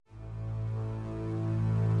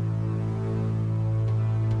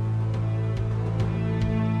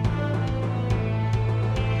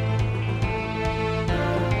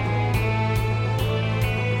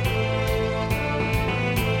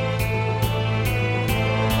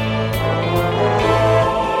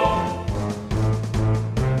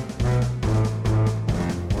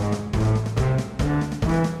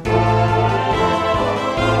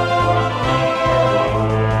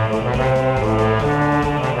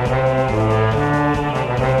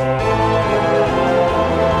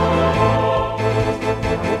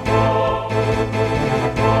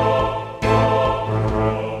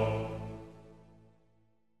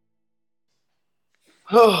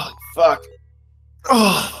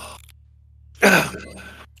Oh,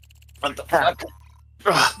 what the fuck?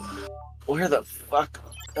 Where the fuck?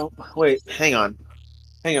 Oh, wait, hang on.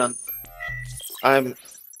 I'm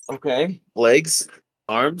okay. Legs,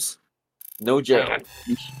 arms, no Gerald.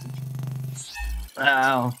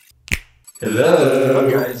 Ow.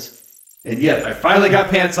 Hello, guys. And yes, I finally got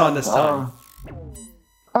pants on this time.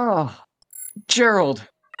 Oh, Gerald,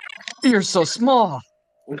 you're so small.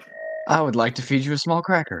 I would like to feed you a small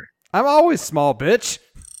cracker. I'm always small, bitch.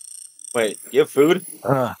 Wait, you have food?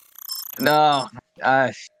 No,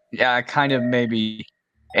 I kind of maybe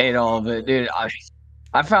ate all of it, dude.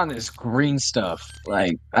 I found this green stuff.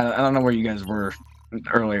 Like I don't know where you guys were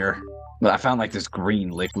earlier, but I found like this green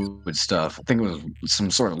liquid stuff. I think it was some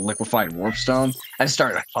sort of liquefied warp stone. I just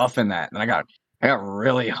started huffing that, and I got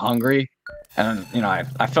really hungry, and I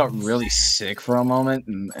felt really sick for a moment,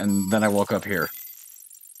 and then I woke up here.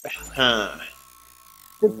 Huh.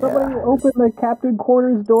 Did somebody open the captain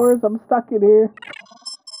quarters doors? I'm stuck in here.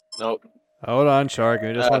 Nope. Hold on, Shark.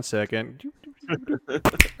 Give me just 1 second.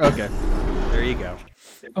 Okay. There you go.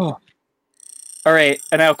 Oh. All right,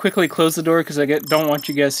 and I'll quickly close the door because I don't want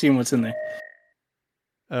you guys seeing what's in there.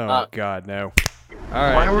 Oh, God, no. All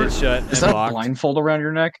right, it's shut Is and that locked. a blindfold around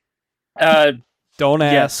your neck? Don't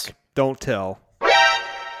ask. Yes. Don't tell.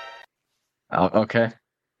 Oh, okay.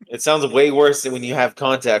 It sounds way worse than when you have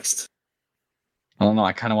context. I don't know.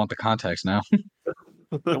 I kind of want the context now.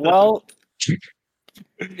 Well,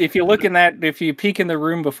 if you peek in the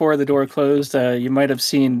room before the door closed, you might have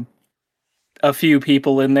seen a few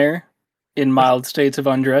people in there in mild states of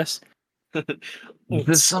undress. Is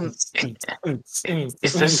this some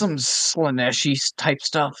Slaneshi type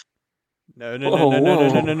stuff? No. No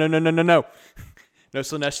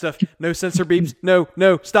Slanesh stuff. No sensor beeps. No.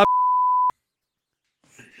 Stop.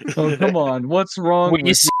 Oh, come on. What's wrong When with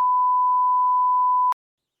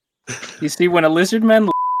you see when a lizard man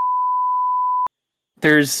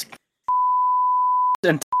there's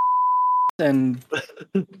and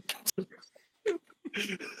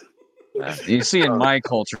You see, in my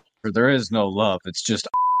culture, there is no love. It's just,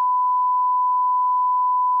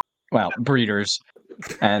 breeders.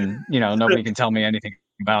 And, nobody can tell me anything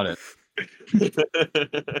about it.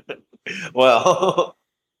 Well,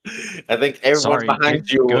 I think everyone behind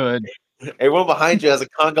you. Good. Everyone behind you has a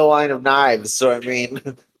conga line of knives. So I mean,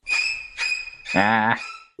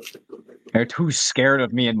 They're too scared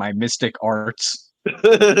of me and my mystic arts.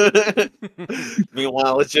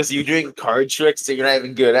 meanwhile, it's just you doing card tricks that you're not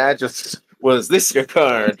even good at. Just, was this your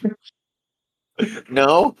card?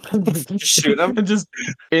 No, shoot him.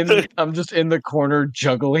 I'm just in the corner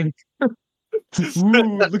juggling.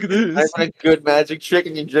 Ooh, look at this! That's a good magic trick,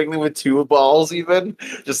 and you're juggling with two balls, even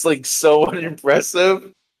just like so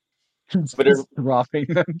unimpressive. But dropping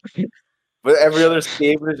them. But every other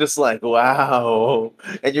skater is just like, wow,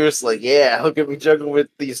 and you're just like, yeah, look at me juggling with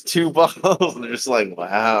these two balls, and they're just like,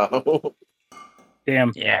 wow.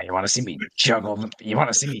 Damn. Yeah, you want to see me juggle? You want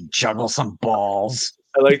to see me juggle some balls?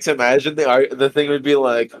 I like to imagine the thing would be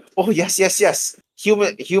like, oh yes.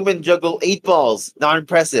 Human juggle 8 balls, not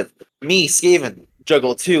impressive. Me, Skaven,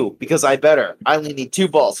 juggle 2 because I better. I only need 2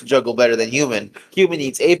 balls to juggle better than human. Human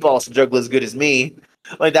needs 8 balls to juggle as good as me.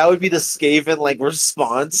 Like that would be the Skaven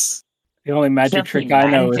response. The only magic trick I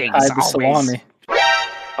know is hide the salami.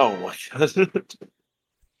 Oh my god.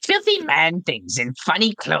 Filthy man things in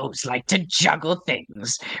funny clothes like to juggle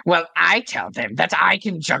things. Well, I tell them that I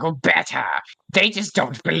can juggle better. They just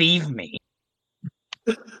don't believe me.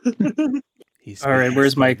 All right,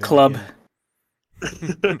 where's my club?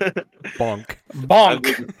 Bonk.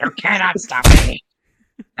 You cannot stop me.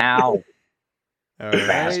 Ow. All right.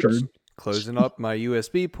 Bastard. Closing up my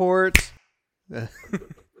USB port.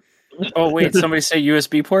 Oh wait, somebody say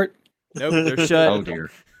USB port? Nope, they're shut. Oh dear.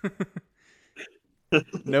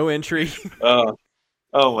 No entry. Oh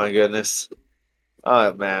my goodness.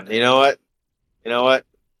 Oh man. You know what?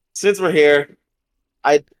 Since we're here,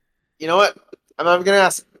 you know what? I'm gonna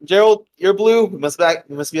ask Gerald. You're blue. We must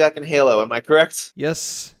be back in Halo. Am I correct?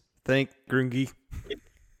 Yes. Thank Grungy.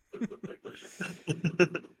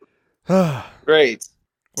 Great.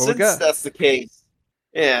 What we Since got? that's the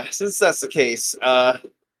case,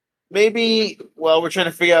 maybe while we're trying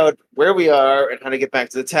to figure out where we are and how to get back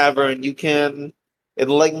to the tavern, you can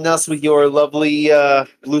enlighten us with your lovely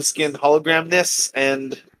blue skin hologramness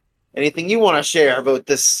and anything you want to share about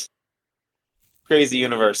this crazy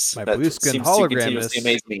universe. My that blue skin seems to hologramness. continuously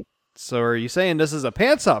amaze me. So are you saying this is a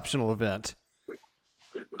pants optional event?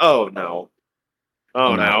 Oh no.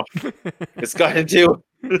 Oh no. It's got him too.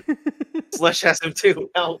 Slash has him too.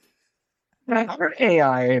 Help. Are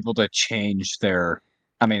AI able to change their?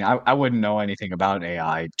 I mean, I wouldn't know anything about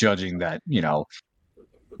AI, judging that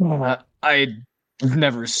I've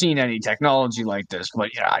never seen any technology like this,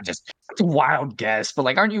 but yeah, it's a wild guess. But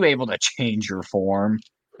like, aren't you able to change your form?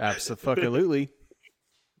 Absolutely.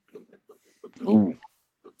 Ooh.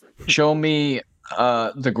 Show me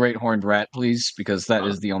the great horned rat, please, because that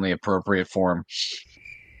is the only appropriate form.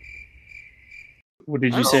 What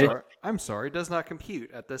did you say? I'm sorry, does not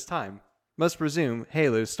compute at this time. Must resume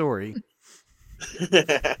Halo story.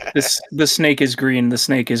 The snake is green. The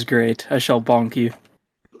snake is great. I shall bonk you.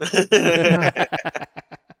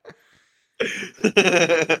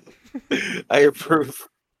 I approve.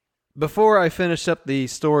 Before I finish up the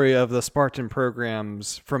story of the Spartan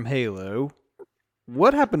programs from Halo,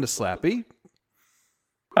 what happened to Slappy?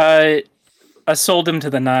 I sold him to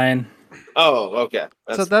the 9. Oh, okay.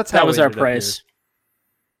 That was our price.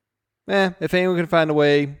 If anyone can find a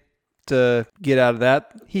way to get out of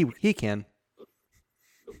that, he can.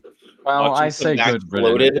 Well, Watch him I say come good back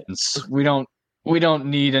bloated. riddance. We don't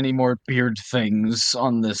need any more beard things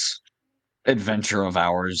on this adventure of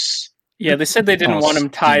ours. Yeah, they said they didn't Oh, want him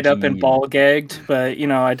tied up and stinky. ball gagged, but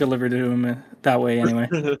I delivered to him that way anyway.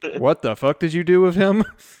 What the fuck did you do with him?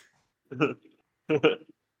 The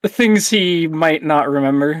things he might not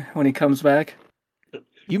remember when he comes back.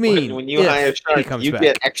 You mean when you hire he Shark, comes you back.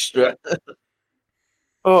 get extra.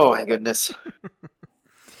 Oh my goodness.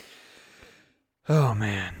 Oh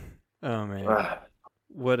man.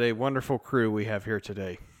 What a wonderful crew we have here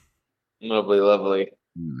today. Lovely, lovely.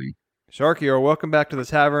 Sharky, you're welcome back to the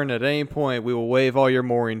tavern. At any point, we will waive all your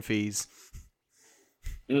mooring fees.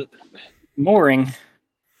 Mooring.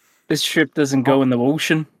 This ship doesn't go in the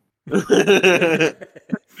ocean.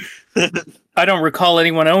 I don't recall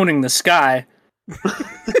anyone owning the sky.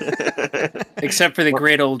 Except for the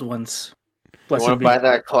great old ones. You want to buy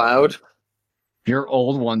that cloud? Your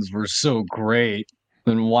old ones were so great.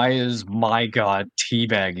 Then why is my god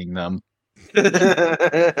teabagging them?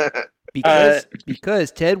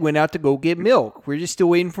 Because Ted went out to go get milk. We're just still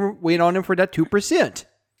waiting on him for that 2%.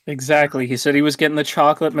 Exactly. He said he was getting the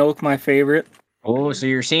chocolate milk, my favorite. Oh, so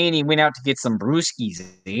you're saying he went out to get some brewskis,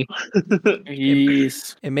 eh?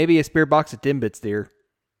 Yes. And maybe a spare box of Timbits there.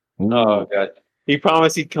 Oh god. He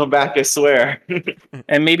promised he'd come back, I swear.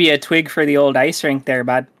 And maybe a twig for the old ice rink there,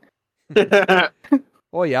 bud.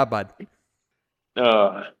 Oh yeah, bud.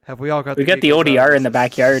 Have we all got We got the ODR in the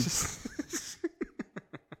backyard.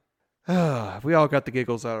 Have we all got the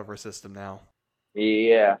giggles out of our system now?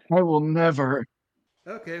 Yeah. I will never.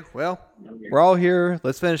 Okay, well, we're all here.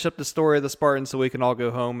 Let's finish up the story of the Spartans so we can all go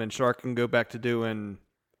home and Shark can go back to doing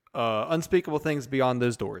unspeakable things beyond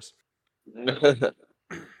those doors.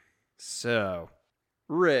 So,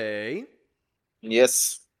 Ray.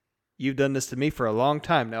 Yes. You've done this to me for a long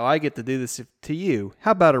time. Now I get to do this to you.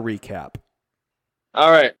 How about a recap? All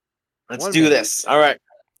right. Let's do this. All right.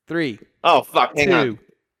 3. Oh, fuck. Hang 2. on.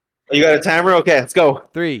 You got a timer? Okay, let's go.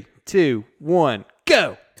 3, 2, 1,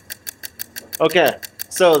 go! Okay.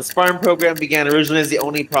 So the Spartan program began originally as the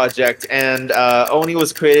Oni project, and Oni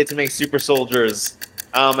was created to make super soldiers.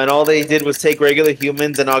 And all they did was take regular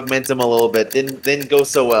humans and augment them a little bit. Didn't go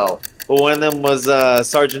so well. But one of them was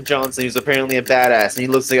Sergeant Johnson. He was apparently a badass, and he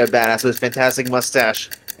looks like a badass with his fantastic mustache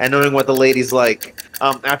and knowing what the ladies like.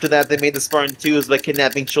 After that, they made the Spartan 2s by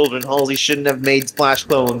kidnapping children. Halsey shouldn't have made Splash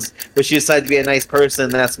clones, but she decided to be a nice person,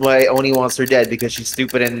 and that's why Oni wants her dead, because she's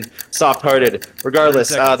stupid and soft-hearted. Regardless,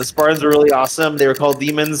 the Spartans were really awesome. They were called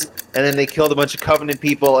demons, and then they killed a bunch of Covenant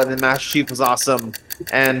people, and then Master Chief was awesome.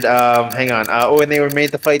 And, hang on. And they were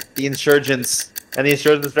made to fight the insurgents, and the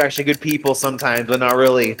insurgents were actually good people sometimes, but not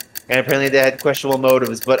really. And apparently they had questionable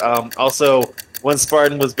motives, but also one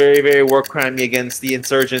Spartan was very, very war crimey against the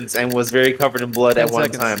insurgents and was very covered in blood at one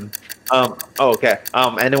time. Okay.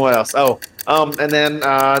 And then what else? And then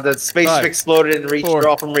the spaceship 5, exploded and reached. 4, They're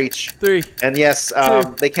all from Reach. 3. And yes,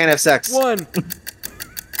 2, they can't have sex. 1.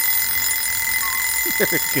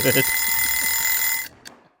 Very good.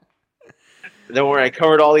 Don't worry, I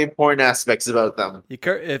covered all the important aspects about them.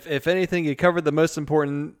 If anything, you covered the most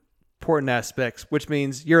important aspects, which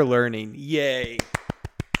means you're learning. Yay!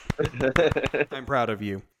 I'm proud of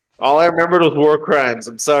you. All I remembered was war crimes.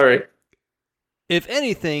 I'm sorry. If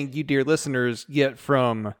anything, you dear listeners get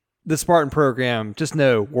from the Spartan program, just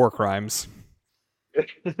know war crimes.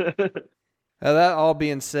 That all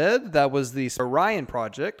being said, that was the Orion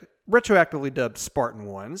project, retroactively dubbed Spartan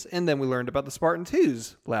 1s, and then we learned about the Spartan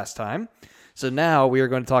 2s last time. So now we are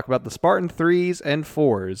going to talk about the Spartan 3s and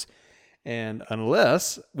 4s. And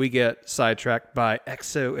unless we get sidetracked by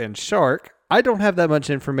Exo and Shark, I don't have that much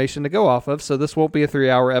information to go off of, so this won't be a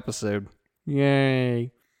 3-hour episode.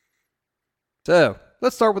 Yay. So,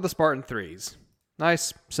 let's start with the Spartan 3s.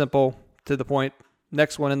 Nice, simple, to the point.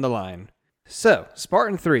 Next one in the line. So,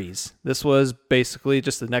 Spartan 3s. This was basically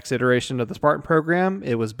just the next iteration of the Spartan program.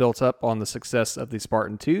 It was built up on the success of the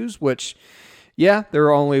Spartan 2s, which, yeah, there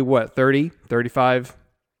were only, 35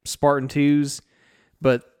 Spartan 2s,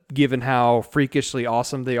 but given how freakishly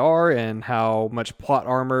awesome they are and how much plot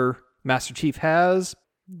armor Master Chief has,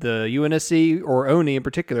 the UNSC, or Oni in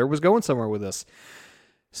particular, was going somewhere with this.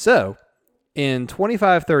 So, in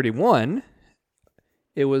 2531...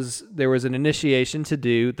 there was an initiation to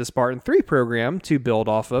do the Spartan 3 program to build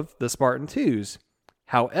off of the Spartan 2s.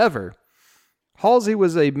 However, Halsey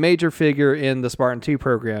was a major figure in the Spartan 2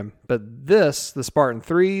 program, but the Spartan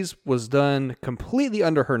 3s, was done completely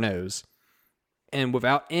under her nose and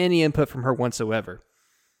without any input from her whatsoever.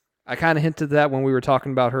 I kind of hinted that when we were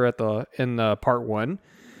talking about her in part 1,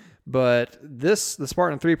 but the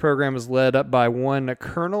Spartan 3 program was led up by one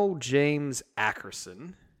Colonel James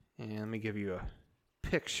Ackerson. And let me give you a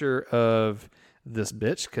picture of this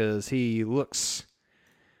bitch because he looks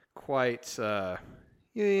quite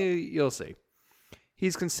you'll see.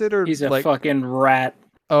 He's considered a fucking rat.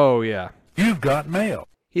 Oh yeah, You've got mail.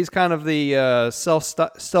 he's kind of the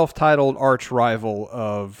self-titled arch rival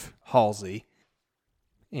of Halsey,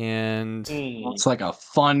 and It's like a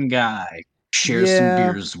fun guy. Share Yeah. some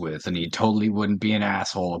beers with, and he totally wouldn't be an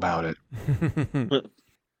asshole about it.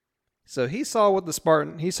 So he saw the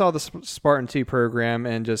Spartan 2 program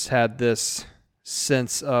and just had this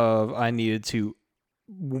sense of I needed to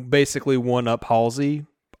basically one up Halsey,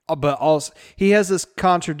 but also he has this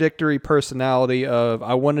contradictory personality of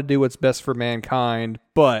I want to do what's best for mankind,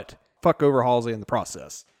 but fuck over Halsey in the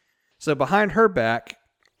process. So behind her back,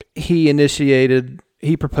 he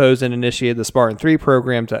proposed and initiated the Spartan 3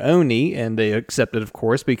 program to Oni, and they accepted, of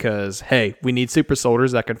course, because, hey, we need super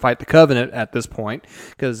soldiers that can fight the Covenant at this point,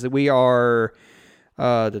 because we are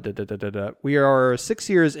 6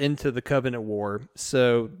 years into the Covenant War,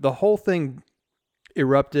 so the whole thing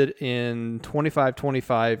erupted in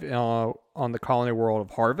 2525 on the colony world of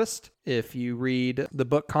Harvest. If you read the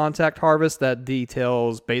book Contact Harvest, that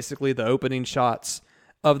details basically the opening shots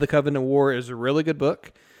of the Covenant War. Is a really good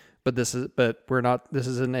book. But this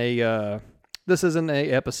isn't a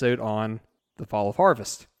episode on the Fall of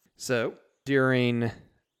Harvest. So during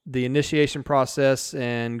the initiation process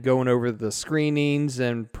and going over the screenings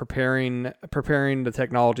and preparing the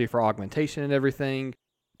technology for augmentation and everything,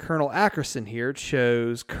 Colonel Ackerson here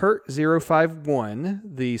chose Kurt 051,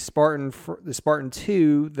 the Spartan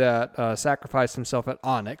 2 that sacrificed himself at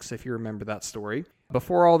Onyx, if you remember that story.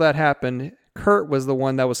 Before all that happened, Kurt was the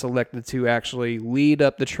one that was selected to actually lead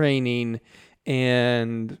up the training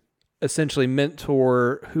and essentially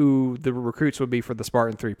mentor who the recruits would be for the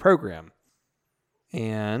Spartan 3 program.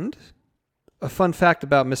 And a fun fact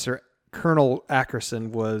about Mr. Colonel Ackerson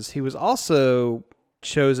was he was also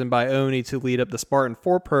chosen by Oni to lead up the Spartan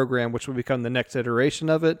 4 program, which would become the next iteration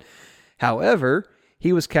of it. However,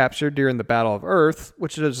 he was captured during the Battle of Earth,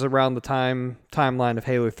 which is around the timeline of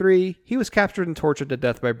Halo 3. He was captured and tortured to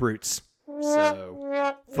death by brutes.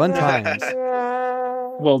 So, fun times.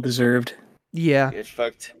 Well deserved. Yeah. Get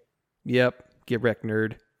fucked. Yep. Get wrecked,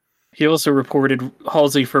 nerd. He also reported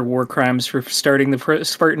Halsey for war crimes for starting the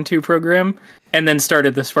Spartan 2 program, and then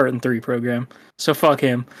started the Spartan 3 program. So fuck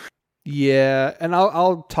him. Yeah, and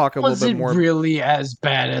I'll talk a Was little bit it more. really as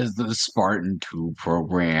bad as the Spartan 2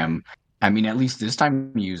 program? I mean, at least this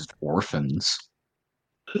time he used orphans.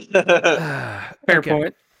 Fair Okay.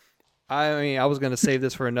 point. I mean, I was going to save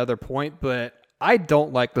this for another point, but I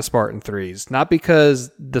don't like the Spartan 3s. Not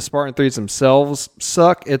because the Spartan 3s themselves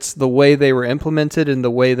suck. It's the way they were implemented and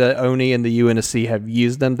the way that Oni and the UNSC have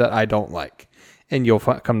used them that I don't like. And you'll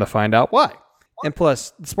come to find out why. And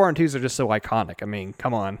plus, the Spartan 2s are just so iconic. I mean,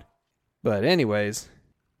 come on. But anyways,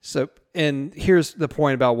 and here's the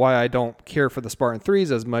point about why I don't care for the Spartan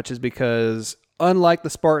 3s as much is because unlike the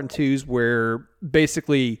Spartan 2s where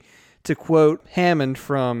basically, to quote Hammond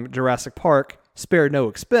from Jurassic Park, spare no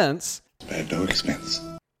expense. Spared no expense.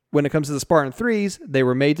 When it comes to the Spartan 3s, they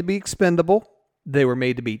were made to be expendable. They were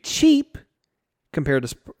made to be cheap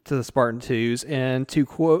compared to the Spartan 2s. And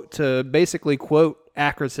to basically quote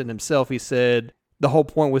Ackerson himself, he said the whole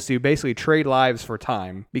point was to basically trade lives for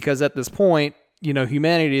time. Because at this point,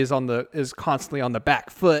 humanity is constantly on the back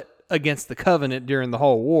foot against the Covenant during the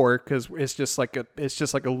whole war because it's just like a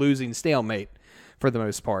losing stalemate for the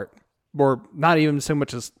most part. Or not even so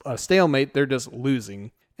much as a stalemate, they're just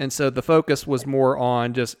losing. And so the focus was more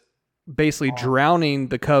on just basically drowning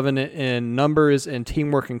the Covenant in numbers and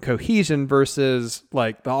teamwork and cohesion versus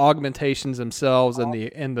like the augmentations themselves and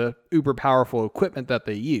the uber powerful equipment that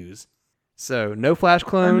they use. So no flash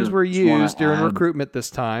clones were used during recruitment this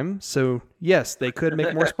time. So yes, they could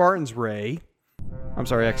make more Spartans, Ray. I'm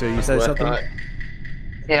sorry, Exo, you That's said what I something? thought.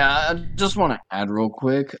 Yeah, I just want to add real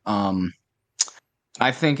quick.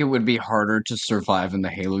 I think it would be harder to survive in the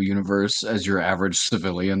Halo universe as your average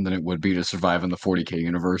civilian than it would be to survive in the 40K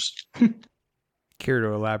universe. Care to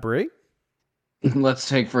elaborate? Let's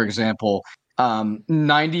take, for example,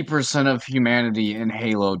 90% of humanity in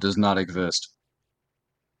Halo does not exist.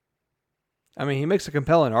 I mean, he makes a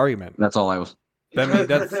compelling argument. That's all I was. I mean,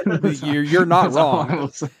 you're not That's all I wrong.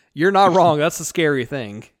 was- You're not wrong. That's the scary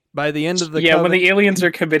thing. By the end of the when the aliens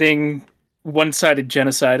are committing one-sided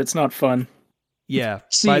genocide, it's not fun. yeah,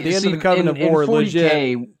 by the end of the Covenant in War,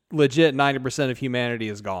 40K, legit 90% of humanity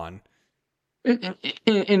is gone.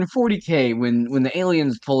 in 40K, when the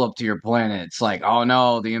aliens pull up to your planet, it's like, oh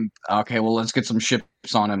no, okay, well, let's get some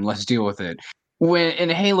ships on them, let's deal with it. When in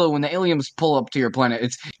Halo, when the aliens pull up to your planet,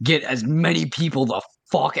 it's get as many people the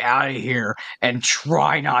fuck out of here and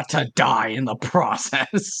try not to die in the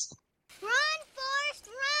process. Run, Forrest,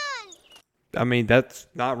 run! I mean, that's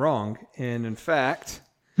not wrong. And in fact,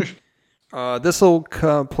 this will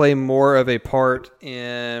play more of a part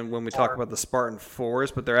in when we talk about the Spartan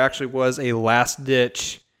 4s, but there actually was a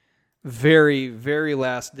last-ditch, very, very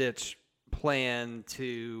last-ditch plan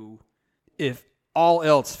to, if all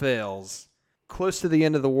else fails, close to the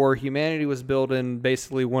end of the war, humanity was building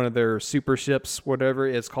basically one of their super ships, whatever.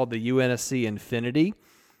 It's called the UNSC Infinity.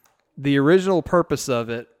 The original purpose of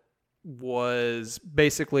it was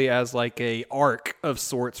basically as like a arc of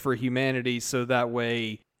sorts for humanity, so that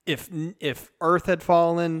way if Earth had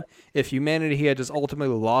fallen, if humanity had just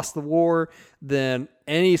ultimately lost the war, then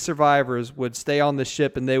any survivors would stay on the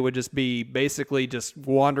ship and they would just be basically just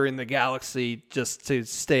wandering the galaxy just to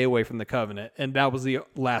stay away from the Covenant. And that was the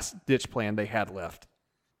last ditch plan they had left.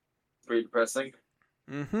 Pretty depressing.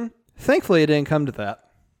 Mm-hmm. Thankfully, it didn't come to that.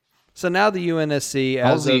 So now the UNSC,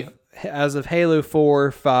 as of Halo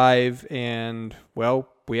 4, 5, and, well,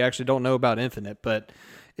 we actually don't know about Infinite, but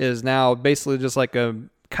is now basically just like a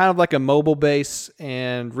kind of like a mobile base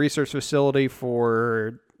and research facility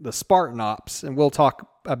for the Spartan Ops. And we'll talk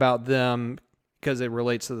about them because it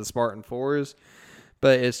relates to the Spartan 4s.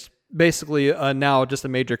 But it's basically now just a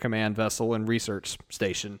major command vessel and research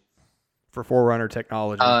station for Forerunner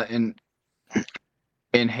technology.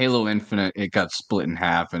 In Halo Infinite, it got split in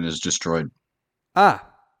half and is destroyed. Ah,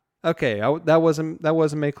 okay. That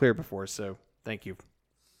wasn't made clear before, so thank you.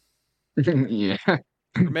 Yeah.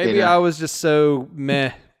 Maybe I was just so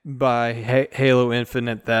meh by Halo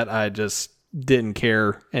Infinite that I just didn't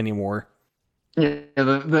care anymore. Yeah,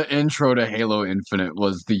 the intro to Halo Infinite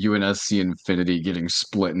was the UNSC Infinity getting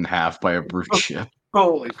split in half by a brute ship.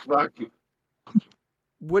 Holy fuck.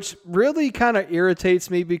 Which really kind of irritates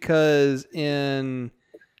me because in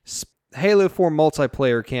Halo 4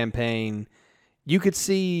 multiplayer campaign, you could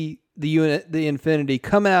see the Infinity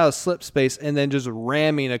coming out of slip space and then just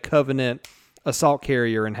ramming a Covenant assault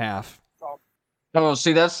carrier in half. Oh,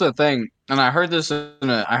 see, that's the thing, and I heard this in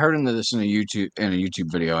a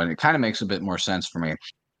YouTube video, and it kind of makes a bit more sense for me.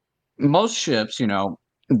 Most ships,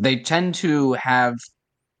 they tend to have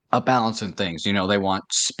a balance in things. They want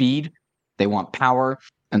speed, they want power,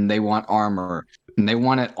 and they want armor, and they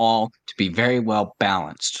want it all to be very well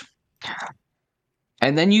balanced.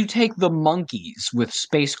 And then you take the monkeys with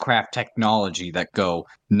spacecraft technology that go,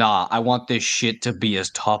 nah, I want this shit to be as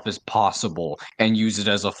tough as possible, and use it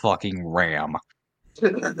as a fucking ram.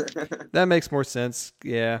 That makes more sense.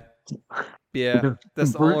 Yeah.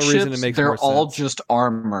 That's the Brute only reason it ships, makes they're more sense. all just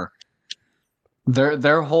armor.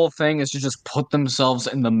 Their whole thing is to just put themselves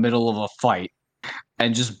in the middle of a fight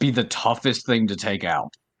and just be the toughest thing to take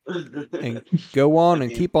out. And go on and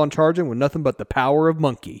keep on charging with nothing but the power of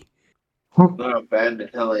monkey. Not a bad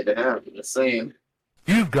mentality to have, I'm just saying.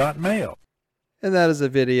 You've got mail. And that is a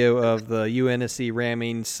video of the UNSC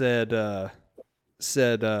ramming said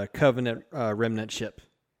Covenant remnant ship.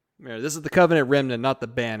 This is the Covenant remnant, not the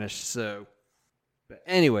banished. So, but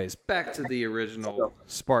anyways, back to the original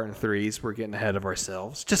Spartan 3s. We're getting ahead of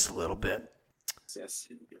ourselves just a little bit. Yes.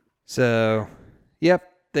 So,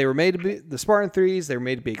 yep, they were made to be the Spartan 3s. They were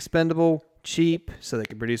made to be expendable, cheap, so they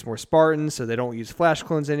can produce more Spartans. So they don't use flash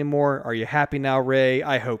clones anymore. Are you happy now, Ray?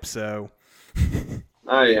 I hope so.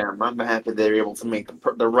 I am. I'm happy they were able to make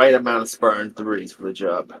the right amount of Spartan 3s for the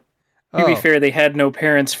job. To be fair, they had no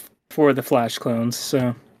parents for the Flash clones,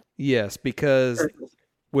 so... Yes,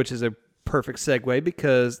 which is a perfect segue,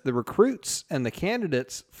 because the recruits and the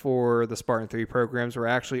candidates for the Spartan 3 programs were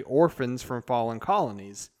actually orphans from fallen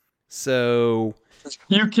colonies. So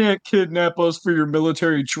You can't kidnap us for your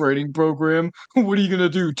military training program. What are you gonna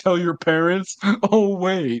do? Tell your parents? Oh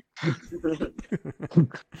wait.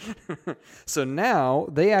 so now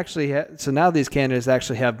they actually so now these candidates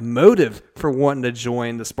actually have motive for wanting to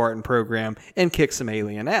join the Spartan program and kick some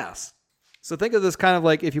alien ass. So think of this kind of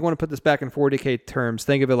like, if you want to put this back in 40K terms,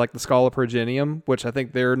 think of it like the Scala Progenium, which I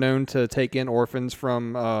think they're known to take in orphans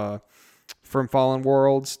from fallen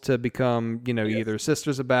worlds to become, either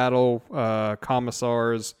Sisters of Battle,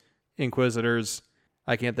 Commissars, Inquisitors.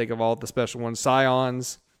 I can't think of all the special ones,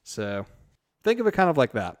 Scions. So think of it kind of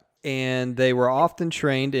like that. And they were often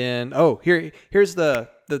trained in. Oh, here's the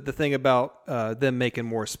thing about them making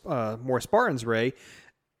more Spartans, Ray.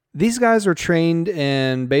 These guys are trained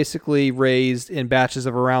and basically raised in batches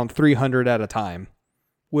of around 300 at a time,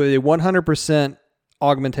 with a 100%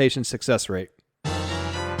 augmentation success rate.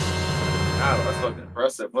 Wow, that's fucking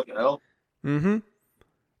impressive. What the hell? Mm-hmm.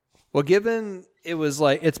 Well, given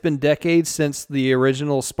it's been decades since the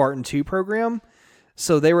original Spartan 2 program,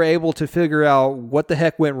 so they were able to figure out what the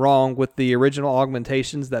heck went wrong with the original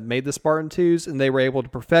augmentations that made the Spartan 2s, and they were able to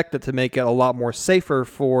perfect it to make it a lot more safer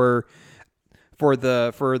for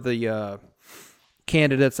the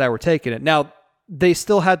candidates that were taking it. Now, they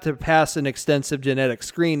still had to pass an extensive genetic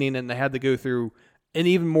screening, and they had to go through an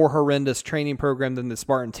even more horrendous training program than the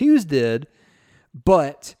Spartan 2s did,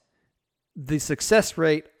 but the success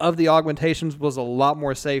rate of the augmentations was a lot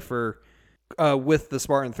more safer with the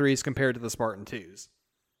Spartan 3s compared to the Spartan 2s.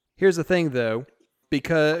 Here's the thing, though,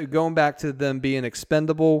 because going back to them being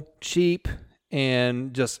expendable, cheap,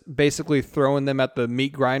 and just basically throwing them at the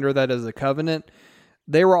meat grinder that is the Covenant,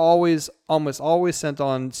 they were almost always sent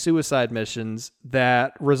on suicide missions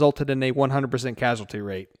that resulted in a 100% casualty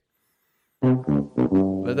rate.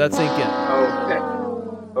 Let that sink in.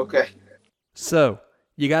 Okay. So,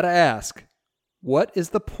 you got to ask, what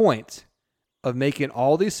is the point of making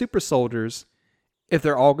all these super soldiers if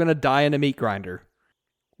they're all going to die in a meat grinder?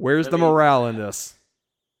 Where's the morale in this?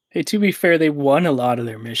 Hey, to be fair, they won a lot of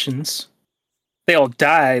their missions. They all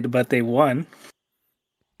died, but they won.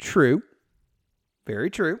 True. Very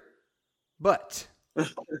true. But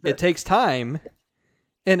it takes time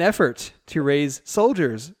and effort to raise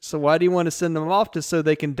soldiers. So why do you want to send them off just so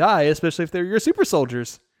they can die, especially if they're your super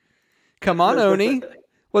soldiers? Come on, Oni.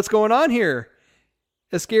 What's going on here?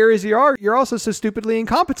 As scary as you are, you're also so stupidly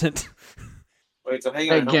incompetent. Wait, so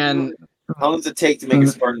hang on. Again, How long does it take to make a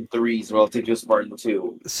Spartan 3s relative to a Spartan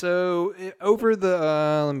 2? So over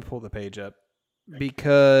the let me pull the page up,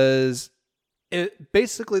 because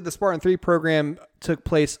basically the Spartan 3 program took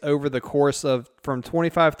place over the course of from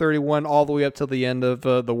 2531 all the way up till the end of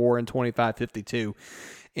the war in 2552,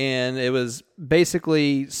 and it was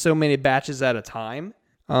basically so many batches at a time.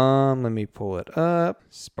 Let me pull it up.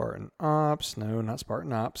 Spartan Ops. No, not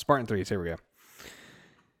Spartan Ops. Spartan 3s. Here we go.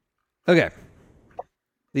 Okay.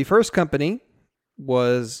 The first company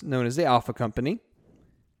was known as the Alpha Company,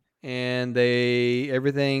 and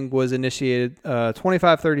everything was initiated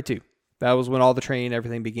 2532. That was when all the training and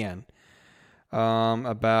everything began.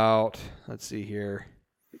 Let's see here.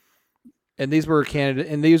 And these were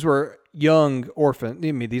these were young orphans.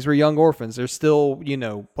 I mean, these were young orphans. They're still,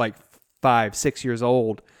 like 5-6 years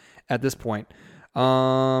old at this point.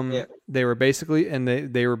 They were basically, and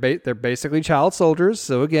they're basically child soldiers.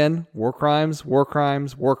 So again, war crimes.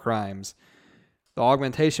 The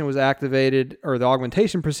augmentation was activated, or the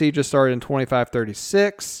augmentation procedure started in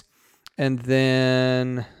 2536, and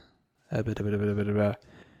then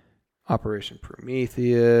Operation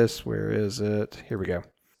Prometheus. Where is it? Here we go.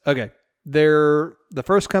 Okay. The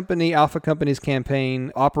first company, Alpha Company's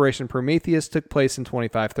campaign, Operation Prometheus, took place in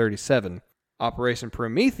 2537. Operation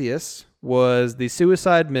Prometheus was the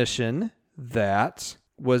suicide mission that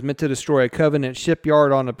was meant to destroy a Covenant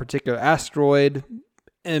shipyard on a particular asteroid,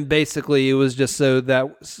 and basically it was just so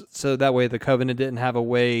that way the Covenant didn't have a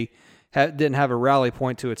rally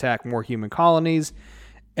point to attack more human colonies,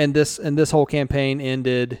 and this whole campaign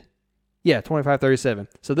ended. Yeah, 2537.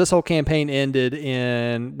 So this whole campaign ended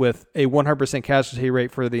with a 100% casualty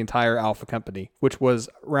rate for the entire Alpha Company, which was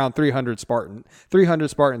around 300 Spartan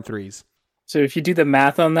 3s. So if you do the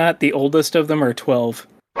math on that, the oldest of them are 12.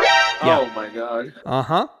 Yeah. Oh my god.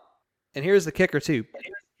 Uh-huh. And here's the kicker too.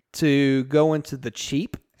 To go into the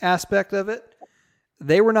cheap aspect of it,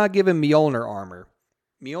 they were not given Mjolnir armor.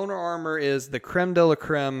 Mjolnir armor is the creme de la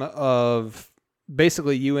creme of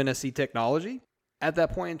basically UNSC technology at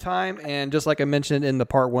that point in time, and just like I mentioned in the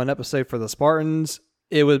Part 1 episode for the Spartans,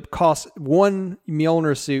 it would cost one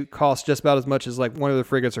Mjolnir suit cost just about as much as like one of the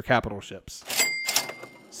frigates or capital ships.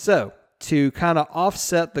 So, to kind of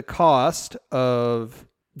offset the cost of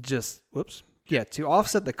just, to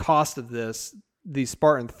offset the cost of this, the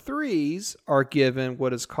Spartan 3s are given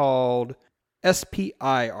what is called SPI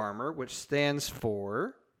armor, which stands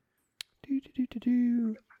for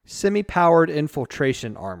semi-powered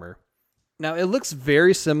infiltration armor. Now, it looks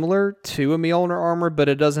very similar to a Mjolnir armor, but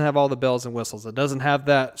it doesn't have all the bells and whistles. It doesn't have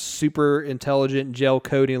that super intelligent gel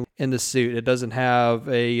coating in the suit. It doesn't have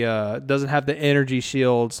the energy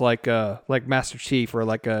shields like Master Chief or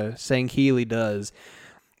like a Sangheili does.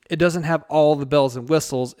 It doesn't have all the bells and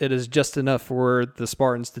whistles. It is just enough for the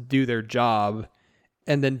Spartans to do their job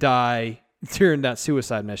and then die during that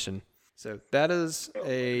suicide mission. So that is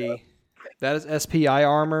SPI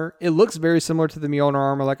armor. It looks very similar to the Mjolnir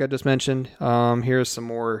armor, like I just mentioned. Here's some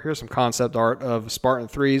concept art of Spartan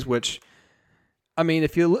 3s, which, I mean,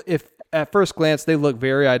 if at first glance they look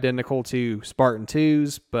very identical to Spartan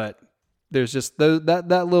 2s, but there's just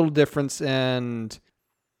that little difference, and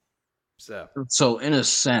so in a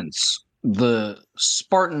sense, the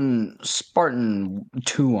Spartan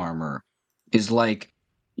 2 armor is like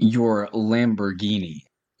your Lamborghini,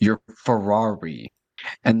 your Ferrari.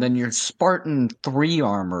 And then your Spartan 3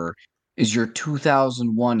 armor is your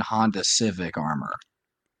 2001 Honda Civic armor.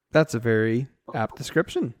 That's a very apt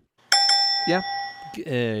description. Yeah,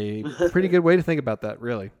 a pretty good way to think about that,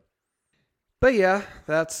 really. But yeah,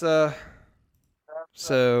 that's so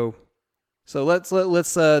let's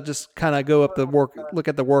just kind of go up look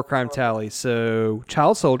at the war crime tally. So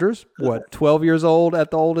child soldiers, 12 years old at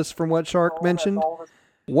the oldest, from what Shark mentioned,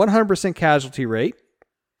 100% casualty rate.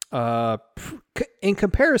 In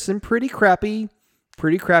comparison, pretty crappy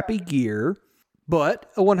gear,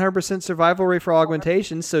 but a 100% survival rate for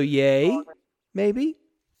augmentation. So yay, maybe.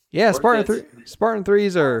 Yeah, Spartan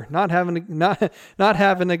 3s are not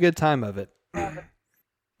having a good time of it.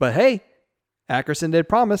 But hey, Ackerson did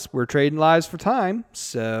promise we're trading lives for time.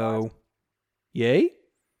 So yay.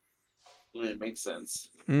 It makes sense.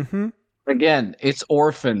 Mm-hmm. Again, it's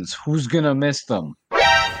orphans. Who's gonna miss them?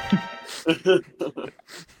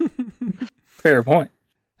 Fair point.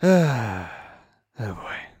 Oh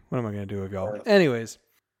boy, what am I going to do with y'all? Anyways,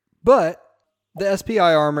 but the SPI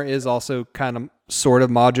armor is also kind of sort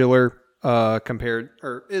of modular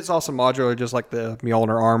it's also modular just like the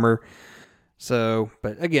Mjolnir armor. So,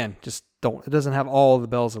 but again, it doesn't have all the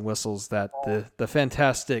bells and whistles that the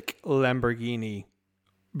fantastic Lamborghini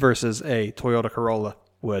versus a Toyota Corolla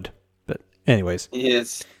would. But anyways.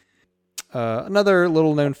 Yes. Another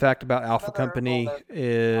little known fact about Alpha Company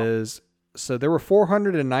is, so there were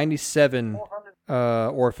 497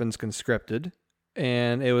 orphans conscripted,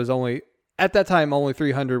 and it was at that time only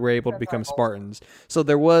 300 were able to become Spartans. So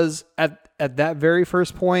there was, at that very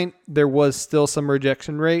first point, there was still some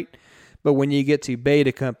rejection rate, but when you get to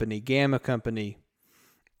Beta Company, Gamma Company,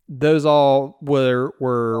 those all were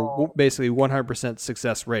basically 100%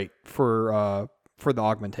 success rate for the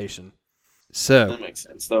augmentation. So that makes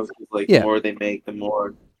sense. Though, the more they make,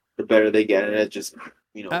 the better they get, and it just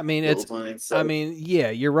I mean, yeah,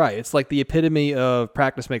 you're right. It's like the epitome of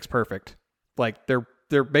practice makes perfect. Like they're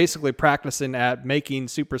basically practicing at making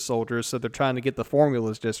super soldiers, so they're trying to get the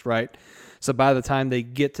formulas just right. So by the time they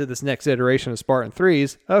get to this next iteration of Spartan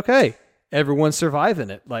 3s, okay, everyone's surviving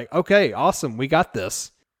it. Like, okay, awesome, we got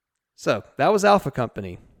this. So that was Alpha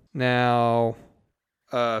Company. Now,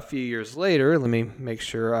 a few years later, let me make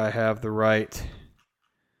sure I have the right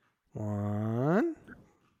one.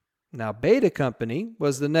 Now, Beta Company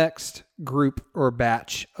was the next group or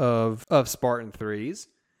batch of Spartan 3s.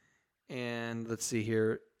 And let's see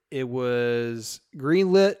here. It was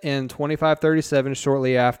greenlit in 2537,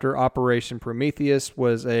 shortly after Operation Prometheus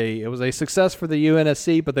was a success for the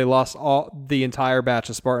UNSC, but they lost the entire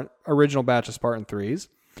original batch of Spartan 3s.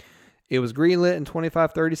 It was greenlit in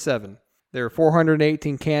 2537. There were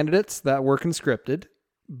 418 candidates that were conscripted,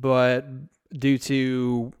 but due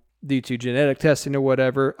to genetic testing or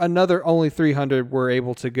whatever, only 300 were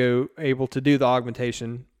able to do the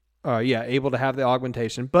augmentation. Able to have the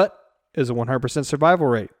augmentation, but is a 100% survival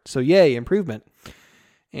rate. So yay, improvement.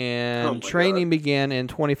 And training began in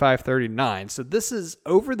 2539. So this is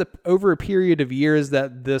over a period of years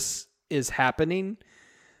that this is happening.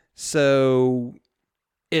 So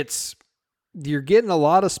you're getting a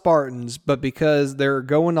lot of Spartans, but because they're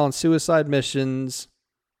going on suicide missions,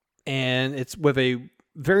 and it's with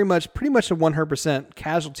pretty much a 100%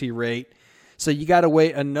 casualty rate. So you got to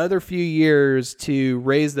wait another few years to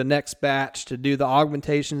raise the next batch, to do the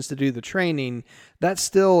augmentations, to do the training. That's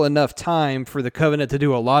still enough time for the Covenant to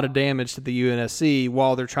do a lot of damage to the UNSC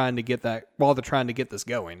while they're trying to get this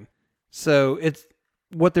going. So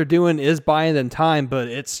what they're doing is buying them time, but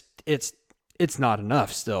it's not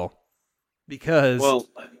enough still. Because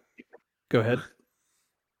go ahead.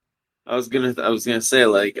 I was gonna say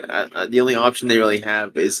like the only option they really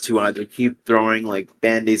have is to either keep throwing like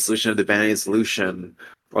band-aid solution after band-aid solution,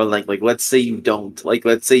 or like let's say you don't like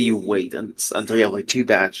let's say you wait until you have like two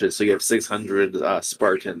batches, so you have 600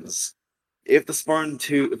 Spartans. If the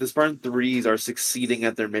Spartan threes are succeeding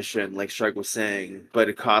at their mission, like Shrek was saying, but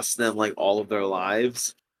it costs them like all of their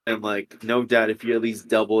lives, and like no doubt if you at least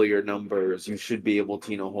double your numbers, you should be able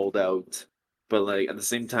to hold out. But like at the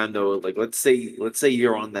same time though, like let's say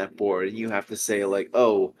you're on that board and you have to say like,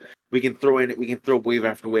 oh, we can throw wave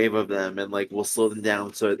after wave of them and like we'll slow them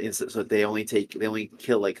down so they only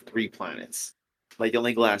kill like three planets. Like they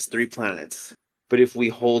only glass three planets. But if we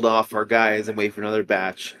hold off our guys and wait for another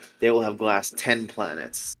batch, they will have glass 10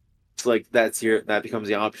 planets. So like that becomes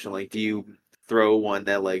the option. Like do you throw one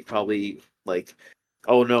that like probably like,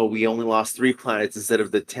 oh no, we only lost three planets instead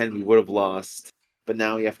of the 10 we would have lost, but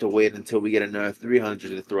now we have to wait until we get another 300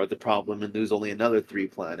 to throw out the problem and lose only another three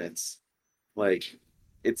planets. Like,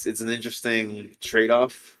 it's an interesting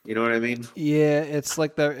trade-off. You know what I mean? Yeah, it's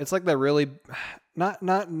like the really not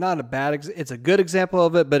a bad. It's a good example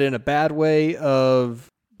of it, but in a bad way of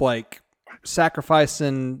like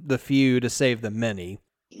sacrificing the few to save the many.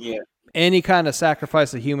 Yeah. Any kind of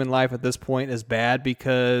sacrifice of human life at this point is bad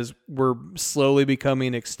because we're slowly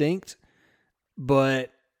becoming extinct.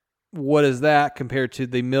 But what is that compared to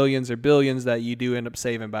the millions or billions that you do end up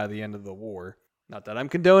saving by the end of the war? Not that I'm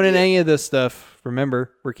condoning any of this stuff.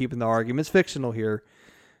 Remember, we're keeping the arguments fictional here.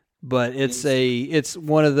 But it's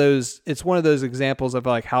one of those examples of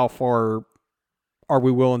like how far are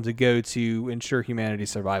we willing to go to ensure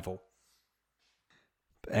humanity's survival.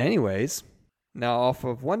 But anyways, now off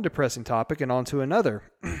of one depressing topic and onto another.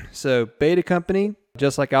 So Beta Company,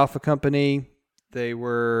 just like Alpha Company,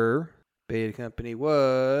 Beta Company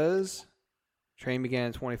was train began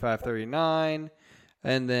in 2539.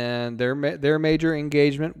 And then their major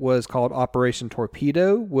engagement was called Operation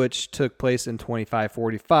Torpedo, which took place in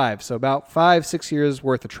 2545. So about 5-6 years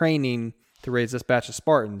worth of training to raise this batch of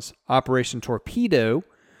Spartans. Operation Torpedo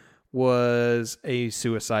was a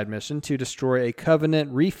suicide mission to destroy a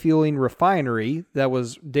Covenant refueling refinery that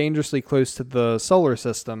was dangerously close to the solar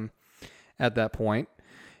system at that point.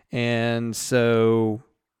 And so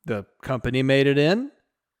the company made it in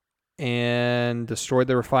and destroyed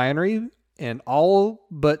the refinery. And all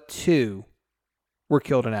but 2 were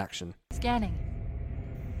killed in action. Scanning.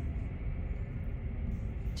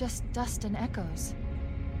 Just dust and echoes.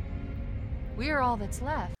 We're all that's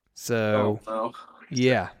left. So,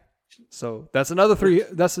 yeah. So that's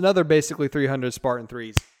another basically 300 Spartan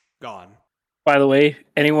 3s gone. By the way,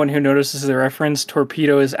 anyone who notices the reference,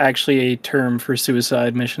 torpedo is actually a term for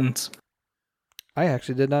suicide missions. I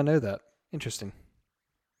actually did not know that. Interesting.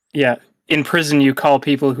 Yeah. In prison, you call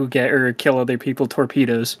people who get or kill other people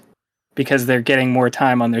torpedoes because they're getting more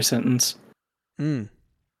time on their sentence. Mm.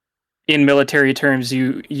 In military terms,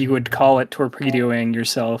 you would call it torpedoing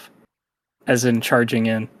yourself, as in charging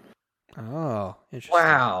in. Oh, interesting.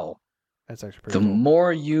 Wow. That's actually pretty The cool.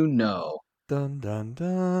 more you know. Dun, dun,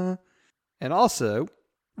 dun. And also,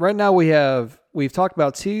 right now we've talked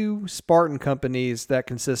about 2 Spartan companies that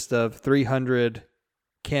consist of 300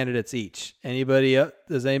 candidates each.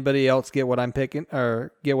 Does anybody else get what I'm picking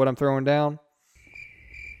or get what I'm throwing down?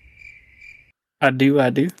 I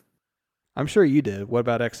do. I'm sure you did. What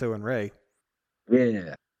about Exo and Ray?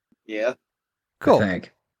 Yeah. Yeah. Cool. I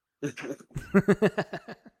think.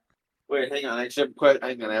 Wait, hang on. I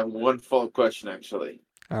have one follow-up question actually.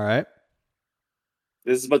 All right.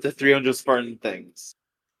 This is about the 300 Spartan things.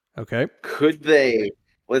 Okay. Could they,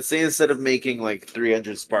 let's say instead of making like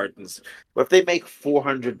 300 Spartans, what if they make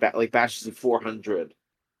 400 batches of 400?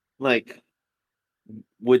 Like,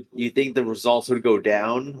 would you think the results would go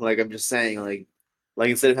down? Like, I'm just saying, like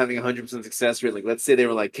instead of having 100% success rate, like let's say they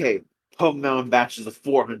were like, hey, pump them out in batches of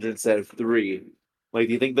 400 instead of 3. Like,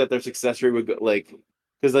 do you think that their success rate would go like?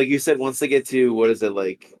 Because like you said, once they get to what is it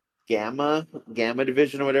like gamma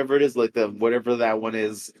division or whatever it is, like the whatever that one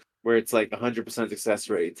is, where it's like 100% success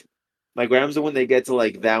rate. Like what happens when they get to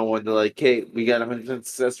like that one? They're like, "Okay, we got 100%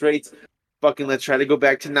 success rates. Fucking let's try to go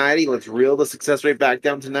back to 90. Let's reel the success rate back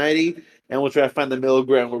down to 90, and we'll try to find the middle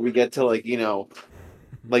ground where we get to like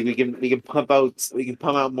like we can pump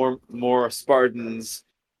out more Spartans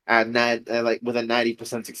at like with a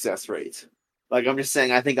 90% success rate." Like I'm just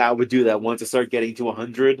saying, I think I would do that once I start getting to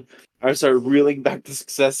 100. I start reeling back the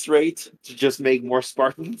success rate to just make more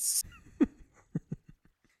Spartans.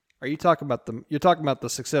 Are you talking about you're talking about the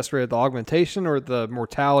success rate of the augmentation or the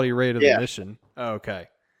mortality rate of the mission? Oh, okay.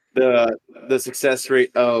 The success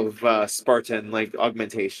rate of Spartan like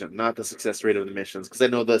augmentation, not the success rate of the missions, because I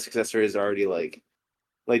know the success rate is already like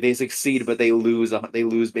Like they succeed, but they lose. They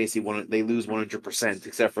lose basically one. They lose 100%,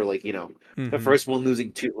 except for like the first one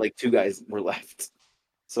losing two guys were left.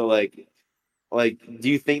 So like, do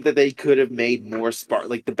you think that they could have made more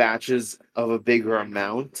like the batches of a bigger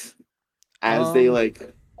amount as they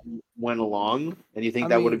like went along? And you think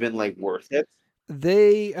that would have been like worth it?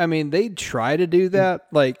 They try to do that.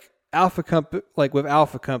 Like with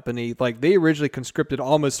Alpha Company, like they originally conscripted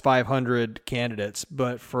almost 500 candidates,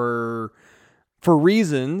 but for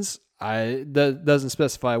reasons that doesn't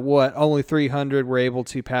specify what, only 300 were able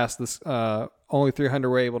to pass this. Only 300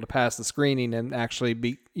 were able to pass the screening and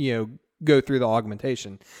actually go through the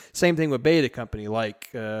augmentation. Same thing with Beta Company. Like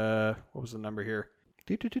what was the number here?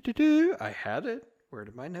 I had it. Where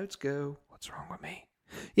did my notes go? What's wrong with me?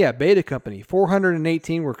 Yeah, Beta Company,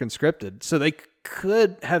 418 were conscripted. So they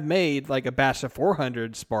could have made like a batch of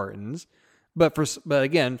 400 Spartans, but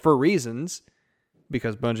again, for reasons,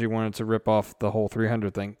 because Bungie wanted to rip off the whole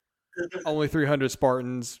 300 thing, only 300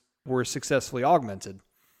 Spartans were successfully augmented.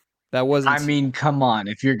 That wasn't. I mean, come on.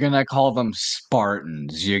 If you're gonna call them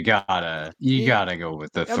Spartans, you gotta go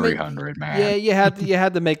with the 300, man. Yeah, you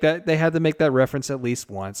had to make that. They had to make that reference at least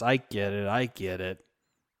once. I get it.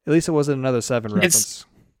 At least it wasn't another 7 reference.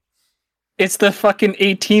 It's the fucking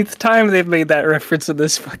 18th time they've made that reference in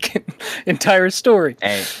this fucking entire story.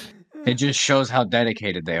 Hey, it just shows how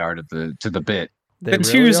dedicated they are to the bit. The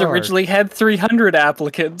twos originally had 300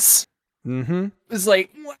 applicants. Mm-hmm. It's like,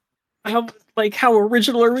 how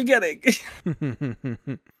original are we getting?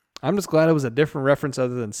 I'm just glad it was a different reference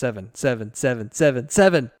other than 7. 7, 7, 7,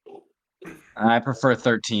 7. I prefer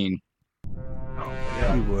 13.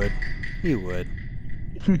 You would.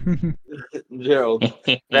 Gerald,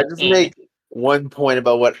 can I just make one point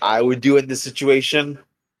about what I would do in this situation?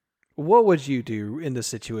 What would you do in this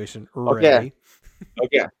situation, Ray?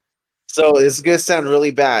 Okay. So this is gonna sound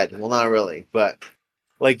really bad. Well, not really, but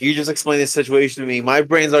like you just explained this situation to me. My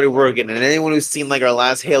brain's already working, and anyone who's seen like our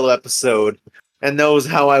last Halo episode and knows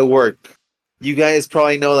how I work, you guys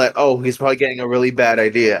probably know that. Oh, he's probably getting a really bad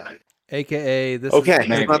idea. AKA this.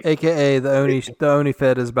 Okay. AKA the Oni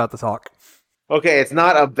Fed is about to talk. Okay, it's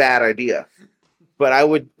not a bad idea, but I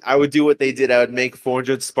would do what they did. I would make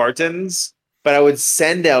 400 Spartans, but I would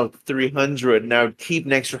send out 300, and I would keep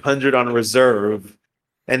an extra 100 on reserve.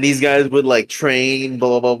 And these guys would like train,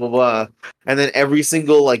 blah blah blah blah, and then every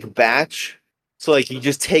single like batch. So like you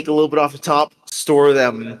just take a little bit off the top, store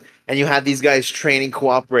them, and you have these guys train and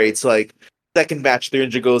cooperate. So like second batch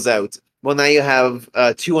 300 goes out. Well, now you have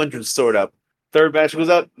 200 stored up. Third batch goes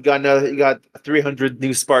out. You got 300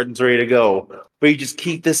 new Spartans ready to go. But you just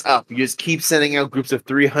keep this up. You just keep sending out groups of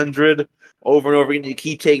 300 over and over again. You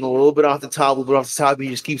keep taking a little bit off the top, and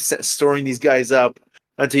you just keep storing these guys up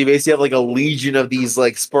until you basically have like a legion of these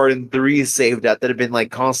like Spartan 3s saved up that have been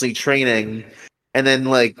like constantly training. And then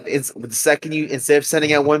like the second you, instead of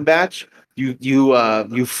sending out one batch, you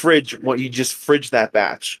fridge that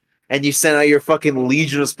batch. And you send out your fucking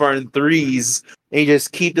legion of Spartan 3s, and you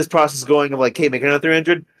just keep this process going of like, hey, make another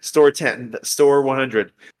 300, store 10, store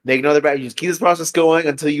 100, make another batch. You just keep this process going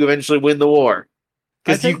until you eventually win the war.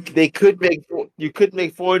 Because you could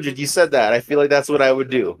make 400. You said that. I feel like that's what I would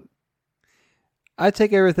do. I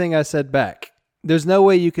take everything I said back. There's no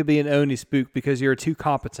way you could be an Oni spook because you're too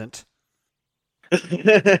competent.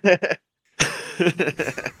 If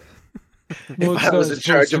I was in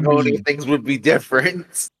charge of Oni, things would be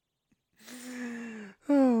different.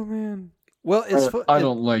 Oh man. Well, it's I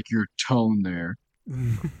don't like your tone there.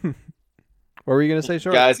 What were you gonna say,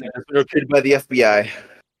 Short? Guys, I've been recruited by the FBI.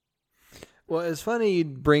 Well, it's funny you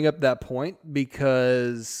bring up that point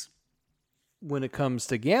because when it comes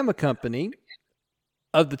to Gamma Company,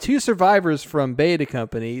 of the 2 survivors from Beta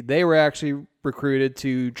Company, they were actually recruited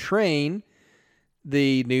to train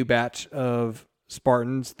the new batch of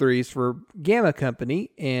Spartans 3s for Gamma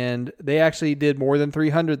Company, and they actually did more than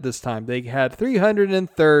 300 this time. They had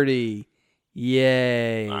 330.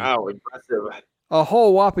 Yay. Wow, impressive. A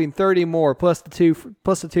whole whopping 30 more, plus the two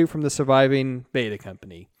from the surviving Beta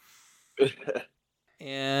Company.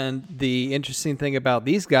 And the interesting thing about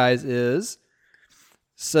these guys is,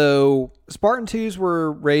 so Spartan 2s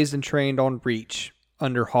were raised and trained on Reach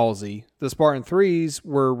under Halsey. The Spartan 3s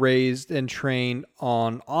were raised and trained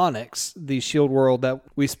on Onyx, the shield world that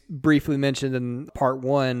we briefly mentioned in part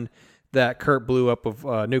 1 that Kurt blew up with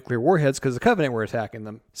nuclear warheads because the Covenant were attacking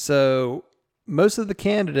them. So most of the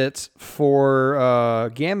candidates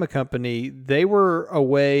for Gamma Company, they were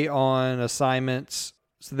away on assignments.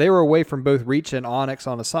 So they were away from both Reach and Onyx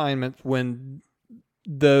on assignment when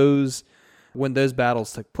those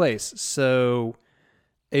battles took place. So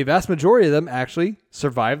a vast majority of them actually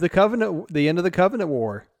survived the end of the Covenant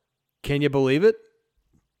War. Can you believe it?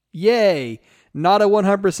 Yay! Not a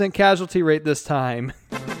 100% casualty rate this time.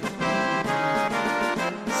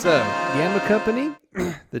 So, Gamma Company,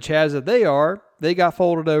 the Chads that they got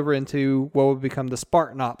folded over into what would become the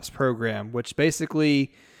Spartan Ops program, which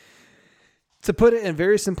basically, to put it in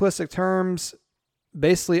very simplistic terms,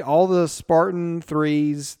 basically all the Spartan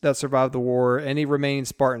 3s that survived the war, any remaining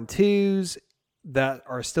Spartan 2s that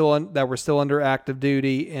were still under active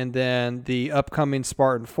duty, and then the upcoming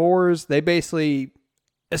Spartan 4s, they basically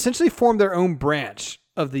essentially formed their own branch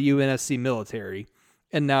of the UNSC military,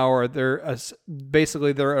 and now are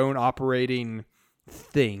basically their own operating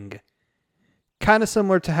thing. Kind of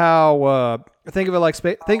similar to how think of it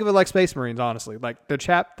like Space Marines. Honestly, like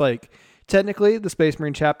technically the Space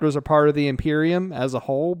Marine chapters are part of the Imperium as a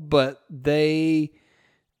whole, but they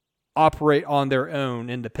operate on their own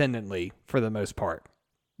independently for the most part.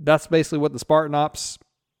 That's basically what the Spartan Ops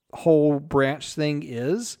whole branch thing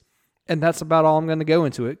is, and that's about all I'm going to go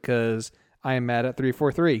into it because I am mad at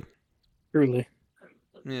 343. Truly.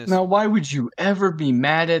 Yes. Now, why would you ever be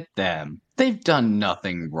mad at them? They've done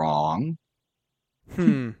nothing wrong.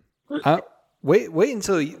 Wait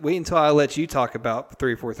until I let you talk about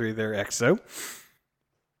 343 there, Exo.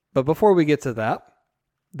 But before we get to that,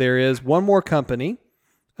 there is one more company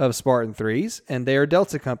of Spartan 3s, and they are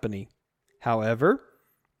Delta Company. However,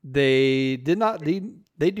 they do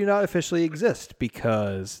not officially exist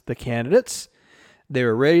because the candidates, they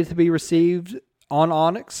were ready to be received on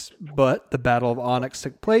Onyx, but the Battle of Onyx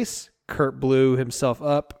took place. Kurt blew himself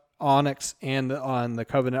up, Onyx, and on the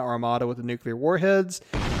Covenant Armada with the nuclear warheads.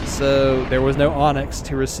 So there was no Onyx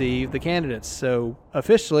to receive the candidates. So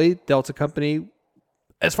officially, Delta Company,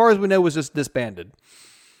 as far as we know, was just disbanded.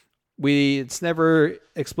 It's never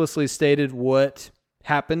explicitly stated what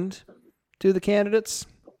happened to the candidates,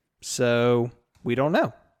 so we don't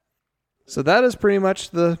know. So that is pretty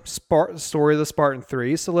much the story of the Spartan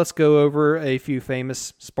 3. So let's go over a few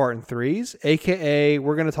famous Spartan 3s, aka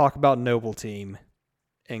we're going to talk about Noble Team.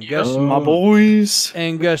 And gush, My boys.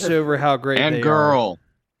 And gush over how great And they girl.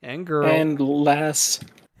 are. And girl. And lass.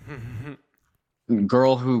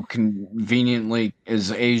 Girl who conveniently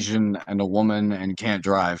is Asian and a woman and can't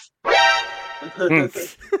drive.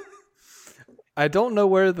 I don't know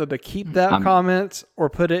whether to keep that comment or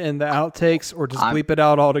put it in the outtakes or just bleep it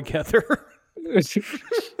out altogether.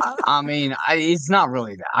 I mean, it's not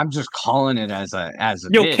really that. I'm just calling it as a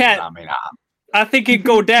Yo, bit. Cat, I mean, I think it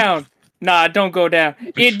go down. Nah, don't go down.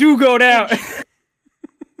 It do go down.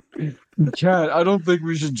 Cat, I don't think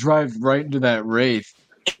we should drive right into that wraith.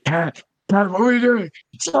 Cat, what are you doing?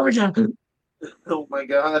 Stop it, Cat. Oh my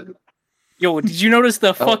god. Yo, did you notice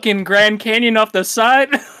the fucking Grand Canyon off the side?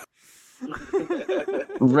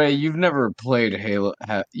 Ray, you've never played Halo.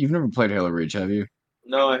 You've never played Halo Reach, have you?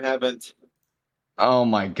 No, I haven't. Oh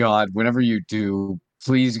my god! Whenever you do,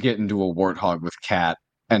 please get into a Warthog with Kat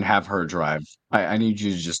and have her drive. I need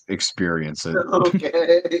you to just experience it.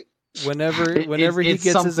 Okay. Whenever he it's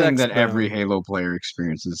gets his something X that every Halo player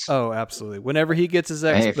experiences. Oh, absolutely. Whenever he gets his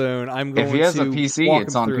X Bone, I'm going to If he has a PC,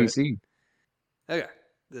 it's on PC. Okay.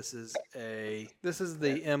 This is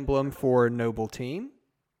the emblem for Noble Team.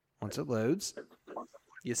 Once it loads,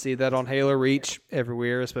 you see that on Halo Reach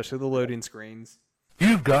everywhere, especially the loading screens.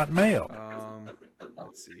 You've got mail.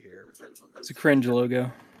 Let's see here. It's a cringe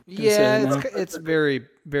logo. Yeah, it's very,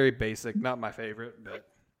 very basic. Not my favorite, but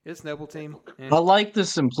it's Noble Team. I like the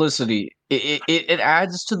simplicity. It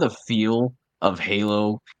adds to the feel of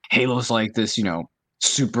Halo. Halo's like this,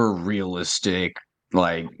 super realistic,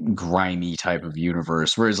 like grimy type of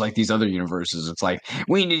universe, whereas like these other universes, it's like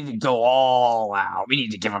we need to go all out. We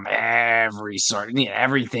need to give them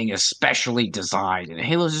everything especially designed. And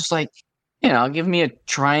Halo's just like, give me a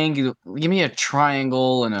triangle,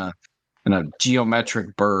 and a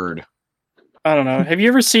geometric bird. I don't know. Have you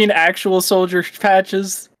ever seen actual soldier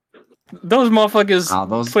patches? Those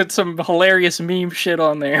motherfuckers put some hilarious meme shit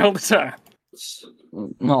on there all the time.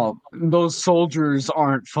 No, those soldiers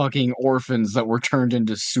aren't fucking orphans that were turned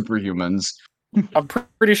into superhumans. I'm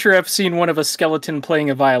pretty sure I've seen one of a skeleton playing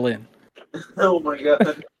a violin. Oh my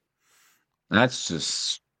god. That's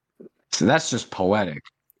just poetic.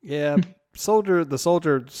 Yeah, the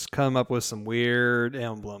soldiers come up with some weird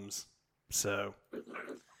emblems. So,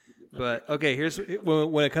 but okay, here's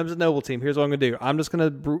when it comes to Noble Team. Here's what I'm gonna do. I'm just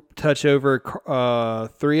gonna touch over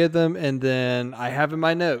 3 of them, and then I have in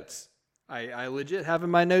my notes. I legit have in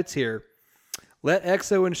my notes here. Let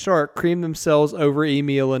Exo and Shark cream themselves over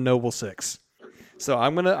Emil and Noble 6. So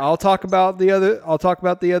I'll talk about the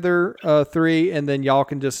other 3, and then y'all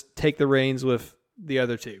can just take the reins with the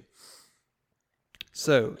other 2.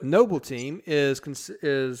 So Noble Team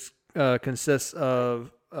consists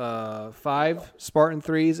of 5 Spartan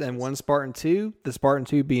 3s and 1 Spartan 2. The Spartan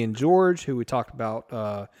 2 being George, who we talked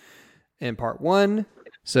about in part 1.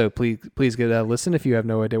 So please give that a listen if you have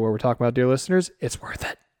no idea what we're talking about, dear listeners. It's worth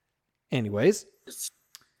it. Anyways.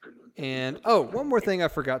 And, one more thing I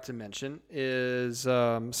forgot to mention is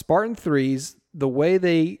Spartan 3s, the way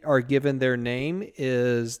they are given their name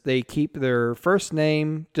is they keep their first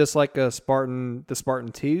name just like the Spartan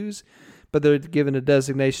 2s, but they're given a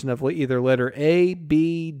designation of either letter A,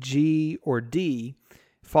 B, G, or D,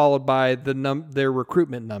 followed by their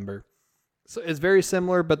recruitment number. So it's very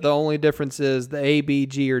similar, but the only difference is the A, B,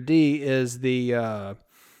 G, or D is the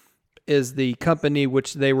company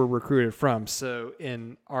which they were recruited from. So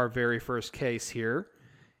in our very first case here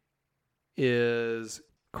is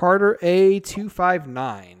Carter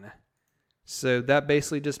A259. So that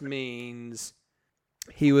basically just means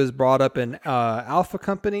he was brought up in Alpha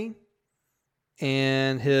Company,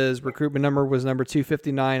 and his recruitment number was number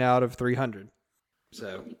 259 out of 300.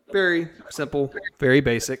 So very simple, very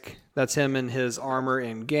basic. That's him in his armor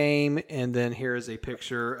in game, and then here is a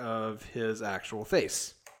picture of his actual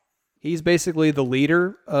face. He's basically the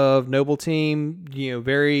leader of Noble Team,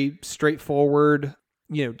 very straightforward,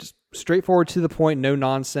 just straightforward to the point, no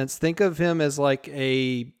nonsense. Think of him as like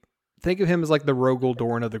the Rogel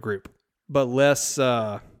Dorn of the group, but less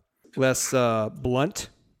blunt.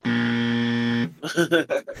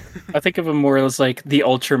 I think of him more as like the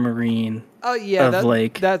Ultramarine. Oh yeah,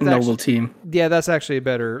 that's Noble Team. Yeah, that's actually a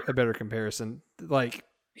better comparison. Like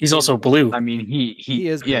he's also blue. I mean, he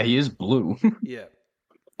is. Blue. Yeah, he is blue. Yeah.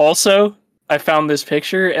 Also, I found this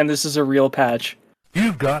picture, and this is a real patch.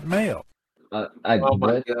 You've got mail. Oh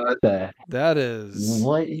my god. That is...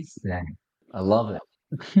 What is that? I love it.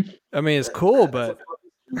 I mean, it's cool, but...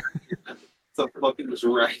 It's a fucking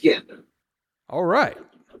dragon. All right.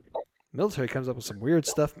 Military comes up with some weird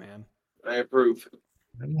stuff, man. I approve.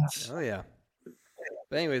 Oh, yeah.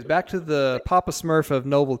 But anyways, back to the Papa Smurf of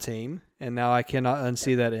Noble Team, and now I cannot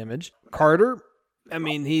unsee that image. Carter, I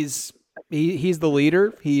mean, he's the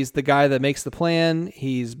leader. He's the guy that makes the plan.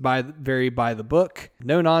 He's very by the book,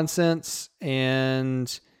 no nonsense,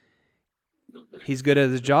 and he's good at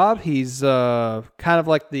his job. He's kind of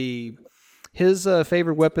like his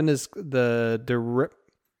favorite weapon is the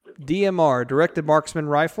DMR, directed marksman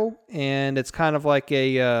rifle, and it's kind of like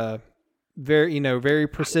a very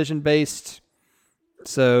precision based.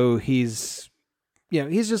 So he's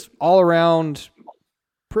just all around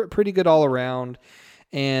pretty good all around.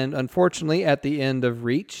 And unfortunately, at the end of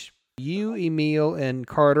Reach, you, Emil, and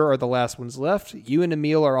Carter are the last ones left. You and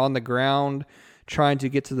Emil are on the ground trying to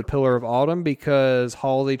get to the Pillar of Autumn because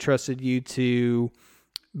Halsey trusted you to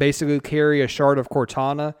basically carry a shard of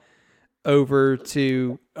Cortana over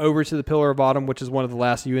to the Pillar of Autumn, which is one of the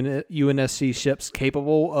last UNSC ships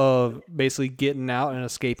capable of basically getting out and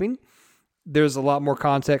escaping. There's a lot more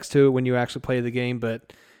context to it when you actually play the game,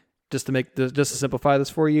 but just to simplify this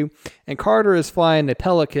for you. And Carter is flying a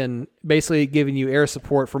Pelican, basically giving you air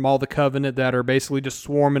support from all the Covenant that are basically just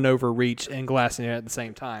swarming over Reach and glassing it at the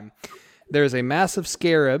same time. There's a massive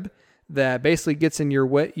Scarab that basically gets in your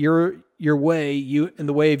way, in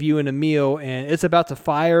the way of you and Emil, and it's about to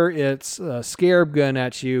fire its Scarab gun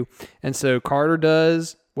at you. And so Carter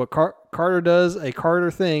does what Carter does, a Carter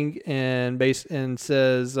thing, and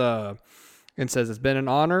says it's been an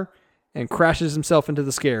honor, and crashes himself into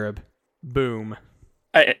the Scarab. Boom.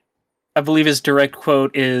 I believe his direct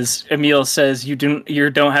quote is, Emil says, you don't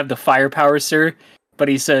have the firepower, sir," but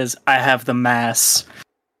he says, "I have the mass."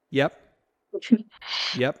 Yep.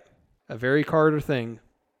 A very Carter thing.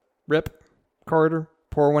 Rip Carter.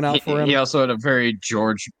 Pour one out for him. He also had a very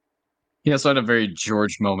George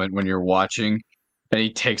moment when you're watching, and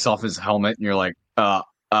he takes off his helmet, and you're like,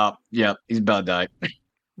 yep, he's about to die.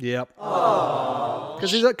 Yep.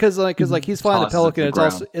 Because he's flying the Pelican.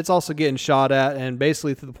 It's also getting shot at, and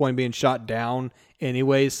basically to the point of being shot down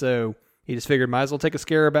anyway. So he just figured, might as well take a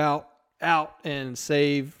Scarab out and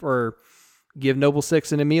save or give Noble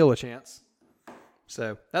Six and Emil a chance.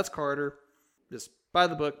 So that's Carter, just by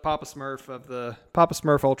the book, Papa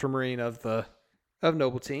Smurf Ultramarine of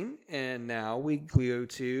Noble Team. And now we go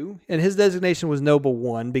to, and his designation was Noble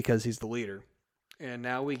 1 because he's the leader. And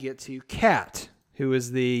now we get to Kat, who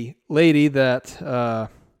is the lady that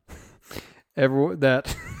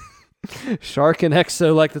that Shark and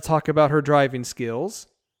Exo like to talk about her driving skills.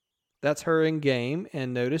 That's her in game,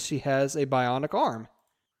 and notice she has a bionic arm.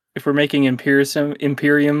 If we're making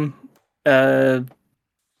Imperium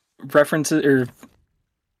references or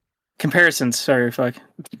comparisons,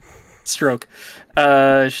 stroke.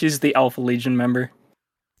 She's the Alpha Legion member.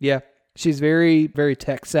 Yeah, she's very, very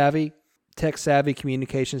tech savvy, tech savvy,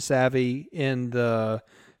 communication savvy in the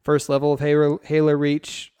first level of Halo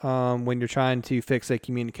Reach. When you're trying to fix a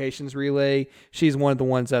communications relay, she's one of the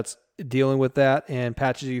ones that's dealing with that and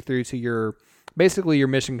patches you through to your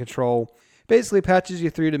mission control. Basically patches you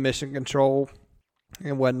through to mission control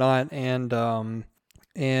and whatnot. And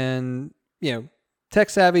tech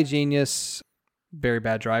savvy genius, very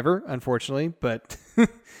bad driver, unfortunately, but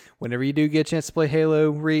whenever you do get a chance to play Halo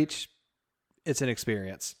Reach, it's an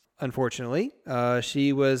experience. Unfortunately,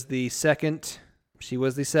 she was the second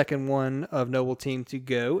one of Noble Team to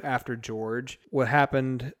go after George. What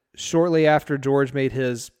happened shortly after George made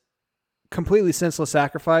his completely senseless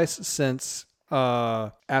sacrifice, since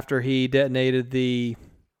after he detonated the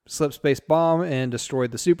slipspace bomb and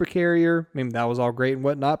destroyed the supercarrier. I mean, that was all great and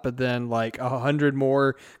whatnot, but then like 100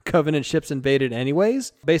 more Covenant ships invaded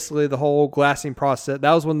anyways. Basically, the whole glassing process,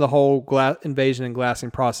 that was when the whole invasion and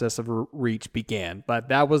glassing process of Reach began. But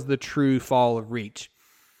that was the true fall of Reach.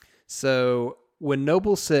 So when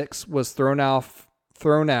Noble 6 was thrown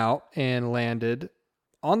out and landed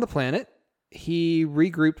on the planet, he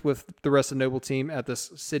regrouped with the rest of the Noble Team at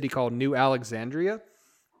this city called New Alexandria.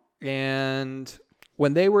 And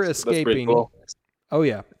when they were escaping, cool. Oh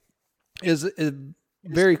yeah, is a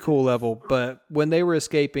very cool level. But when they were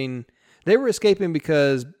escaping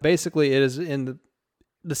because basically it is the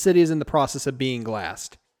city is in the process of being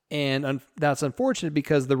glassed, and that's unfortunate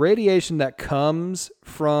because the radiation that comes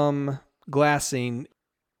from glassing,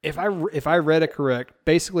 if I read it correct,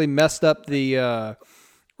 basically messed up the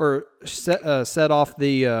set off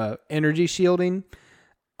the energy shielding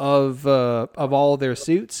of all of their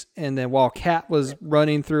suits, and then while Kat was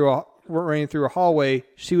running through a hallway,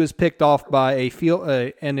 she was picked off by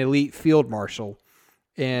an elite field marshal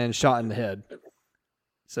and shot in the head.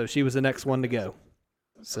 So she was the next one to go.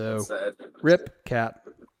 So rip Kat.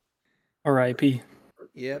 R.I.P.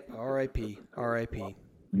 Yep, R.I.P. R.I.P.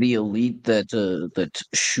 The elite that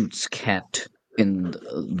shoots Kat in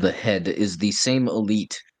the head is the same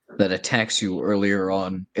elite that attacks you earlier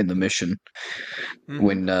on in the mission,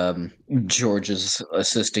 when George is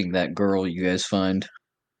assisting that girl you guys find.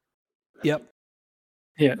 Yep.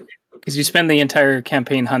 Yeah, because you spend the entire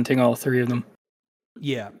campaign hunting all three of them.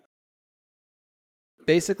 Yeah.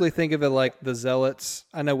 Basically, think of it like the Zealots.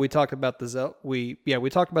 I know we talked about we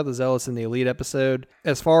talked about the Zealots in the Elite episode.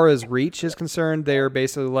 As far as Reach is concerned, they're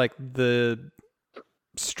basically like the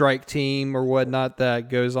strike team or whatnot that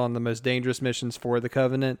goes on the most dangerous missions for the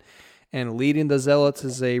Covenant. And leading the Zealots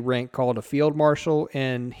is a rank called a Field Marshal,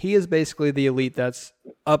 and he is basically the elite that's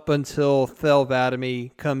up until Thel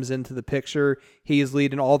Vadami comes into the picture. He is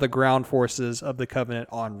leading all the ground forces of the Covenant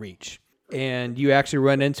on Reach. And you actually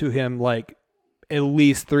run into him like at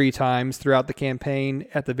least 3 times throughout the campaign.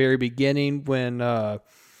 At the very beginning, when you're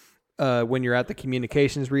at the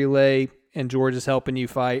communications relay and George is helping you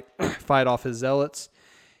fight off his Zealots.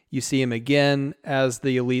 You see him again as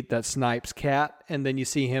the elite that snipes Kat, and then you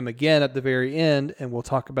see him again at the very end, and we'll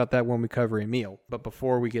talk about that when we cover Emil. But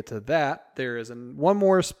before we get to that, there is one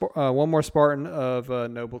more Spartan of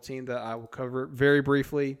Noble Team that I will cover very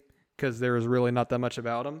briefly because there is really not that much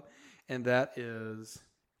about him, and that is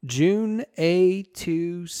June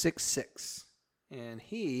A266. And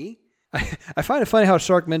I find it funny how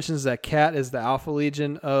Shark mentions that Kat is the Alpha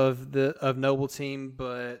Legion of Noble Team,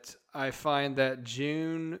 but I find that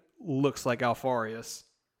June looks like Alfarius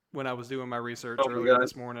when I was doing my research earlier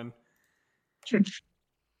this morning.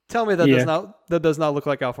 Tell me that does not look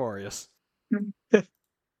like Alfarius. It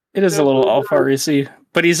is a little Alfarius-y,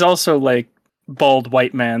 but he's also like bald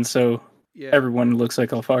white man, so everyone looks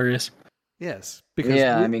like Alfarius. Yes, because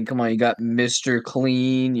I mean, come on, you got Mr.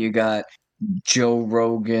 Clean, you got Joe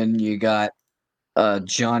Rogan, you got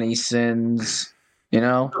Johnny Sins, you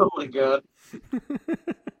know? Oh my god.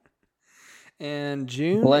 And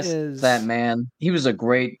June Bless that man. He was a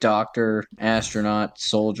great doctor, astronaut,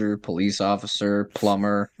 soldier, police officer,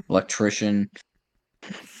 plumber, electrician,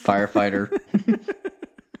 firefighter.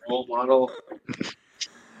 Role model.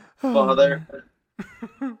 Father.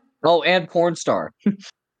 Oh, and porn star.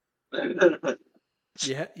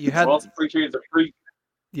 Yeah, you had. Also pretty sure he's a freak.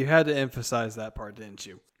 You had to emphasize that part, didn't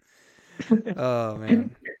you? Oh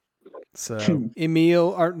man. So June,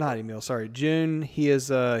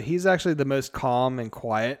 he's actually the most calm and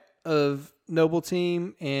quiet of Noble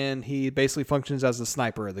Team, and he basically functions as the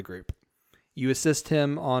sniper of the group. You assist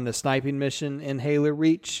him on a sniping mission in Halo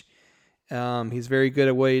Reach. He's very good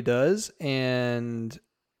at what he does, and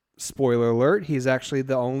spoiler alert, he's actually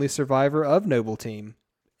the only survivor of Noble Team,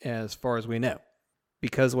 as far as we know.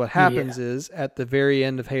 Because what happens is, at the very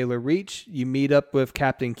end of Halo Reach, you meet up with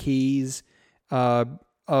Captain Keyes,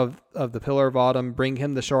 of the Pillar of Autumn, bring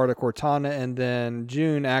him the Shard of Cortana, and then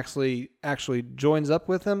June actually joins up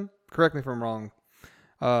with him. Correct me if I'm wrong.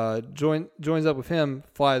 Joins up with him,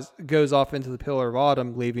 goes off into the Pillar of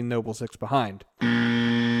Autumn, leaving Noble Six behind.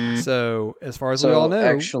 So as far as we all know,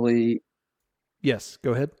 actually, yes,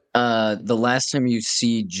 go ahead. The last time you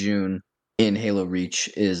see June in Halo Reach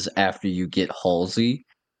is after you get Halsey.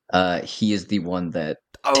 He is the one that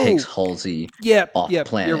takes Halsey off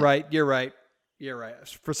planet. You're right.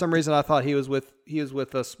 For some reason, I thought he was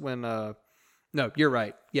with us when. No, you're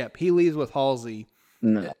right. Yep, he leaves with Halsey.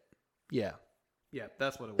 No. Yeah,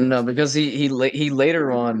 that's what it was. No, because he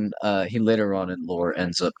later on in lore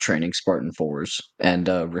ends up training Spartan 4s and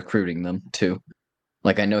recruiting them too.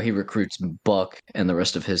 Like I know he recruits Buck and the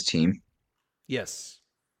rest of his team. Yes.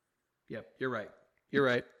 Yep, you're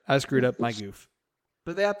right. I screwed up my goof.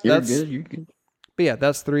 But You're good. But yeah,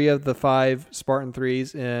 that's 3 of the 5 Spartan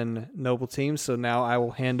 3s in Noble teams. So now I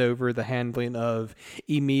will hand over the handling of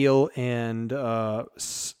Emil and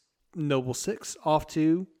Noble 6 off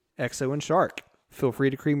to Exo and Shark. Feel free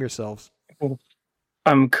to cream yourselves.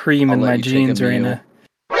 I'm creaming my jeans right now.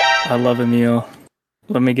 I love Emil.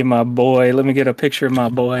 Let me get a picture of my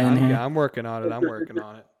boy in here. Yeah, I'm working on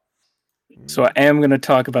it. So I am going to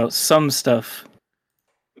talk about some stuff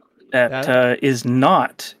that is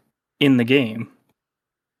not in the game.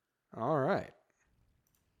 All right.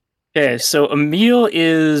 Okay, so Emil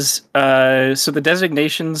is so the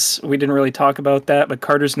designations, we didn't really talk about that, but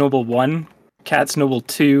Carter's Noble 1, Kat's Noble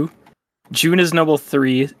 2, June is Noble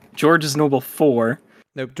 3, George is Noble 4.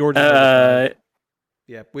 Nope, George is Noble 5.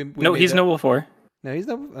 Yeah, he's Noble 4. No, he's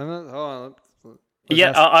Noble. Hold on.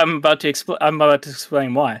 Yeah, I'm about to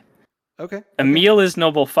explain why. Okay. Emil is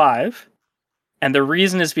Noble 5, and the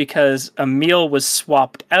reason is because Emil was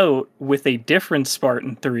swapped out with a different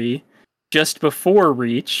Spartan 3 just before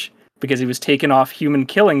Reach, because he was taken off human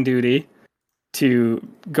killing duty to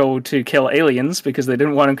go to kill aliens because they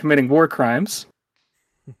didn't want him committing war crimes.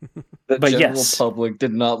 The general public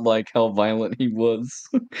did not like how violent he was.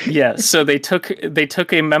 Yeah, so they took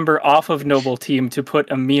a member off of Noble Team to put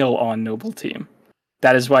Emil on Noble Team.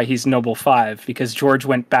 That is why he's Noble 5, because George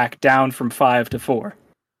went back down from 5 to 4.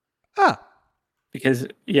 Ah. Because,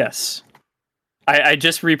 yes. I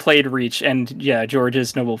just replayed Reach, and yeah, George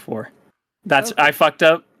is Noble 4. That's I fucked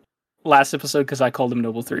up last episode because I called him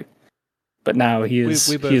Noble 3. But now he is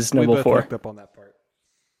Noble 4. We both fucked up on that part.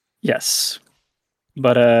 Yes.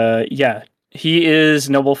 But yeah, he is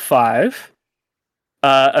Noble 5.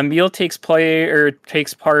 Emil takes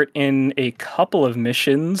part in a couple of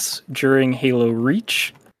missions during Halo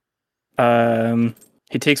Reach.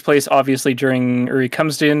 He takes place obviously he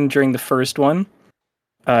comes in during the first one.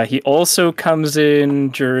 He also comes in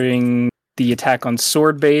during the attack on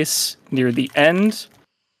Sword Base near the end.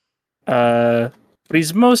 But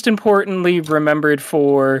he's most importantly remembered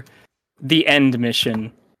for the end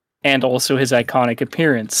mission and also his iconic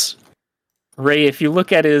appearance. Ray, if you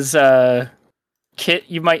look at his kit,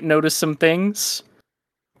 you might notice some things.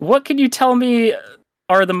 What can you tell me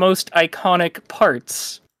are the most iconic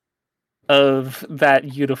parts of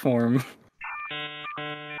that uniform?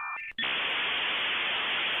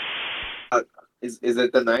 Is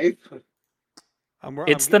it the knife?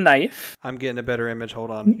 It's the knife. I'm getting a better image.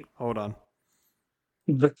 Hold on.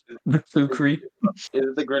 The Fukri. Is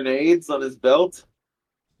it the grenades on his belt?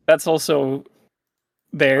 That's also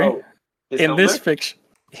there. Oh, in this fiction.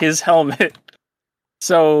 His helmet.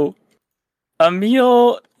 So,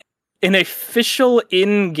 Emil, an official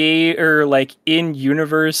in-game or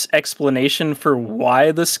in-universe explanation for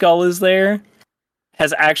why the skull is there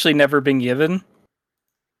has actually never been given.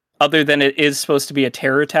 Other than it is supposed to be a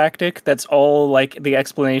terror tactic. That's all the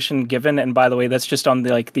explanation given. And by the way, that's just on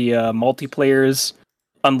the multiplayer's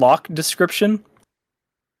unlock description.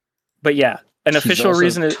 But yeah, an official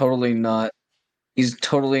reason is He's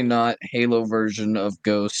totally not Halo version of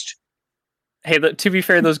Ghost. Hey, to be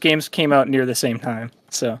fair, those games came out near the same time.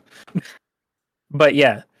 So, but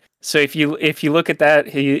yeah. So if you look at that,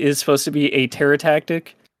 he is supposed to be a terror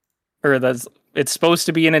tactic, or it's supposed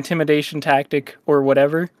to be an intimidation tactic or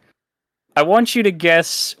whatever. I want you to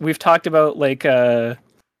guess. We've talked about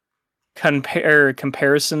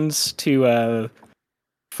comparisons to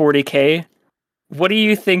 40K. What do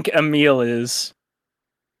you think Emil is?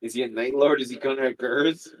 Is he a Night Lord? Is he Gunnar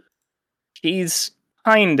Gers? He's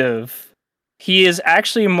kind of. He is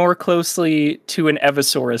actually more closely to an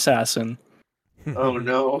Evisaur assassin. Oh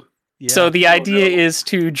no. Yeah. So the idea is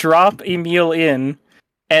to drop Emil in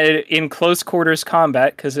close quarters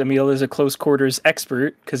combat, because Emil is a close quarters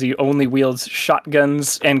expert, because he only wields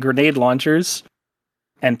shotguns and grenade launchers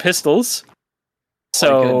and pistols.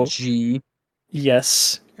 So G.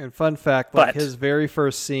 Yes. And fun fact, like But- his very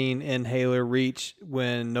first scene in Halo Reach,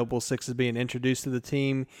 when Noble Six is being introduced to the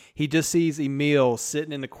team, he just sees Emil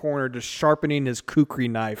sitting in the corner, just sharpening his kukri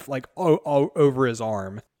knife, like over his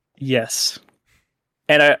arm. Yes.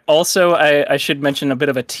 And I should mention a bit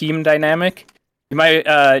of a team dynamic.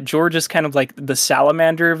 George is kind of like the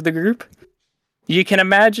salamander of the group. You can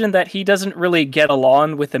imagine that he doesn't really get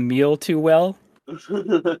along with Emil too well.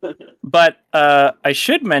 But I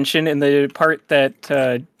should mention in the part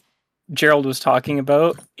that Gerald was talking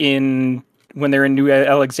about when they're in New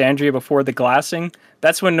Alexandria before the glassing,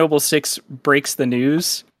 that's when Noble Six breaks the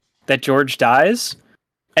news that George dies.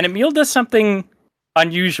 And Emil does something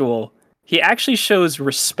unusual. He actually shows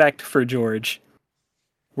respect for George,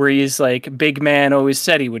 where he's like, big man always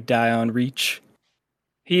said he would die on Reach.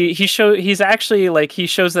 He shows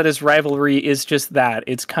that his rivalry is just that.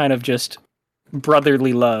 It's kind of just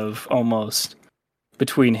brotherly love almost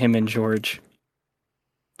between him and George.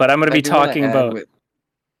 But I'm going to be talking about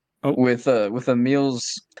with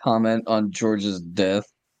Emil's comment on George's death.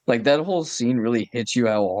 Like that whole scene really hits you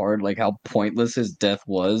how hard, like how pointless his death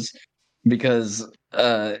was, because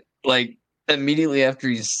like immediately after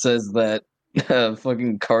he says that,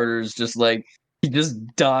 fucking Carter's just like he just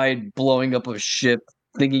died blowing up a ship,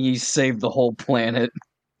 thinking he saved the whole planet.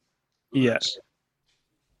 Yes.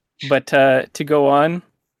 But to go on,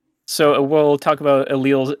 so we'll talk about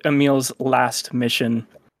Emil's last mission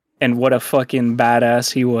and what a fucking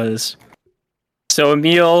badass he was. So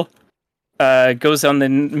Emil goes on the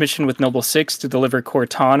mission with Noble Six to deliver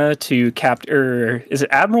Cortana to is it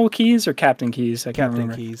Admiral Keyes or Captain Keyes? I can't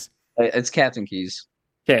remember. Keyes. It's Captain Keyes.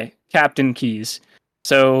 Okay, Captain Keyes.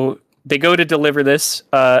 So they go to deliver this.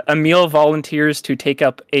 Emil volunteers to take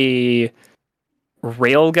up a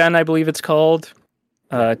railgun, I believe it's called.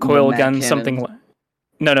 Coil gun, something.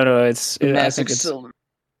 No. I think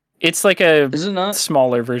it's like a Is it not?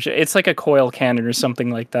 smaller version. It's like a coil cannon or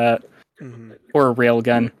something like that, or a rail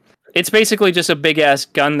gun. It's basically just a big ass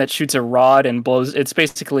gun that shoots a rod and blows. It's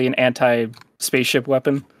basically an anti-spaceship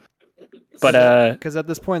weapon. But because at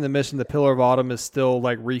this point in the mission, the Pillar of Autumn is still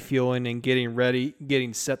like refueling and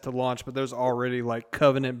getting set to launch. But there's already like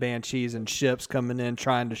Covenant Banshees and ships coming in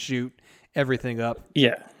trying to shoot everything up.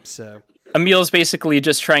 Yeah. So Emil's basically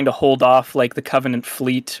just trying to hold off like the Covenant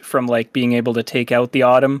fleet from like being able to take out the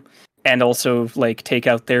Autumn and also like take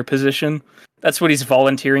out their position. That's what he's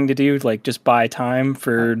volunteering to do, like just buy time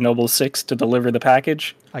for Noble Six to deliver the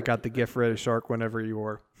package. I got the gift ready, Shark, whenever you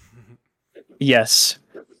are. Yes.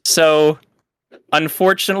 So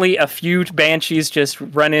unfortunately, a few Banshees just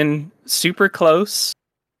run in super close,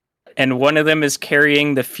 and one of them is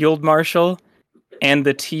carrying the Field Marshal and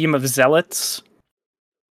the team of Zealots.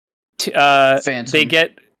 Phantom.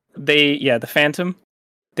 The Phantom.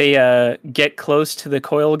 They get close to the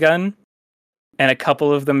coil gun, and a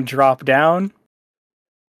couple of them drop down.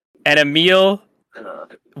 And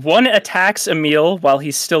one attacks Emil while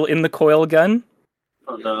he's still in the coil gun.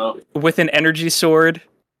 Oh no! With an energy sword,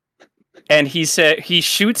 and he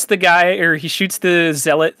shoots the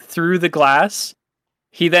Zealot through the glass.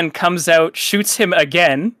 He then comes out, shoots him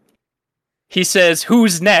again. He says,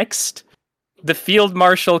 "Who's next?" The Field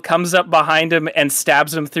Marshal comes up behind him and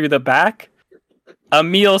stabs him through the back.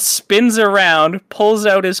 Emil spins around, pulls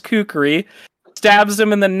out his kukri, stabs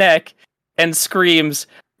him in the neck, and screams,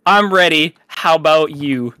 "I'm ready, how about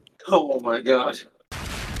you?" Oh my god.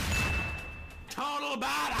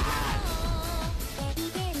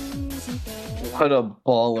 What a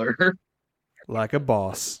baller. Like a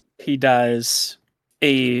boss. He dies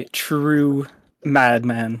a true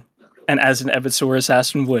madman, and as an Evasaur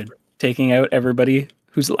assassin would, taking out everybody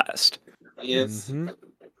who's last. Yes. Mm-hmm.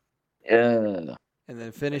 Yeah. And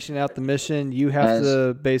then finishing out the mission, you have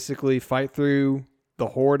to basically fight through the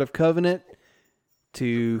horde of Covenant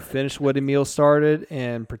to finish what Emil started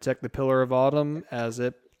and protect the Pillar of Autumn as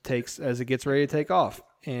it gets ready to take off.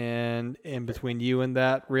 And in between you and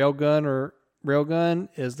that railgun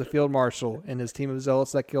is the Field Marshal and his team of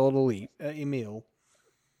Zealots that killed Emil.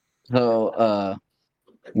 So,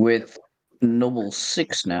 with Noble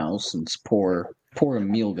Six now, since poor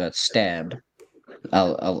Emil got stabbed,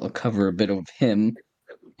 I'll cover a bit of him.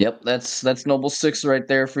 Yep, that's Noble Six right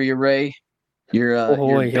there for you, Ray. Your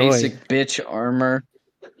basic bitch armor.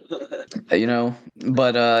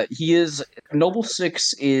 But Noble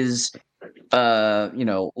Six is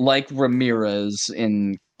like Ramirez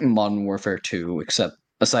in Modern Warfare 2, except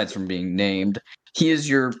aside from being named, he is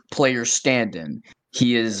your player stand-in.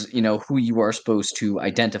 He is, who you are supposed to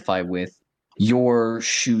identify with, your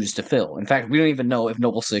shoes to fill. In fact, we don't even know if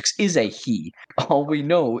Noble Six is a he. All we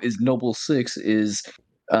know is Noble Six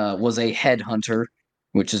was a headhunter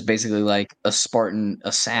which is basically like a Spartan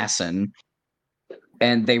assassin.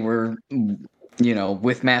 And they were,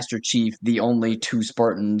 with Master Chief, the only two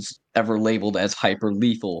Spartans ever labeled as hyper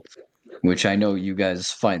lethal, which I know you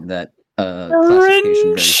guys find that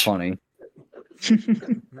classification very funny.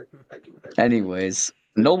 Anyways,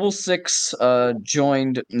 Noble 6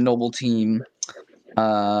 joined Noble Team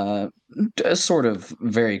sort of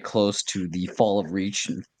very close to the fall of Reach.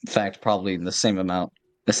 In fact, probably in the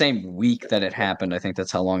same week that it happened. I think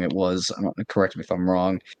that's how long it was. Correct me if I'm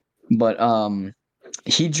wrong. But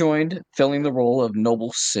he joined, filling the role of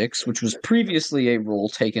Noble 6, which was previously a role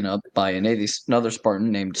taken up by another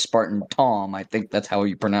Spartan named Spartan Tom. I think that's how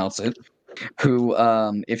you pronounce it. Who,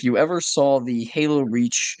 if you ever saw the Halo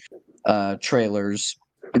Reach trailers,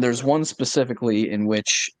 there's one specifically in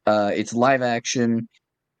which it's live action,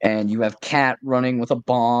 and you have Kat running with a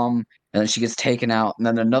bomb, and then she gets taken out, and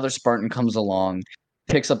then another Spartan comes along,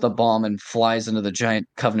 picks up the bomb, and flies into the giant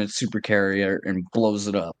Covenant supercarrier and blows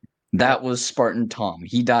it up. That was Spartan Tom.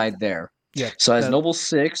 He died there. Yeah. So as Noble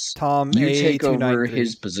 6, Tom you take over A293.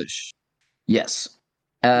 his position. Yes.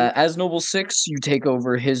 As Noble 6, you take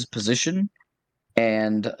over his position,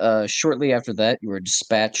 and shortly after that, you are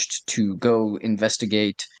dispatched to go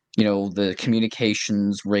investigate, the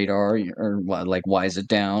communications radar, or why is it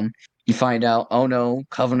down? You find out, oh no,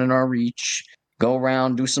 Covenant are Reach. Go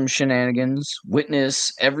around, do some shenanigans,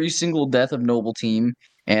 witness every single death of Noble Team,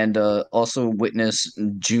 and also witness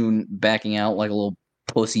June backing out like a little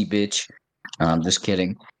pussy bitch. Just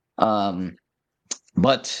kidding.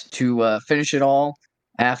 But to finish it all,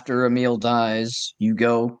 after Emil dies, you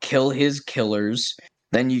go kill his killers.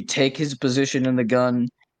 Then you take his position in the gun,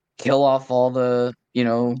 kill off all the,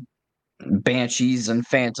 banshees and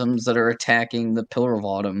phantoms that are attacking the Pillar of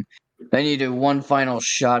Autumn. Then you do one final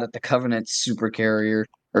shot at the Covenant supercarrier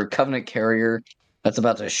or Covenant carrier that's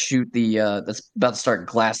about to shoot that's about to start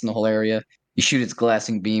glassing the whole area. You shoot its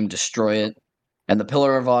glassing beam, destroy it, and the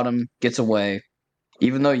Pillar of Autumn gets away,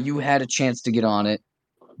 even though you had a chance to get on it,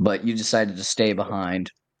 but you decided to stay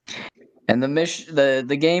behind. And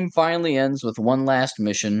the game finally ends with one last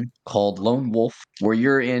mission called Lone Wolf, where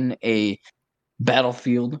you're in a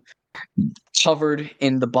battlefield covered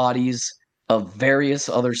in the bodies of various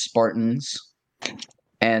other Spartans,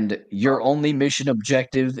 and your only mission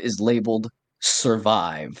objective is labeled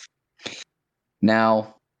Survive.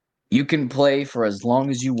 Now, you can play for as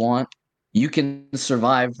long as you want, you can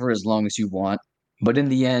survive for as long as you want, but in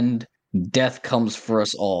the end, death comes for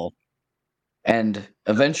us all. And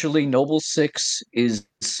eventually, Noble 6 is,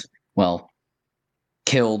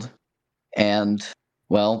 killed, and,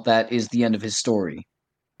 that is the end of his story.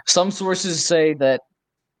 Some sources say that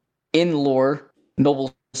in lore,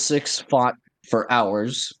 Noble 6 fought for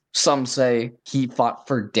hours. Some say he fought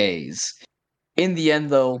for days. In the end,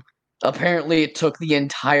 though, apparently it took the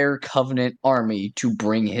entire Covenant army to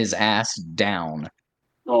bring his ass down.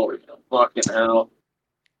 Oh, fucking hell.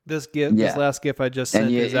 This last GIF I just sent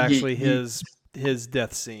is actually his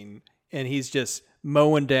death scene, and he's just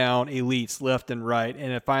mowing down elites left and right,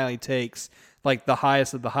 and it finally takes the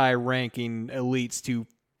highest of the high-ranking elites to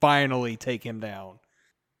finally take him down.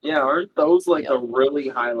 Yeah, aren't those the really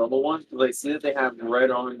high level ones? Because I see that they have red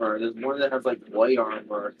armor. There's one that has white armor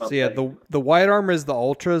or something. So yeah, the white armor is the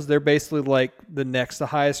ultras. They're basically the next to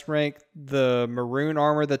highest rank. The maroon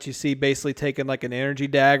armor that you see basically taking an energy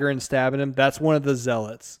dagger and stabbing him, that's one of the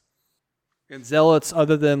zealots. And zealots,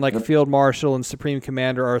 other than Field Marshal and Supreme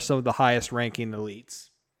Commander, are some of the highest ranking elites.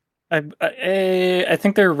 I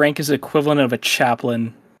think their rank is equivalent of a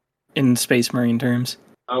chaplain in Space Marine terms.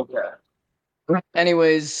 Okay.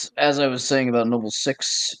 Anyways, as I was saying about Noble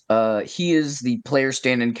 6, he is the player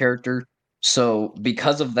stand-in character. So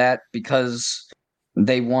because of that, because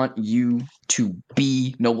they want you to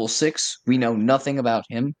be Noble 6, we know nothing about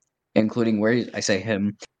him, including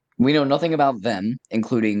we know nothing about them,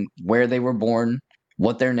 including where they were born,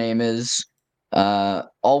 what their name is.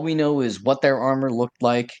 All we know is what their armor looked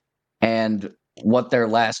like and what their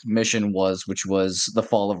last mission was, which was the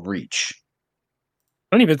Fall of Reach.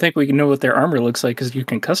 I don't even think we can know what their armor looks like because you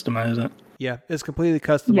can customize it. Yeah, it's completely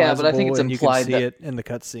customizable. Yeah, but I think it's and implied you can see it in the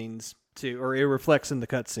cutscenes too, or it reflects in the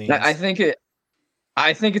cutscenes. I think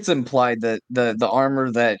it's implied that the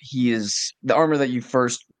armor that the armor that you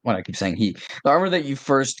first. What I keep saying the armor that you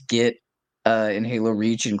first get in Halo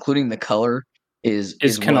Reach, including the color, is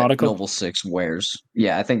canonical. What Noble 6 wears.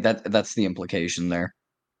 Yeah, I think that's the implication there.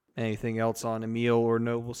 Anything else on Emil or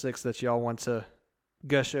Noble 6 that y'all want to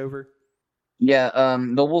gush over? Yeah,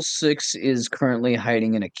 Noble 6 is currently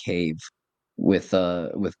hiding in a cave with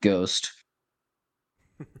Ghost.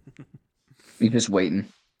 He's just waiting.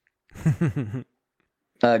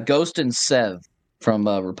 Ghost and Sev from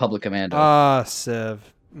Republic Commando. Ah,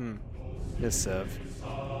 Sev. Yes, Sev.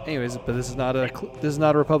 Anyways, but this is not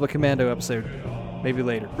a Republic Commando episode. Maybe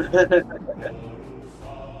later.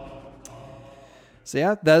 So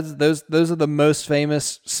yeah, those are the most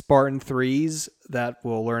famous Spartan 3s that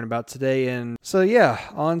we'll learn about today. And so yeah,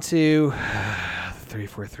 on to the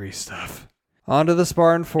 343 stuff. On to the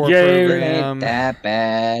Spartan 4 program. Ain't that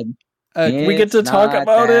bad. We get to talk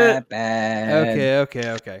about it. Bad.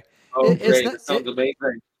 Okay. Oh, It's great! not- It sounds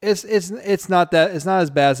amazing. It's not as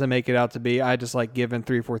bad as I make it out to be. I just like giving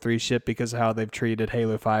 343 shit because of how they've treated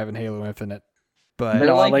Halo 5 and Halo Infinite. But They're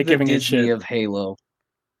No, I like like the giving it Disney shit. of Halo.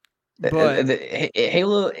 But-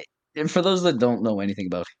 Halo, and for those that don't know anything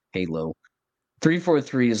about Halo,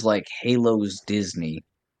 343 is like Halo's Disney.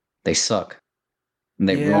 They suck. And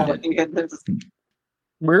they Yeah. ruined it.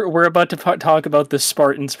 We're about to talk about the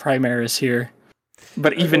Spartans Primaris here,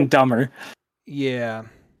 but even dumber. yeah.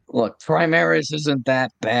 Look, Primaris isn't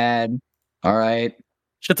that bad. All right.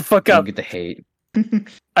 Shut the fuck Don't up. get the hate.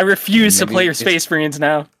 I refuse to Maybe play your it's- Space Marines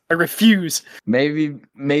now. I refuse. Maybe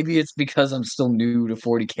it's because I'm still new to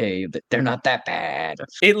 40k that they're not that bad.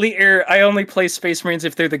 I only play Space Marines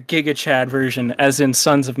if they're the Giga Chad version, as in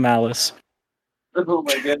Sons of Malice. Oh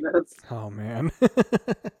my goodness! Oh man.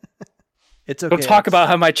 It's okay. Don't talk about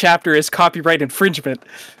how my chapter is copyright infringement.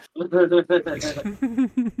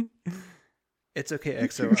 It's okay,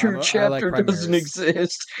 EXO. Your I like chapter doesn't Primaris.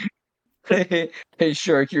 exist. Hey,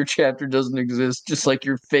 Shark, your chapter doesn't exist, just like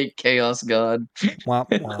your fake Chaos God. Womp,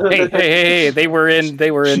 womp. Hey! They were in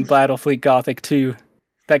Battlefleet Gothic 2.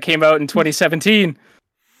 That came out in 2017.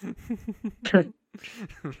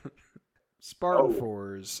 Spartan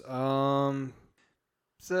 4s.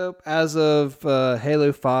 So as of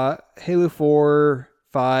Halo 4,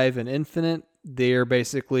 5, and Infinite, they're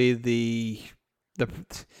basically the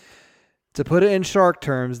to put it in Shark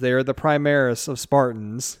terms, they're the Primaris of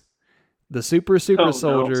Spartans, the super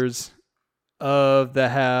soldiers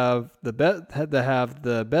that have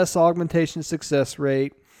the best augmentation success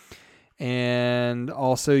rate, and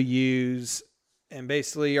also use and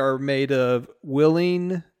basically are made of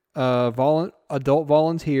willing adult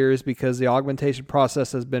volunteers, because the augmentation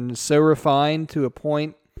process has been so refined to a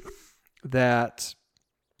point that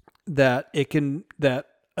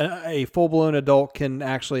a full-blown adult can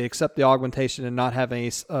actually accept the augmentation and not have any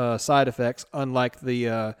side effects, unlike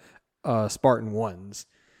the Spartan ones.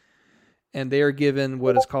 And they are given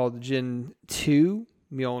what is called Gen 2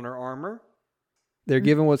 Mjolnir armor. They're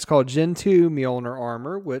given what's called Gen 2 Mjolnir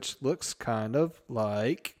armor, which looks kind of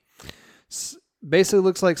like... Basically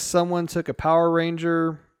looks like someone took a Power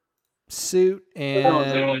Ranger suit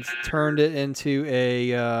and turned it into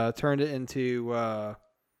a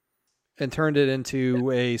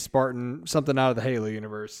Spartan, something out of the Halo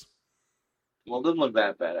universe. Well, it doesn't look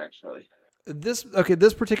that bad, actually. This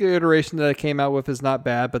particular iteration that I came out with is not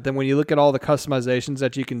bad, but then when you look at all the customizations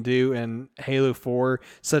that you can do in Halo 4,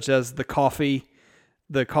 such as the coffee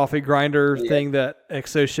grinder thing that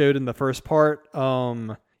EXO showed in the first part,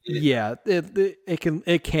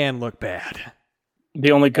 it can look bad.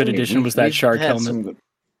 The only good addition was that shark helmet.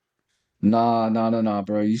 Nah,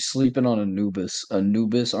 bro. You sleeping on Anubis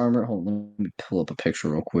armor? Hold on, let me pull up a picture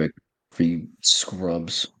real quick for you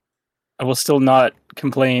scrubs. I will still not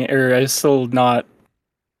complain, or I still not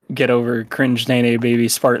get over cringe Nene baby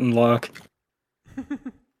Spartan lock.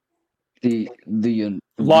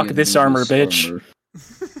 Lock this armor, bitch.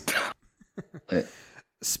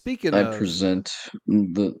 Speaking I of, present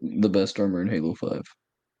the best armor in Halo 5.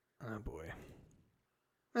 Oh boy,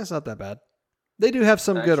 that's not that bad. They do have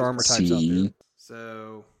some good armor types out there.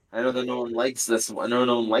 So I know that no one likes this. I know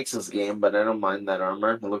no one likes this game, but I don't mind that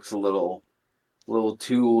armor. It looks a little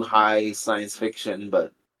too high science fiction,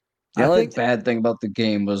 but The only bad thing about the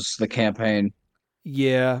game was the campaign.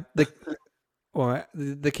 Yeah,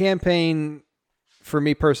 the campaign for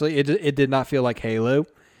me personally, it did not feel like Halo,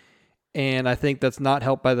 and I think that's not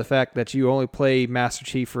helped by the fact that you only play Master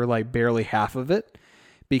Chief for like barely half of it,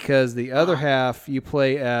 because the other half you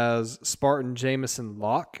play as Spartan Jameson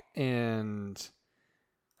Locke, and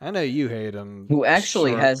I know you hate him. Who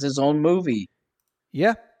actually has his own movie.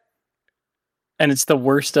 Yeah. And it's the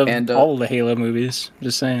worst of all the Halo movies.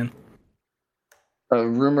 Just saying.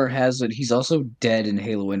 Rumor has it he's also dead in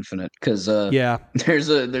Halo Infinite, because there's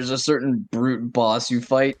a certain brute boss you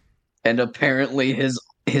fight, and apparently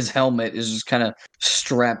his helmet is just kind of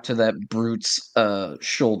strapped to that brute's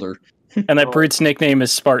shoulder. And that brute's nickname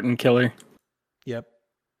is Spartan Killer. Yep.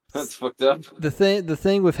 That's fucked up. The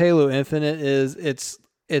thing with Halo Infinite is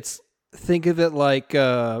it's think of it like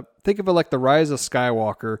the Rise of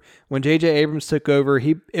Skywalker. When J.J. Abrams took over,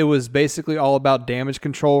 it was basically all about damage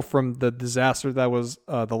control from the disaster that was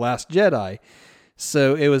The Last Jedi.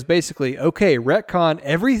 So it was basically, okay, retcon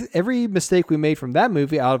every mistake we made from that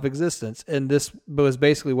movie out of existence, and this was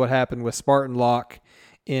basically what happened with Spartan Locke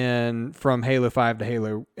from Halo 5 to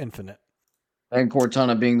Halo Infinite. And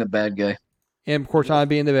Cortana being the bad guy. And Cortana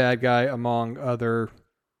being the bad guy, among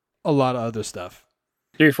a lot of other stuff.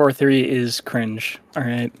 343 is cringe. All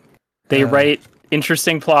right. They write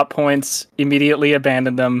interesting plot points, immediately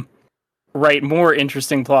abandon them, write more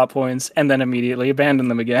interesting plot points, and then immediately abandon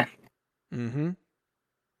them again. Mm-hmm.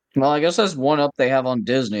 Well, I guess that's one up they have on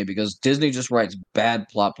Disney, because Disney just writes bad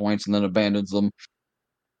plot points and then abandons them.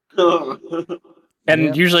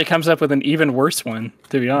 And usually comes up with an even worse one,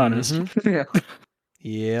 to be honest. Mm-hmm.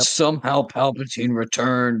 Yeah. Somehow Palpatine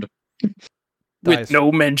returned. With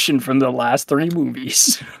no mention from the last 3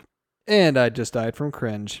 movies. And I just died from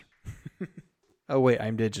cringe. Oh, wait,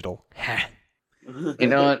 I'm digital. You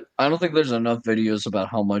know what? I don't think there's enough videos about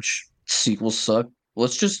how much sequels suck.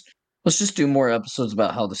 Let's just do more episodes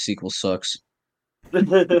about how the sequel sucks.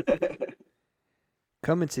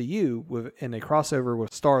 Coming to you in a crossover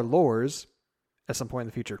with Star Lores at some point in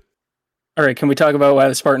the future. All right, can we talk about why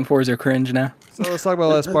the Spartan 4s are cringe now? So let's talk about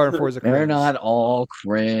why the Spartan 4s are cringe. They're not all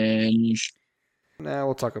cringe. Now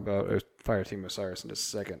we'll talk about Fireteam Osiris in just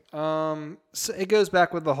a second. So it goes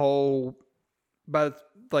back with the whole,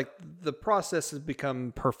 the process has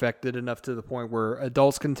become perfected enough to the point where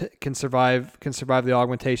adults can survive the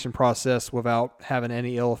augmentation process without having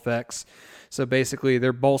any ill effects. So basically,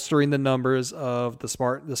 they're bolstering the numbers of the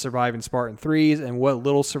surviving Spartan 3s and what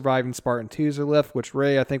little surviving Spartan 2s are left. Which,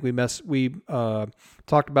 Ray, I think we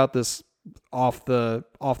talked about this off the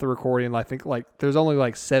recording. I think there's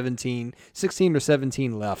only 16 or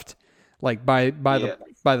 17 left. By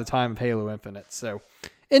the time of Halo Infinite. So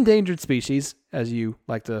endangered species, as you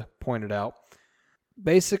like to point it out.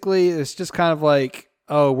 Basically, it's just kind of like,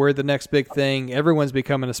 oh, we're the next big thing. Everyone's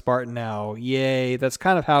becoming a Spartan now. Yay. That's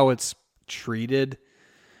kind of how it's treated,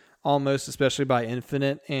 almost, especially by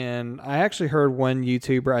Infinite. And I actually heard one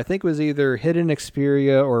YouTuber, I think it was either Hidden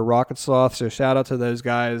Xperia or Rocket Sloth, so shout out to those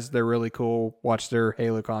guys. They're really cool. Watch their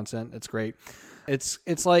Halo content. It's great. It's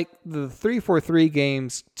like the 343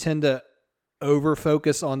 games tend to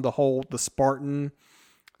over-focus on the Spartan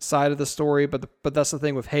side of the story, but that's the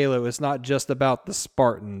thing with Halo. It's not just about the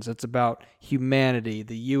Spartans. It's about humanity,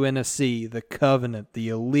 the UNSC, the Covenant, the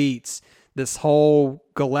elites, this whole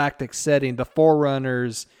galactic setting, the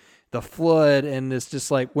Forerunners, the Flood, and it's just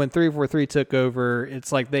like when 343 took over,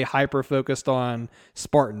 it's like they hyper-focused on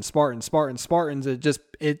Spartans. It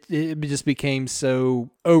just became so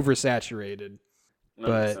oversaturated. That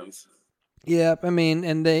makes sense. Yeah, I mean,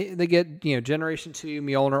 and they get Generation 2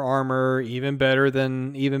 Mjolnir armor even better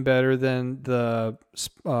than the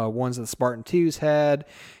ones that the Spartan 2s had.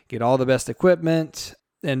 Get all the best equipment,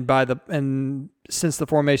 and since the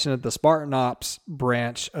formation of the Spartan Ops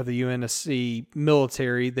branch of the UNSC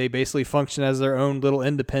military, they basically function as their own little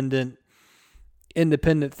independent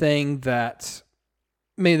thing. That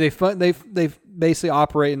I mean, they basically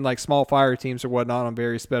operate in small fire teams or whatnot on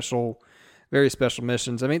very special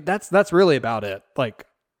missions. I mean, that's really about it.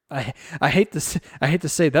 I hate to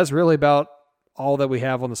say that's really about all that we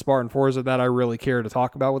have on the Spartan 4s, or that I really care to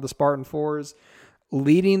talk about with the Spartan 4s.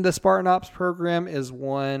 Leading the Spartan Ops program is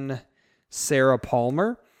one Sarah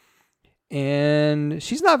Palmer, and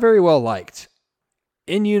she's not very well liked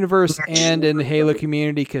in universe and in the Halo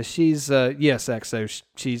community because she's yes, XO.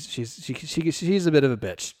 She's a bit of a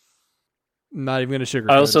bitch. I'm not even going to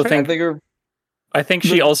sugarcoat it. I think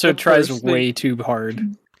she also tries way too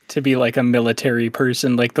hard to be like a military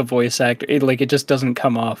person, like the voice actor. It just doesn't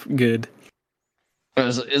come off good.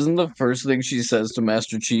 Isn't the first thing she says to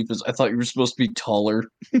Master Chief is, "I thought you were supposed to be taller"?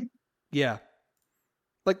 Yeah.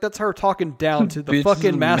 That's her talking down to the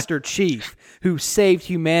fucking Master Chief who saved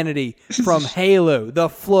humanity from Halo, the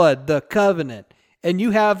Flood, the Covenant. And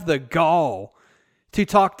you have the gall to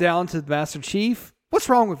talk down to the Master Chief? What's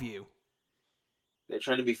wrong with you? They're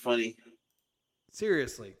trying to be funny.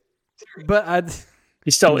 Seriously. But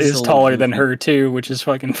he still is taller than her too, which is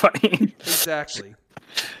fucking funny. Exactly.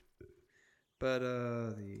 But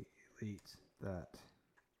the elite that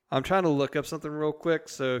I'm trying to look up something real quick,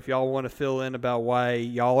 so if y'all want to fill in about why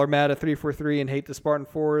y'all are mad at 343 and hate the Spartan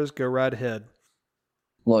 4s, go right ahead.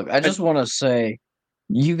 Look, I just want to say,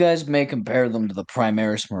 you guys may compare them to the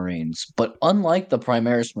Primaris Marines, but unlike the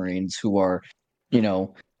Primaris Marines, who are,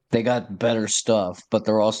 they got better stuff, but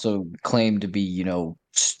they're also claimed to be,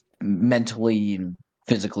 mentally and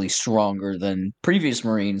physically stronger than previous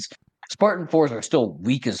Marines, Spartan 4s are still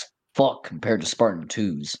weak as fuck compared to Spartan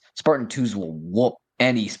 2s. Spartan 2s will whoop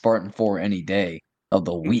any Spartan 4 any day of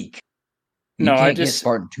the week. You No, can't get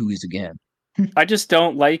Spartan 2s again. I just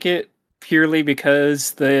don't like it purely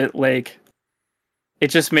because it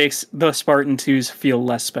just makes the Spartan 2s feel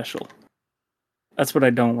less special. That's what I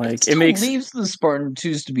don't like. It leaves the Spartan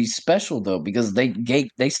 2s to be special though, because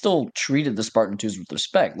they still treated the Spartan 2s with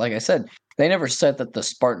respect. Like I said, they never said that the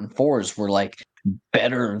Spartan 4s were like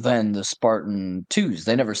better than the Spartan 2s.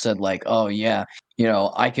 They never said like, oh yeah,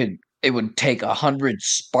 it would take 100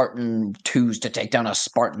 Spartan 2s to take down a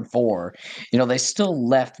Spartan 4. They still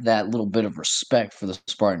left that little bit of respect for the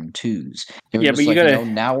Spartan 2s. They were just like,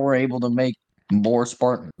 now we're able to make more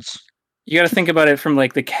Spartans. You got to think about it from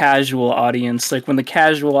like the casual audience. Like when the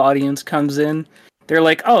casual audience comes in, they're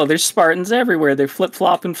like, "Oh, there's Spartans everywhere. They're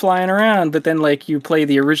flip-flopping, flying around." But then like you play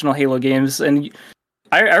the original Halo games, and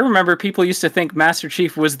I remember people used to think Master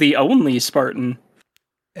Chief was the only Spartan,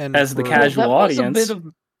 and as the casual audience.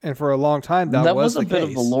 And for a long time, that was a bit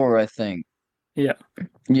of the lore, I think. Yeah.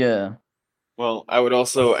 Yeah. Well, I would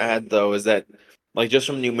also add though is that like just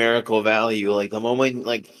from numerical value, like the moment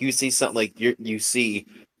like you see something like you see.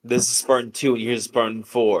 This is Spartan 2 and here's Spartan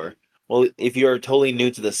 4. Well, if you're totally new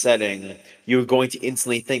to the setting, you're going to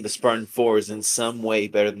instantly think the Spartan 4 is in some way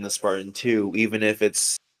better than the Spartan 2, even if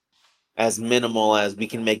it's as minimal as we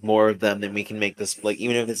can make more of them, then we can make this, like,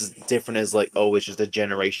 even if it's as different as, like, oh, it's just a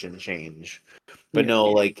generation change. But no,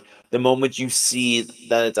 like, the moment you see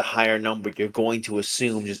that it's a higher number, you're going to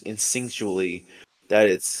assume just instinctually that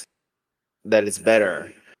it's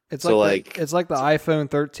better. It's like the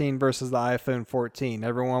iPhone 13 versus the iPhone 14.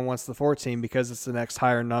 Everyone wants the 14 because it's the next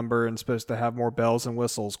higher number and supposed to have more bells and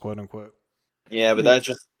whistles, quote unquote. Yeah, but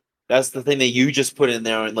that's the thing that you just put in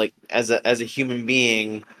there, and like as a human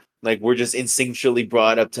being, like we're just instinctually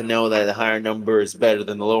brought up to know that the higher number is better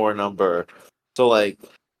than the lower number. So like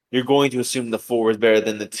you're going to assume the 4 is better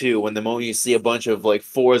than the 2. When the moment you see a bunch of like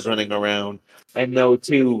 4s running around and no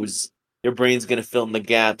 2s, your brain's gonna fill in the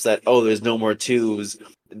gaps that there's no more 2s.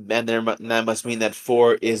 And that must mean that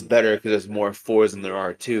 4 is better because there's more 4s than there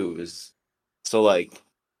are 2s. So, like,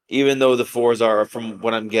 even though the 4s are, from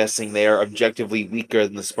what I'm guessing, they are objectively weaker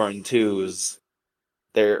than the Spartan 2s,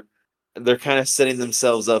 they're kind of setting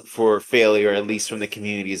themselves up for failure, at least from the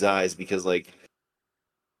community's eyes, because, like...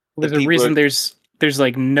 There's a reason there's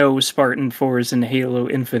like, no Spartan 4s in Halo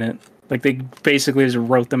Infinite. Like, they basically just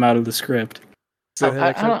wrote them out of the script. So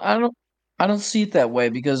I don't see it that way,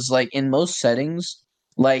 because, like, in most settings...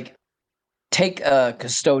 Like, take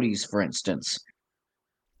Custodes, for instance.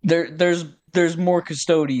 There's more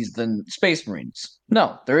Custodes than Space Marines.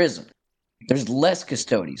 No, there isn't. There's less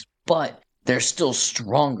Custodes, but they're still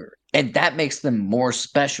stronger. And that makes them more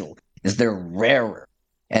special, is they're rarer.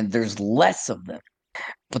 And there's less of them.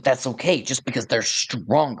 But that's okay, just because they're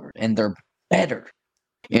stronger and they're better.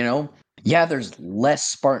 Yeah, there's less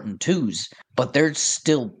Spartan 2s, but they're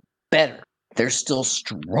still better. They're still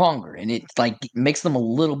stronger, and it makes them a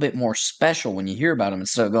little bit more special when you hear about them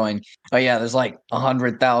instead of going, oh yeah, there's like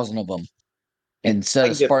 100,000 of them instead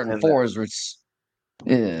of Spartan 4s, where it's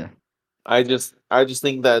I just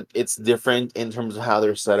think that it's different in terms of how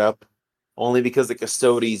they're set up, only because the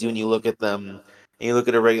Custodes, when you look at them and you look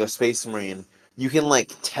at a regular Space Marine, you can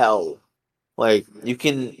like tell, like you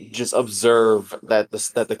can just observe that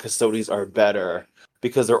the Custodes are better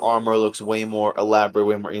because their armor looks way more elaborate,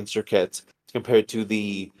 way more intricate compared to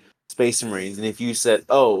the Space Marines. And if you said,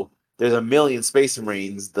 oh, there's 1 million Space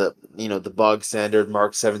Marines, the bog standard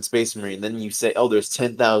Mark 7 Space Marine, then you say, oh, there's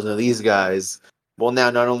 10,000 of these guys. Well, now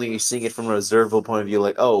not only are you seeing it from an observable point of view,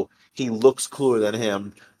 like, oh, he looks cooler than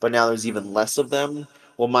him, but now there's even less of them.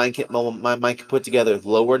 Well, my mind can put together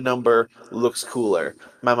lower number looks cooler.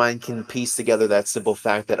 My mind can piece together that simple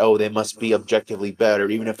fact that, oh, they must be objectively better,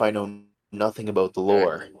 even if I know nothing about the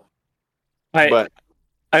lore.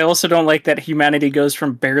 I also don't like that humanity goes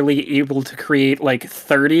from barely able to create like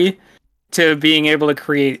 30 to being able to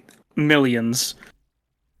create millions.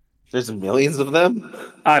 There's millions of them?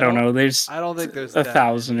 I don't know. I don't think there's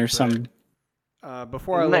 1,000 or something.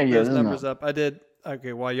 Before I looked those numbers up, I did.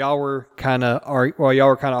 Okay, while y'all were kind of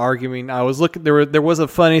arguing, I was looking. There was a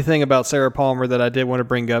funny thing about Sarah Palmer that I did want to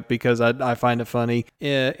bring up because I find it funny.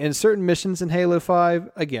 In certain missions in Halo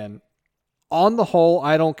 5, again, on the whole,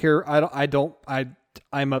 I don't care.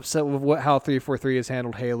 I'm upset with how 343 has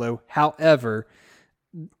handled Halo. However,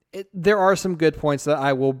 there are some good points that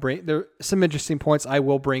I will bring. There are some interesting points I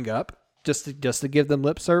will bring up just to give them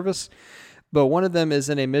lip service. But one of them is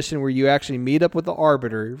in a mission where you actually meet up with the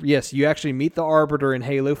Arbiter. Yes, you actually meet the Arbiter in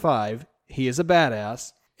Halo 5. He is a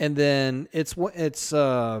badass. And then it's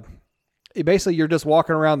basically you're just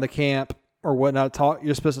walking around the camp or whatnot.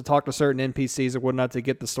 You're supposed to talk to certain NPCs or whatnot to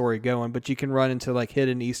get the story going, but you can run into like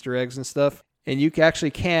hidden Easter eggs and stuff. And you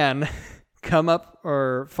actually can come up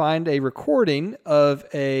or find a recording of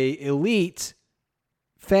a elite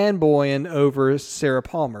fanboying over Sarah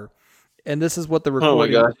Palmer. And this is what the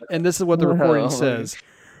recording says.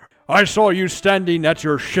 I saw you standing at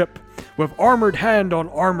your ship with armored hand on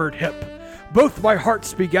armored hip. Both my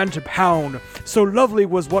hearts began to pound. So lovely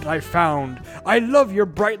was what I found. I love your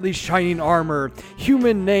brightly shining armor.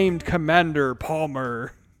 Human named Commander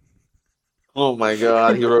Palmer. Oh my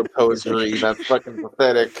god, he wrote poetry. That's fucking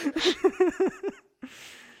pathetic.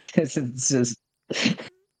 It's just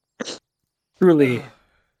Truly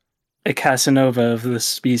a Casanova of the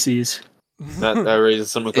species. That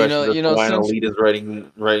raises some questions as to why an elite is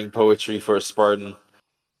writing poetry for a Spartan.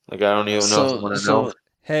 Like, I don't even know if I want to know.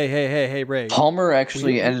 Hey, Ray. Palmer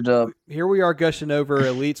actually ended up... Here we are gushing over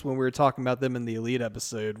elites when we were talking about them in the elite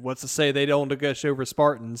episode. What's to say they don't gush over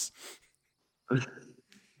Spartans?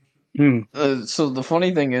 So the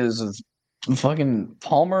funny thing is fucking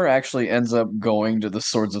Palmer actually ends up going to the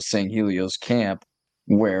Swords of Sangheili's camp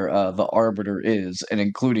where the Arbiter is, and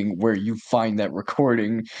including where you find that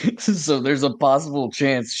recording. So there's a possible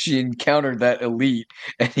chance she encountered that elite,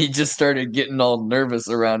 and he just started getting all nervous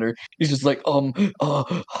around her. He's just like,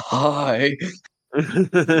 hi.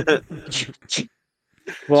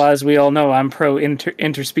 Well, as we all know, I'm pro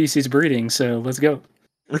interspecies breeding, so let's go.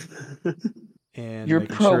 And you're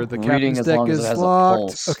pro the breeding as long as it has locked. a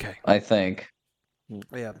pulse. Okay, I think.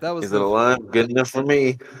 Yeah, that was. Is it alive? Good enough for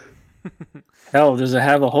me. Hell, does it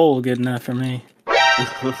have a hole good enough for me? Check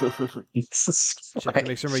to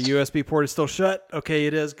make sure my USB port is still shut. Okay,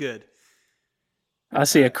 it is good. I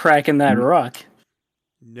see a crack in that rock.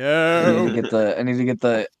 No. I need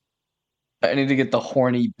to get the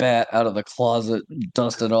horny bat out of the closet and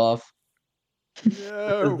dust it off.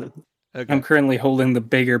 No. Okay. I'm currently holding the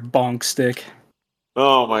bigger bonk stick.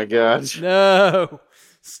 Oh my gosh. No.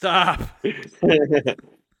 Stop.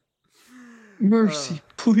 Mercy,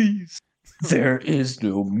 please. There is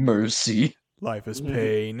no mercy. Life is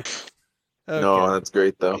pain. Okay. No, that's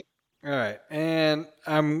great though. All right, and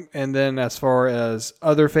then as far as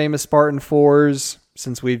other famous Spartan 4s,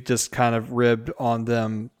 since we've just kind of ribbed on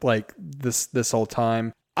them like this whole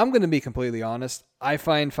time, I'm going to be completely honest. I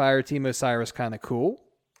find Fireteam Osiris kind of cool.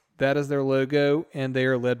 That is their logo, and they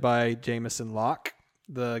are led by Jameson Locke,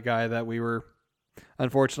 the guy that we were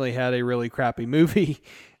unfortunately had a really crappy movie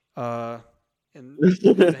in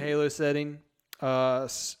the Halo setting.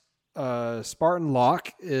 Spartan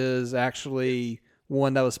Locke is actually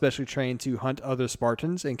one that was specially trained to hunt other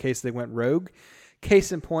Spartans in case they went rogue.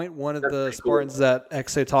 Case in point, one of the Spartans that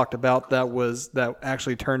Exo talked about that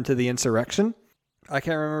actually turned to the insurrection. I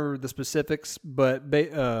can't remember the specifics, but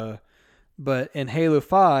in Halo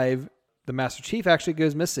 5, the Master Chief actually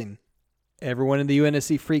goes missing. Everyone in the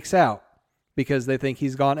UNSC freaks out because they think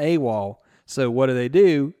he's gone AWOL. So what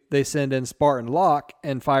do? They send in Spartan Locke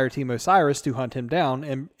and Fireteam Osiris to hunt him down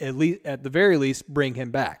and at the very least bring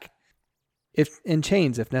him back, if in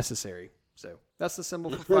chains if necessary. So that's the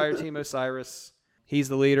symbol for Fireteam Osiris. He's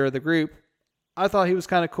the leader of the group. I thought he was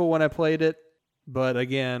kind of cool when I played it, but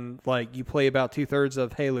again, like you play about 2/3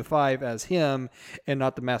 of Halo 5 as him and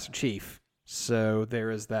not the Master Chief. So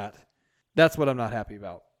there is that. That's what I'm not happy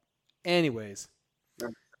about. Anyways,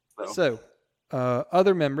 so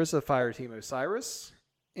other members of Fireteam Osiris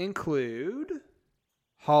include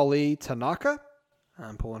Holly Tanaka.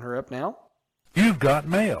 I'm pulling her up now. You've got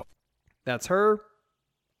mail. That's her.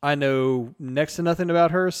 I know next to nothing about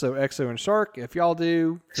her, so Exo and Shark, if y'all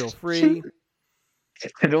do, feel free.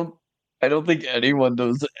 I don't think anyone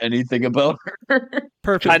knows anything about her.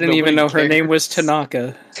 Perfect. I didn't even know her name was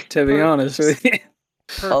Tanaka, to be honest with you.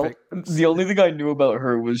 Perfect. The only thing I knew about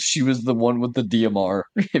her was she was the one with the DMR,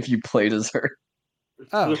 if you played as her.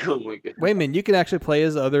 Oh, Oh my god. wait a minute. You can actually play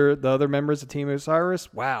as the other members of Team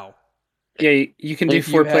Osiris? Wow. Yeah, you can do If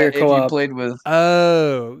you 4-player co-op. If you played with...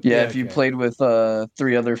 Oh. Yeah, if you played with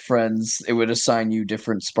 3 other friends, it would assign you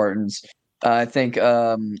different Spartans. I think,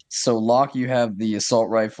 so Locke, you have the assault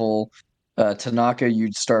rifle. Tanaka,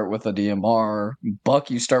 you'd start with a DMR. Buck,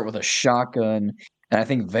 you start with a shotgun. And I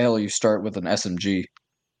think Vale, you start with an SMG.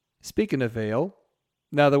 Speaking of Vale,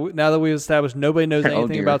 now that we established nobody knows Oh,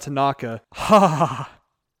 anything dear. about Tanaka,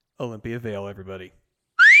 Olympia Vale, everybody.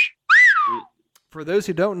 For those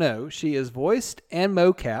who don't know, she is voiced and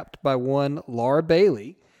mocapped by one Laura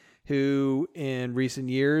Bailey, who in recent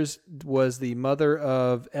years was the mother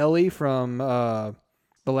of Ellie from The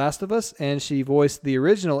Last of Us, and she voiced the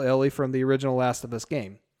original Ellie from the original Last of Us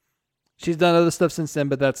game. She's done other stuff since then,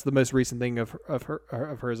 but that's the most recent thing of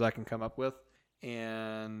hers I can come up with.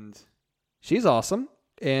 And she's awesome.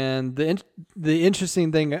 And the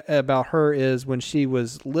interesting thing about her is when she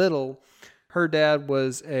was little, her dad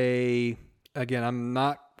was again, I'm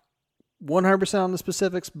not 100% on the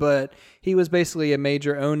specifics, but he was basically a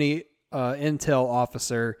major Oni intel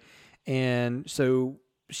officer. And so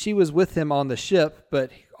she was with him on the ship,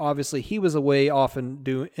 but obviously he was away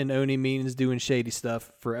often in Oni meetings doing shady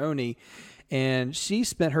stuff for Oni. And she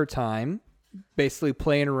spent her time basically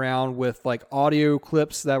playing around with like audio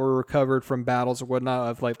clips that were recovered from battles or whatnot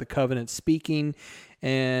of like the Covenant speaking.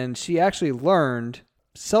 And she actually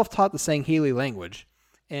self-taught the Sangheili language.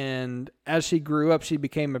 And as she grew up, she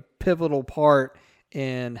became a pivotal part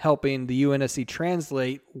in helping the UNSC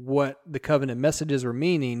translate what the Covenant messages were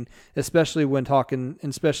meaning, especially when talking,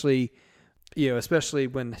 especially when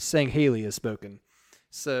Sangheili is spoken.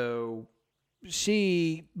 So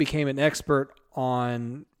she became an expert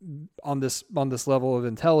on this level of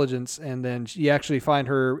intelligence, and then you actually find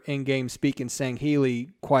her in game speaking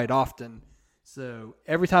Sangheili quite often. So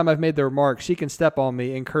every time I've made the remark, she can step on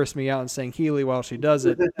me and curse me out in Sangheili while she does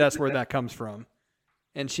it. That's where that comes from.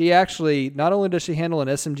 And she actually, not only does she handle an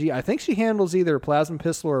SMG, I think she handles either a plasma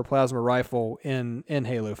pistol or a plasma rifle in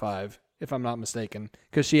Halo 5, if I'm not mistaken.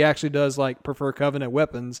 Because she actually does like prefer Covenant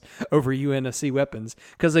weapons over UNSC weapons.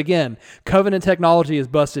 Because again, Covenant technology is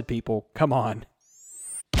busted, people. Come on.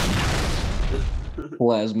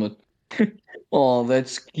 Plasma. Oh,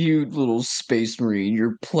 that's cute, little space marine.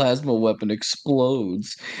 Your plasma weapon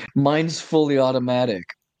explodes. Mine's fully automatic.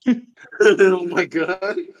 Oh my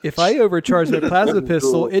god. If I overcharge my plasma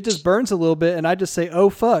pistol, it just burns a little bit, and I just say, oh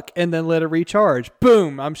fuck, and then let it recharge.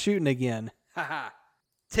 Boom, I'm shooting again. Haha.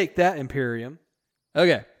 Take that, Imperium.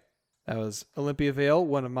 Okay. That was Olympia Vale,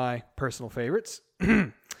 one of my personal favorites.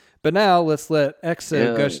 But now let's let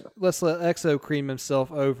Exo cream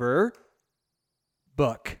himself over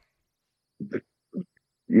Buck.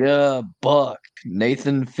 Yeah, Buck.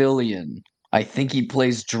 Nathan Fillion. I think he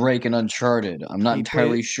plays Drake in Uncharted. I'm not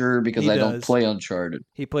entirely sure because I don't play Uncharted.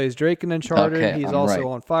 He plays Drake in Uncharted. Okay, He's I'm also right.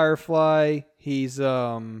 on Firefly. He's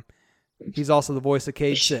also the voice of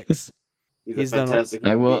Cade 6. He's done fantastic.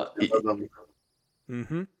 I will.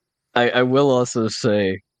 Mm-hmm. I will also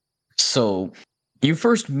say, so you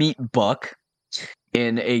first meet Buck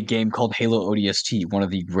in a game called Halo ODST, one of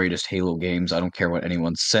the greatest Halo games. I don't care what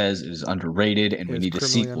anyone says; it is underrated, and we need a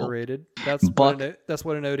sequel. Underrated. That's what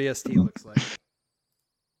an ODST looks like.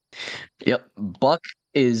 Yep, Buck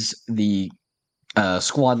is the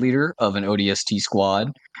squad leader of an ODST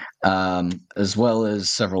squad, as well as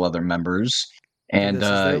several other members, and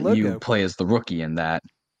you play as the rookie in that.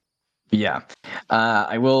 Yeah,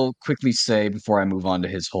 I will quickly say before I move on to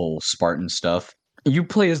his whole Spartan stuff. You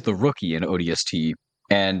play as the rookie in ODST,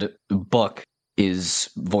 and Buck is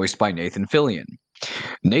voiced by Nathan Fillion.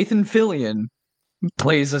 Nathan Fillion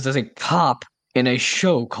plays as a cop in a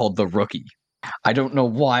show called The Rookie. I don't know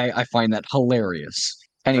why I find that hilarious.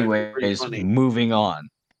 Anyways, moving on.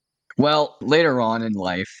 Well, later on in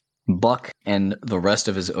life, Buck and the rest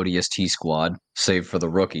of his ODST squad, save for the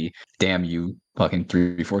rookie, damn you, fucking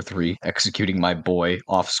 343, executing my boy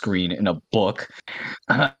off screen in a book.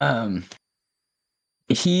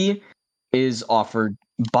 He is offered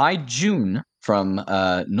by June from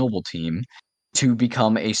Noble Team to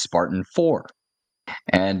become a Spartan 4.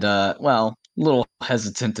 And, well, a little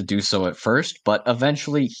hesitant to do so at first, but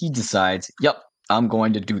eventually he decides, yep, I'm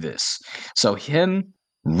going to do this. So him,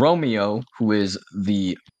 Romeo, who is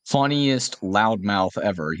the funniest loudmouth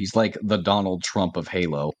ever, he's like the Donald Trump of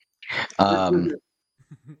Halo.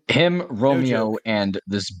 Him, Romeo, and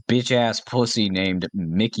this bitch-ass pussy named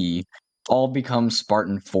Mickey all become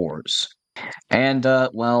Spartan 4s. And,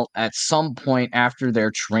 well, at some point after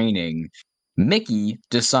their training, Mickey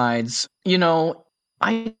decides,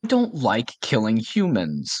 I don't like killing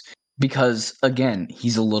humans. Because, again,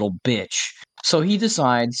 he's a little bitch. So he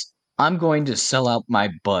decides, I'm going to sell out my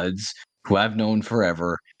buds, who I've known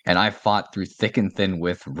forever, and I fought through thick and thin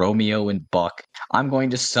with Romeo and Buck. I'm going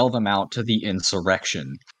to sell them out to the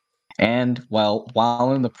insurrection. And, well,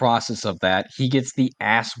 while in the process of that, he gets the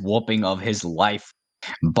ass whooping of his life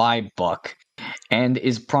by Buck and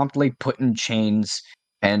is promptly put in chains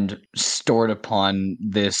and stored upon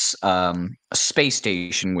this space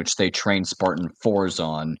station, which they train Spartan 4s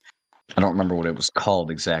on. I don't remember what it was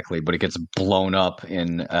called exactly, but it gets blown up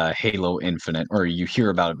in Halo Infinite, or you hear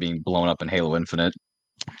about it being blown up in Halo Infinite.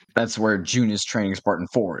 That's where June is training Spartan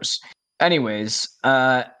 4s. Anyways,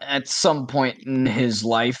 at some point in his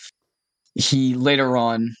life, he later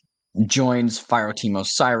on joins Fire Team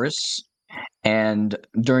Osiris, and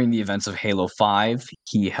during the events of Halo 5,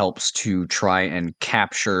 he helps to try and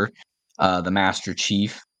capture the Master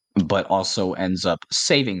Chief but also ends up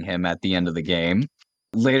saving him at the end of the game.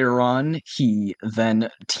 Later on, he then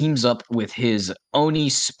teams up with his Oni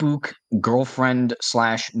spook girlfriend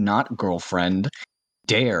 / not girlfriend,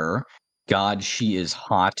 Dare. God, she is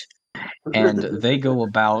hot. And they go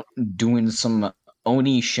about doing some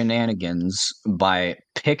Oni shenanigans by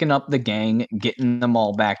picking up the gang, getting them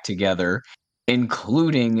all back together,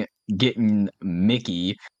 including getting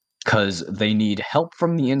Mickey, because they need help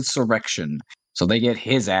from the insurrection. So they get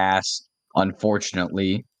his ass,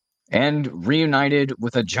 unfortunately, and reunited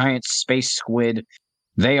with a giant space squid.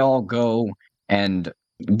 They all go and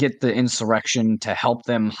get the insurrection to help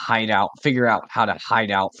them figure out how to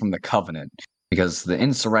hide out from the Covenant. Because the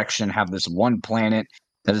insurrection have this one planet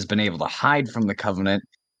that has been able to hide from the Covenant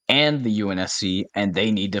and the UNSC, and they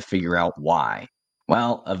need to figure out why.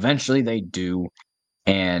 Well, eventually they do,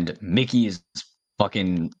 and Mickey is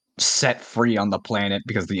fucking set free on the planet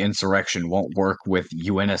because the insurrection won't work with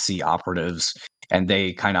UNSC operatives, and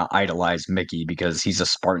they kind of idolize Mickey because he's a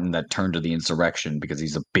Spartan that turned to the insurrection because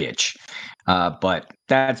he's a bitch. But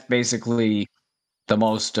that's basically the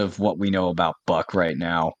most of what we know about Buck right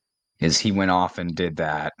now. Is he went off and did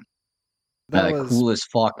that. Cool as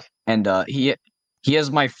fuck. And he has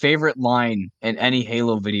my favorite line in any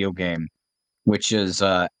Halo video game, which is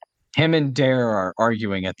him and Dare are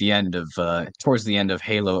arguing at the end of towards the end of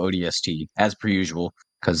Halo ODST, as per usual,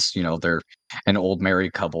 because they're an old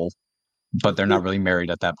married couple, but they're not really married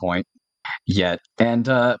at that point yet. And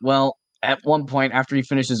well, at one point after he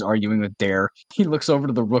finishes arguing with Dare, he looks over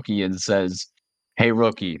to the rookie and says, "Hey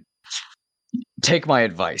rookie, take my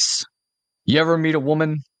advice. You ever meet a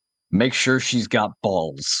woman? Make sure she's got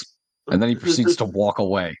balls." And then he proceeds to walk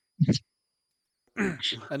away.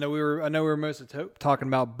 I know we were mostly talking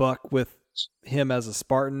about Buck with him as a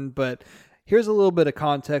Spartan, but here's a little bit of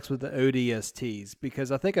context with the ODSTs,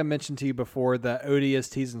 because I think I mentioned to you before that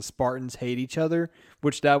ODSTs and Spartans hate each other,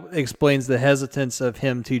 which that explains the hesitance of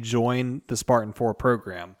him to join the Spartan 4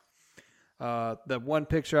 program. The one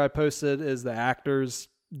picture I posted is the actors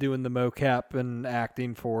doing the mocap and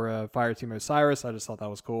acting for Fireteam Osiris. I just thought that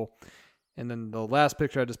was cool. And then the last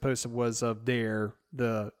picture I just posted was of Dare,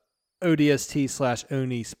 the ODST /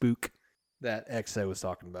 Oni spook that XO was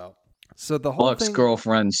talking about. So the whole Buck's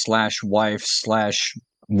girlfriend / wife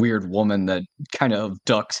 / weird woman that kind of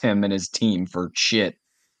abducts him and his team for shit.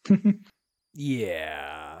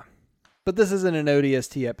 Yeah. But this isn't an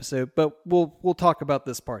ODST episode, but we'll talk about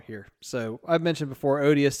this part here. So I've mentioned before,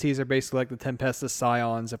 ODSTs are basically like the Tempestus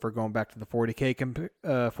Scions if we're going back to the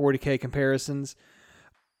 40K comparisons.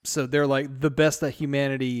 So they're like the best that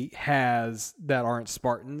humanity has that aren't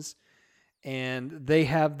Spartans. And they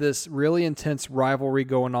have this really intense rivalry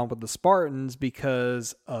going on with the Spartans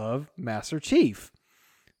because of Master Chief.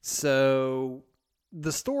 So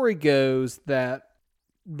the story goes that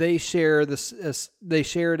they shared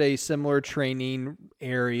a similar training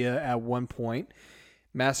area at one point.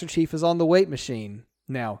 Master Chief is on the weight machine.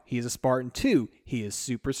 Now, he's a Spartan too. He is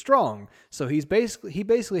super strong. So he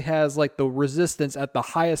basically has like the resistance at the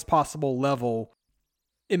highest possible level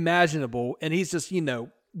imaginable, and he's just,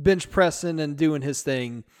 bench pressing and doing his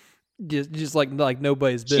thing just like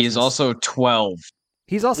nobody's business. He is also 12.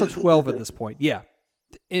 He's also 12 at this point. Yeah.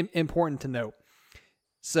 Important to note.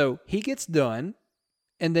 So he gets done,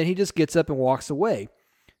 and then he just gets up and walks away.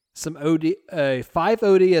 Some 5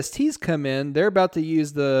 ODSTs come in. They're about to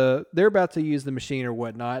use the machine or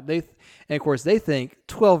whatnot. And of course they think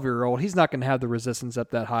 12-year-old, he's not going to have the resistance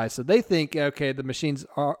up that high. So they think, okay, the machine's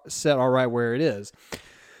set all right where it is.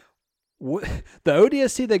 The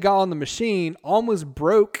ODST that got on the machine almost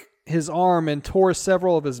broke his arm and tore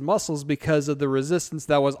several of his muscles because of the resistance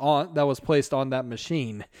that was placed on that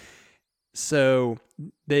machine. So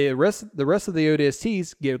the rest of the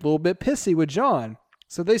ODSTs get a little bit pissy with John.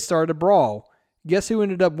 So they started a brawl. Guess who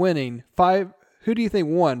ended up winning? Who do you think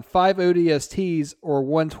won? 5 ODSTs or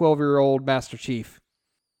 1 12-year-old Master Chief?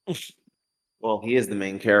 Well, he is the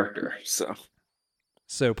main character, so.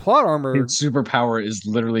 So plot armor. His superpower is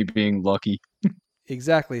literally being lucky.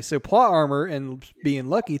 Exactly. So plot armor and being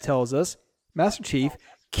lucky tells us Master Chief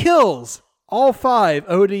kills all 5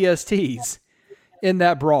 ODSTs in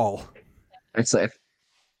that brawl. It's like,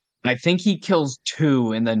 I think he kills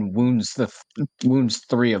 2 and then wounds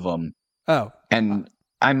 3 of them. Oh. And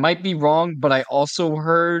I might be wrong, but I also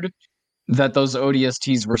heard that those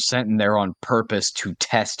ODSTs were sent in there on purpose to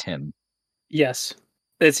test him. Yes.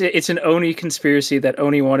 It's an Oni conspiracy that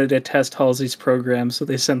Oni wanted to test Halsey's program, so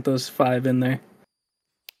they sent those 5 in there.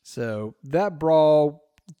 So that brawl,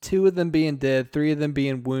 2 of them being dead, 3 of them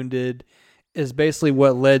being wounded, is basically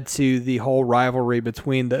what led to the whole rivalry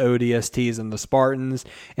between the ODSTs and the Spartans.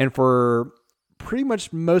 And for pretty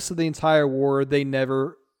much most of the entire war, they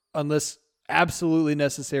never, unless absolutely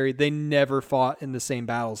necessary, they never fought in the same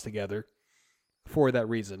battles together for that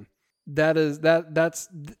reason. That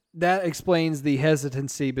explains the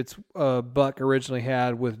hesitancy Buck originally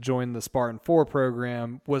had with joining the Spartan 4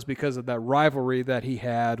 program, was because of that rivalry that he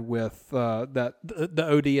had with that the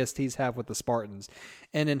ODSTs have with the Spartans.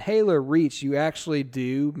 And in Halo Reach, you actually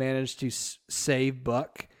do manage to save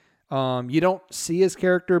Buck. You don't see his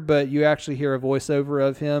character, but you actually hear a voiceover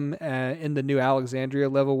of him in the New Alexandria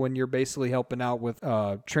level when you're basically helping out with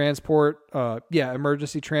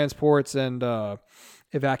emergency transports and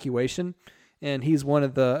evacuation. And he's one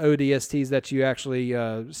of the ODSTs that you actually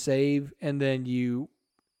save. And then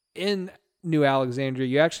in New Alexandria,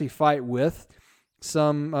 you actually fight with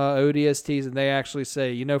some ODSTs, and they actually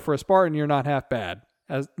say, for a Spartan, you're not half bad.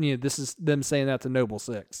 This is them saying that to Noble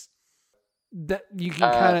Six. That you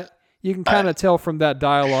can kind of tell from that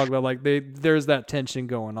dialogue that there's that tension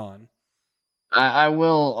going on. I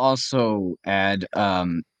will also add,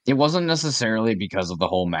 it wasn't necessarily because of the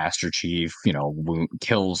whole Master Chief,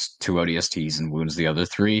 kills 2 ODSTs and wounds the other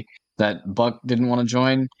 3 that Buck didn't want to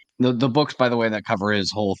join. The books, by the way, that cover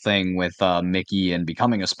his whole thing with Mickey and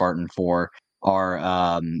becoming a Spartan 4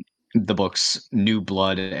 are the books New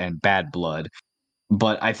Blood and Bad Blood.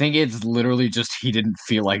 But I think it's literally just he didn't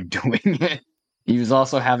feel like doing it. He was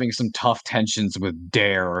also having some tough tensions with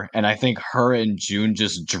Dare, and I think her and June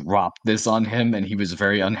just dropped this on him, and he was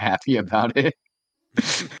very unhappy about it.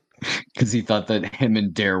 Because he thought that him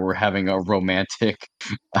and Dare were having a romantic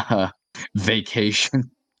vacation.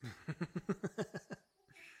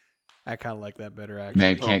 I kind of like that better, actually.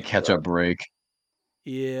 Man can't catch a break.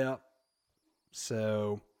 Yeah.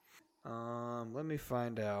 So, let me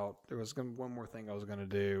find out. There was one more thing I was going to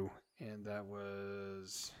do, and that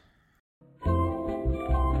was...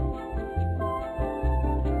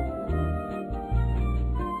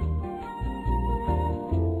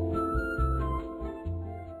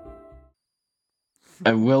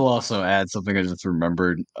 I will also add something I just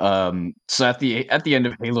remembered. So at the end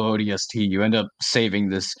of Halo ODST, you end up saving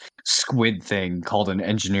this squid thing called an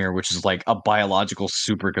engineer, which is like a biological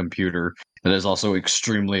supercomputer that is also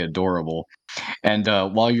extremely adorable. And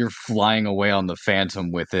while you're flying away on the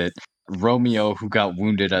Phantom with it, Romeo, who got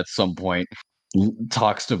wounded at some point,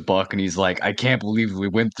 talks to Buck, and he's like, "I can't believe we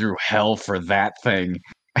went through hell for that thing."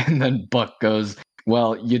 And then Buck goes,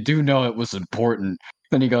 "Well, you do know it was important."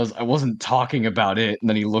 Then he goes, "I wasn't talking about it." And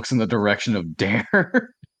then he looks in the direction of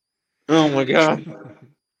Dare. Oh my god.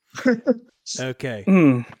 Okay.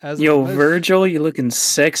 Virgil, you looking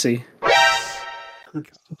sexy.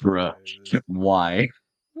 Bruh. Why?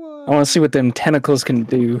 I want to see what them tentacles can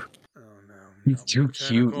do. He's too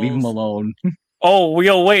cute. Leave him alone. Oh,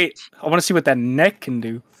 wait. I want to see what that neck can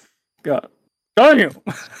do. God damn.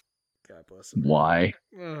 God bless him. Why?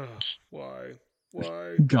 Why?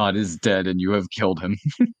 Why? God is dead and you have killed him.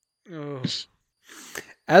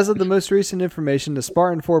 As of the most recent information, the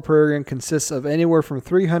Spartan 4 program consists of anywhere from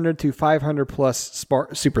 300 to 500 plus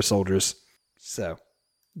super soldiers. So,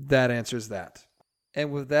 that answers that.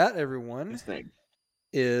 And with that, everyone,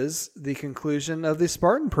 is the conclusion of the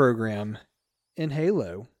Spartan program in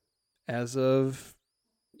Halo as of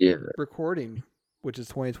recording, which is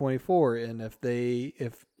 2024. And if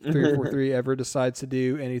 343 ever decides to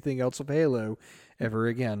do anything else with Halo ever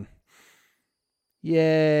again,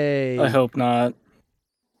 yay! I hope not.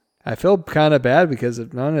 I feel kind of bad because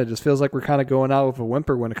it just feels like we're kind of going out with a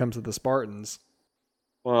whimper when it comes to the Spartans.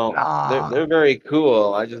 Well, they're very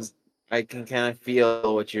cool. I can kind of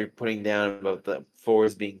feel what you're putting down about the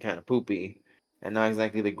fours being kind of poopy and not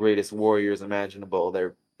exactly the greatest warriors imaginable.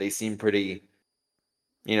 They seem pretty,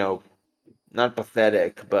 not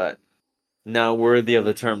pathetic, but not worthy of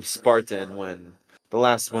the term Spartan. When the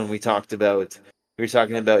last one we were talking about,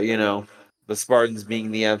 the Spartans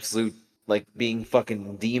being the absolute, being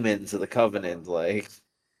fucking demons of the Covenant.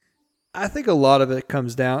 I think a lot of it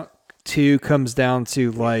comes down to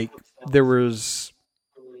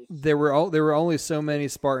there were only so many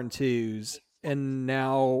Spartan 2s, and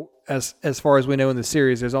now as far as we know in the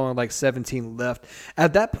series, there's only 17 left.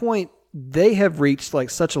 At that point, they have reached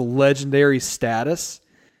such a legendary status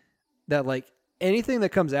that anything that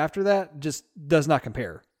comes after that just does not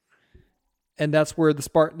compare. And that's where the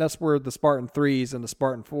Spartan 3s and the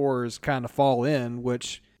Spartan 4s kind of fall in,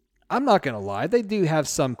 which I'm not going to lie, they do have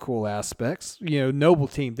some cool aspects. Noble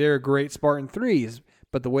Team, they're great Spartan 3s,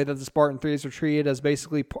 but the way that the Spartan 3s are treated as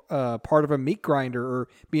basically part of a meat grinder or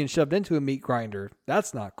being shoved into a meat grinder,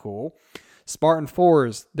 that's not cool. Spartan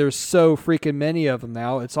 4s, there's so freaking many of them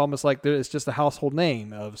now. It's almost like it's just a household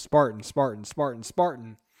name of Spartan, Spartan, Spartan,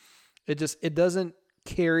 Spartan. It doesn't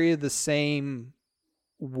carry the same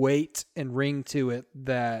weight and ring to it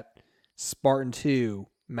that Spartan 2,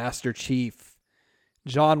 Master Chief,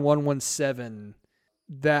 John 117,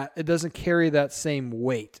 that it doesn't carry that same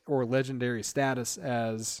weight or legendary status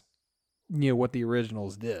as, what the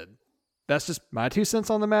originals did. That's just my 2 cents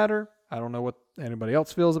on the matter. I don't know what anybody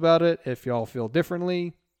else feels about it. If y'all feel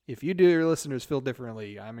differently, if you do, your listeners feel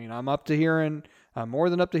differently. I mean, I'm more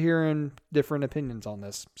than up to hearing different opinions on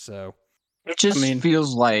this. So it just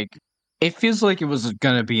feels like it was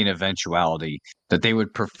going to be an eventuality that they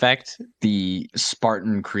would perfect the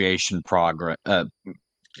Spartan creation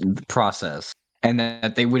process, and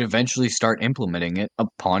that they would eventually start implementing it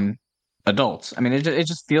upon adults. I mean, it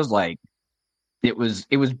just feels like it was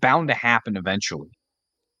bound to happen eventually.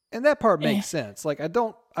 And that part makes sense. Like I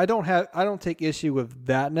don't take issue with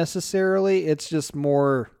that necessarily. It's just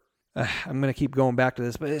more I'm going to keep going back to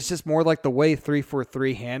this, but it's just more like the way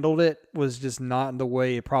 343 handled it was just not the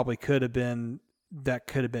way it probably could have been. It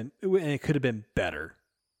could have been better.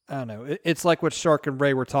 I don't know. It's like what Shark and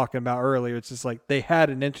Ray were talking about earlier. It's just like they had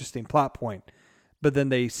an interesting plot point, but then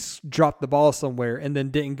they dropped the ball somewhere and then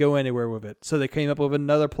didn't go anywhere with it. So they came up with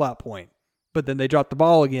another plot point, but then they dropped the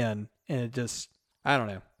ball again, and it just, I don't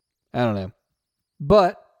know.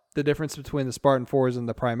 But the difference between the Spartan 4s and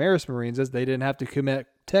the Primaris Marines is they didn't have to commit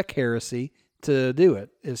tech heresy to do it.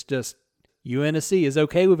 It's just UNSC is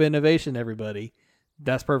okay with innovation, everybody.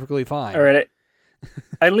 That's perfectly fine. All right.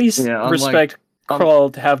 I at least respect Crawl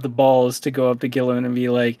to have the balls to go up to Gillen and be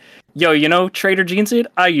like, yo, Trader Gene said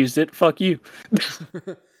I used it. Fuck you.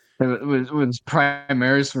 When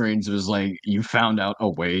Primaris Marines was like, you found out a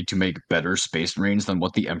way to make better Space Marines than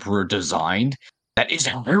what the Emperor designed? That is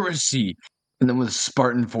heresy. And then with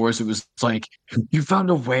Spartan Force, it was like, you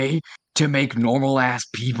found a way to make normal-ass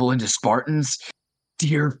people into Spartans?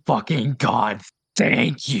 Dear fucking God,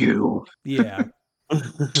 thank you. Yeah.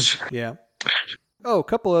 Yeah. Oh, a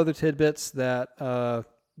couple other tidbits that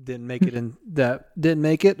didn't make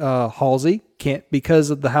it. Halsey can't, because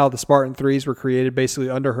of how the Spartan 3s were created basically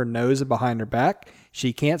under her nose and behind her back,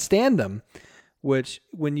 she can't stand them. Which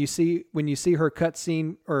when you see her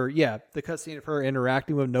cutscene, the cutscene of her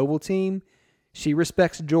interacting with Noble Team, she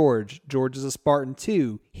respects George. George is a Spartan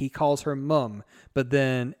too. He calls her mum. But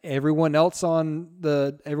then everyone else on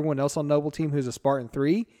Noble Team who's a Spartan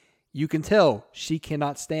 3, you can tell she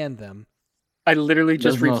cannot stand them. I literally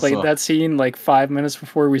just replayed that scene like 5 minutes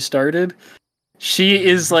before we started. She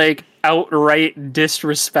is like outright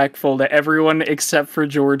disrespectful to everyone except for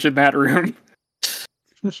George in that room.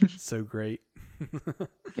 So great.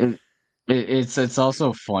 It's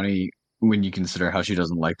also funny when you consider how she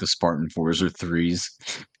doesn't like the Spartan 4s or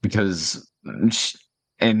 3s, because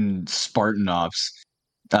in Spartan Ops,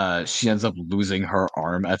 she ends up losing her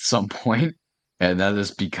arm at some point, and that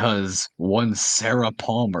is because one Sarah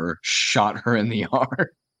Palmer shot her in the arm.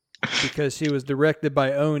 Because she was directed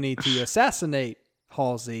by Oni to assassinate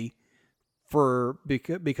Halsey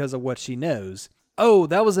because of what she knows. Oh,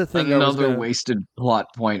 that was a thing. Another wasted plot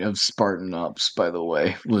point of Spartan Ops, by the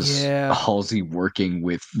way, was Halsey working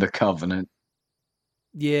with the Covenant.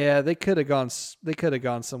 Yeah, they could have gone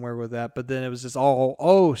somewhere with that, but then it was just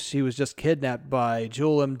she was just kidnapped by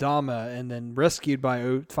Jul Dama and then rescued by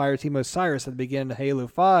Fireteam Osiris at the beginning of Halo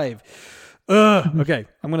 5. Okay,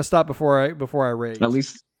 I'm gonna stop before I rage. At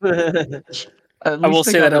least I will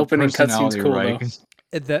say that opening cutscene's cool, right?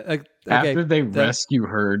 Though. After they rescue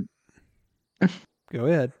her. Go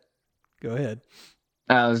ahead.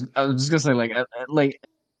 I was just gonna say, like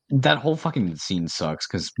that whole fucking scene sucks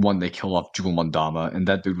because one, they kill off Jul Mandama, and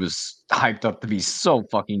that dude was hyped up to be so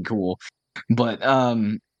fucking cool. But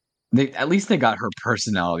they at least they got her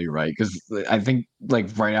personality right, because I think like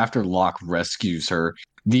right after Locke rescues her,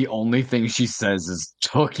 the only thing she says is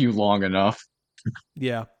 "took you long enough."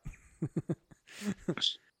 Yeah.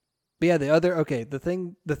 But yeah, the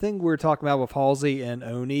thing we were talking about with Halsey and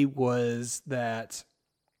Oni was that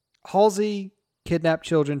Halsey kidnapped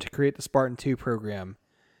children to create the Spartan 2 program.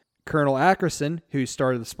 Colonel Ackerson, who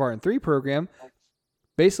started the Spartan 3 program,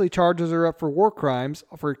 basically charges her up for war crimes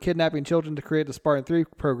for kidnapping children to create the Spartan 3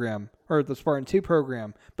 program, or the Spartan 2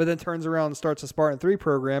 program, but then turns around and starts a Spartan 3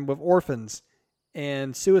 program with orphans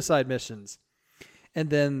and suicide missions. And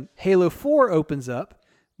then Halo 4 opens up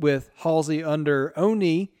with Halsey under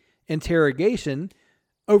Oni interrogation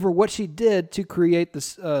over what she did to create the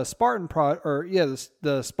Spartan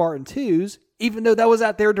the Spartan 2s, even though that was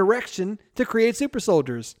at their direction to create super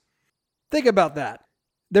soldiers. Think about that.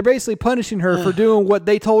 They're basically punishing her for doing what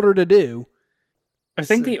they told her to do. I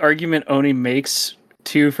think the argument Oni makes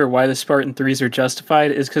too for why the Spartan 3s are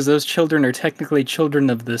justified is because those children are technically children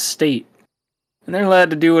of the state, and they're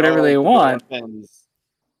allowed to do whatever they want.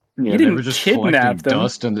 Yeah, they didn't were just kidnap collecting them.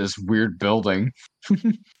 dust in this weird building.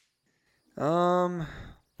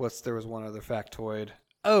 There was one other factoid.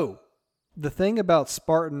 Oh, the thing about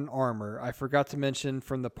Spartan armor, I forgot to mention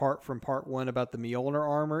from part 1 about the Mjolnir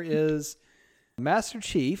armor is Master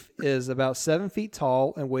Chief is about 7 feet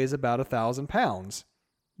tall and weighs about 1,000 pounds,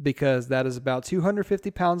 because that is about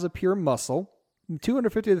 250 pounds of pure muscle,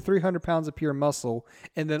 250 to 300 pounds of pure muscle,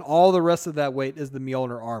 and then all the rest of that weight is the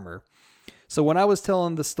Mjolnir armor. So when I was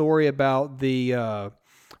telling the story about the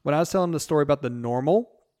normal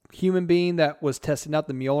human being that was testing out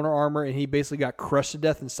the Mjolnir armor and he basically got crushed to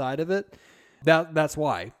death inside of it, that's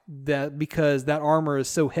why. Because that armor is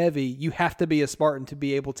so heavy, you have to be a Spartan to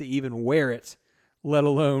be able to even wear it, let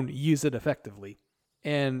alone use it effectively.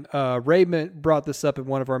 And Raymond brought this up in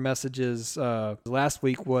one of our messages last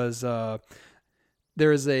week, was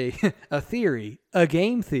there is a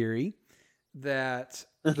game theory, that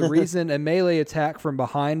the reason a melee attack from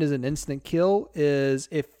behind is an instant kill is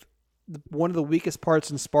if one of the weakest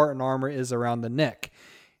parts in Spartan armor is around the neck,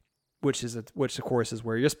 which of course is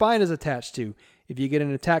where your spine is attached to. If you get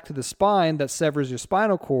an attack to the spine that severs your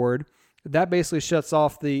spinal cord, that basically shuts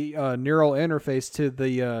off the neural interface to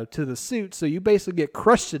the suit. So you basically get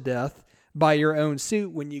crushed to death by your own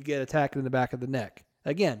suit when you get attacked in the back of the neck.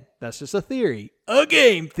 Again, that's just a theory, a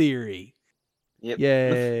game theory. Yep.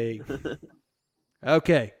 Yay.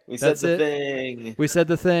 Okay, We said that's the it. thing. We said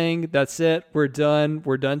the thing. That's it. We're done.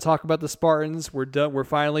 We're done talking about the Spartans. We're done. We're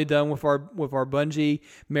finally done with our Bungie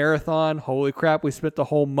marathon. Holy crap! We spent the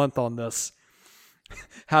whole month on this.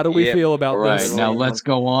 How do we Yep. feel about All right, this? now let's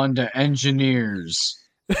go on to engineers.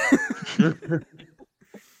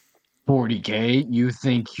 40K, you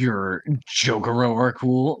think your Jogoro are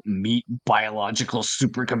cool? Meet biological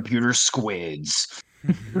supercomputer squids.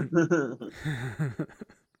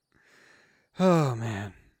 Oh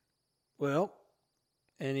man. Well,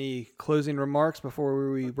 any closing remarks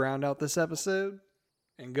before we round out this episode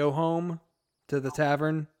and go home to the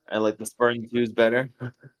tavern? I like the Spartan 2s better.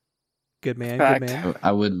 Good man. Fact. Good man.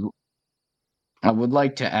 I would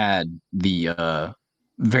like to add the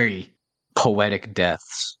very poetic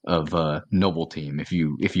deaths of Noble Team, if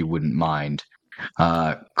you wouldn't mind.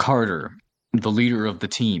 Carter, the leader of the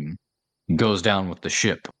team, goes down with the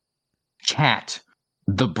ship. Cat,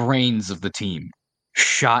 the brains of the team,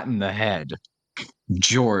 shot in the head.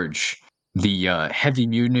 George, the heavy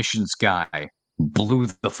munitions guy, blew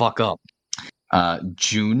the fuck up.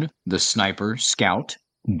 June, the sniper scout,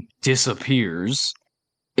 disappears.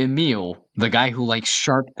 Emil, the guy who likes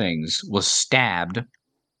sharp things, was stabbed.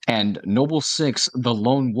 And Noble 6, the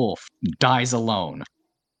lone wolf, dies alone.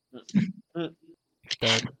 But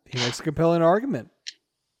he makes a compelling argument.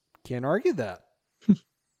 Can't argue that.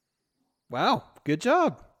 Wow. Good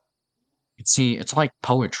job. See, it's like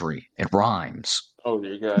poetry. It rhymes. Oh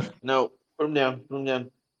dear God! No, put him down. Put him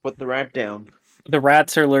down. Put the rat down. The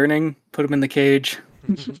rats are learning. Put them in the cage.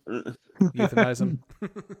 Euthanize him.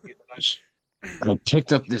 I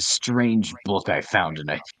picked up this strange book I found in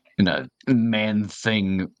a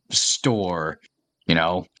Man-Thing store. You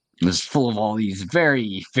know, it was full of all these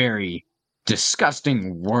very, very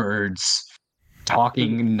disgusting words,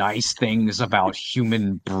 talking nice things about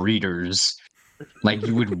human breeders. Like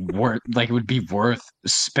it would be worth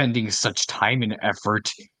spending such time and effort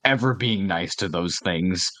ever being nice to those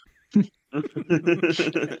things.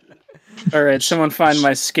 All right, someone find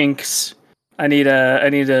my skinks. I need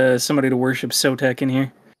somebody to worship Sotek in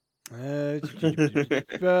here.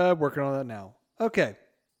 Working on that now. Okay.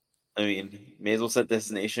 I mean, may as well set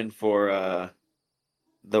destination for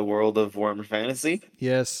the world of Warhammer Fantasy.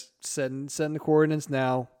 Yes. Setting the coordinates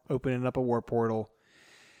now. Opening up a warp portal.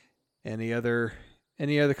 Any other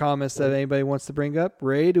comments that anybody wants to bring up?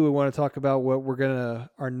 Ray, do we want to talk about what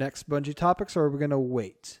our next Bungie topics, or are we gonna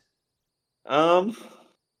wait? I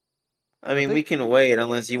mean, we can wait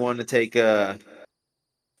unless you want to take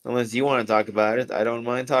unless you want to talk about it. I don't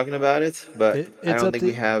mind talking about it, but I don't think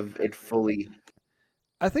we have it fully.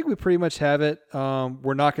 I think we pretty much have it.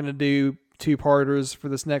 We're not going to do two-parters for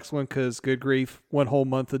this next one because, good grief, one whole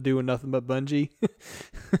month of doing nothing but Bungie.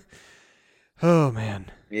 Oh,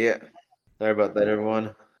 man. Yeah. Sorry about that,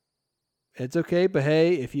 everyone. It's okay, but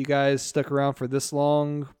hey, if you guys stuck around for this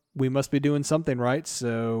long, we must be doing something right.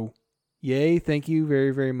 So, yay, thank you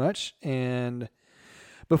very, very much. And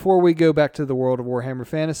before we go back to the world of Warhammer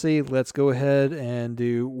Fantasy, let's go ahead and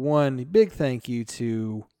do one big thank you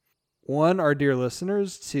to one, our dear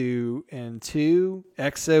listeners, and two,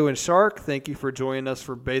 Exo and Shark. Thank you for joining us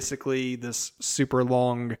for basically this super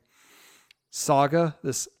long saga,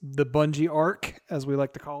 the Bungie arc, as we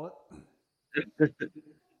like to call it.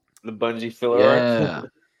 The Bungie filler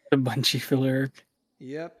arc. The Bungie filler arc.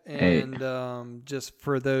 Yep, Hey. and just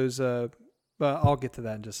for those, I'll get to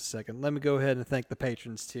that in just a second. Let me go ahead and thank the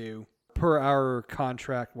patrons too. Per our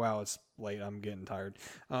contract, wow, it's late. I'm getting tired.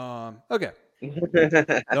 Okay,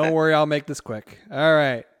 don't worry, I'll make this quick. All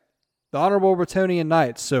right, the Honorable Bretonian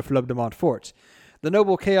Knights, so Flug de Montfort, the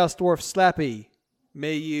Noble Chaos Dwarf Slappy.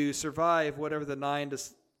 May you survive whatever the Nine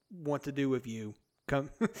want to do with you. Come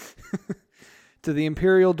to the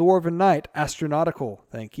Imperial Dwarven Knight, Astronautical.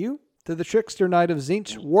 Thank you. To the Trickster Knight of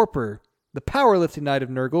Zinch, Warper. The Powerlifting Knight of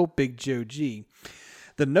Nurgle, Big Joe G.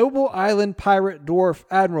 The Noble Island Pirate Dwarf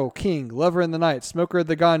Admiral King, Lover in the Night, Smoker of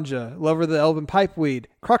the Ganja, Lover of the Elven Pipeweed,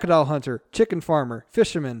 Crocodile Hunter, Chicken Farmer,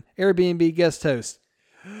 Fisherman, Airbnb Guest Host,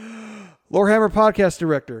 Lorehammer Podcast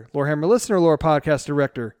Director, Lorehammer Listener Lore Podcast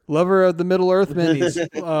Director, Lover of the Middle Earth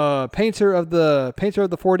Minis, Painter of the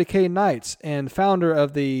 40K Knights, and founder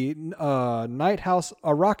of the Night House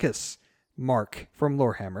Arrakis, Mark from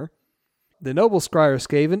Lorehammer. The Noble Scryer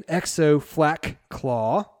Skaven, Exo Flack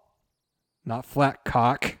Claw, not Flat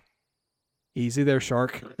Cock. Easy there,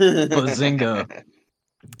 Shark. Bazinga.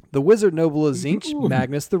 The Wizard Noble of Zinch,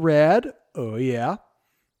 Magnus the Rad. Oh, yeah.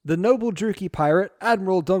 The Noble Druki Pirate,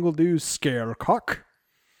 Admiral Dungledoo Scarecock.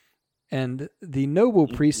 And the Noble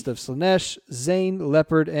Priest of Slanesh, Zane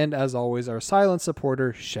Leopard, and as always, our silent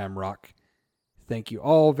supporter, Shamrock. Thank you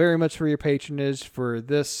all very much for your patronage, for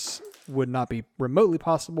this would not be remotely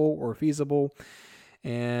possible or feasible.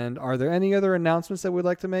 And are there any other announcements that we'd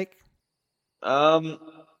like to make?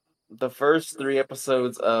 The first 3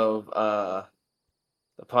 episodes of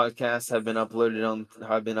the podcast have been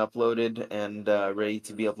uploaded and ready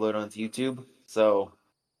to be uploaded onto YouTube. So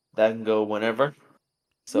that can go whenever.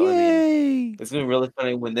 So Yay! I mean, it's gonna be really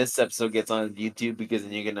funny when this episode gets on YouTube, because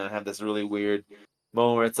then you're gonna have this really weird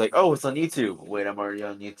moment where it's like, oh, it's on YouTube. Wait, I'm already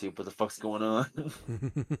on YouTube. What the fuck's going on?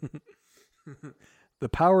 The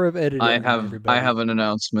power of editing. I everybody. have an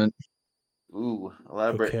announcement. Ooh,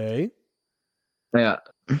 elaborate. Okay. Yeah.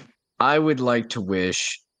 I would like to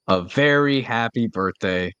wish a very happy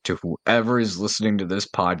birthday to whoever is listening to this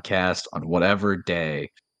podcast on whatever day.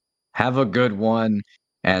 Have a good one,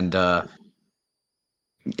 and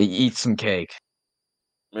eat some cake.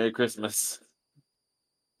 Merry Christmas.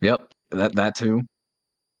 Yep, that too.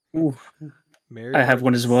 Ooh, Merry I have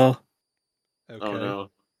one as well. Okay. Oh no.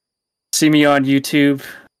 See me on YouTube.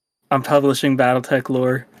 I'm publishing BattleTech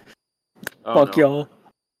lore. Oh, Fuck no.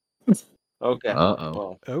 y'all. Okay. Uh-oh.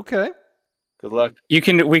 Well, Okay. good luck.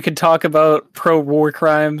 We could talk about pro war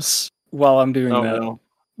crimes while I'm doing Oh that. no.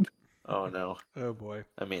 Oh no. Oh boy.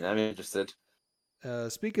 I mean, I'm interested.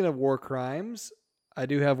 Speaking of war crimes, I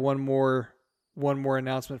do have one more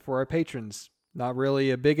announcement for our patrons. Not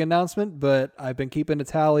really a big announcement, but I've been keeping a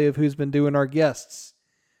tally of who's been doing our guests,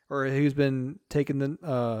 or who's been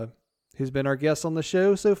who's been our guests on the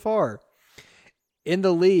show so far. In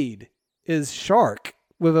the lead is Shark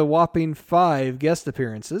with a whopping 5 guest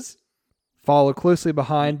appearances, followed closely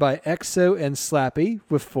behind by Exo and Slappy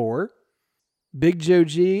with 4, Big Joe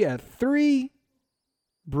G at 3,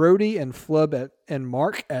 Brody and Flub and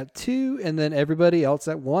Mark at 2, and then everybody else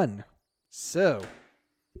at 1. So,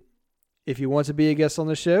 if you want to be a guest on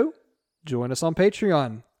the show, join us on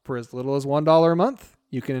Patreon for as little as $1 a month.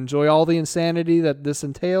 You can enjoy all the insanity that this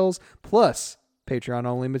entails, plus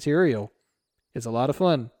Patreon-only material. It's a lot of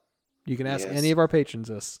fun. You can ask any of our patrons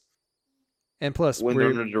this. And plus, When they're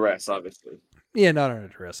under duress, obviously. Yeah, not under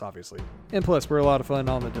duress, obviously. And plus, we're a lot of fun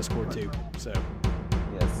on the Discord too. So,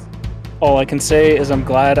 Yes. All I can say is I'm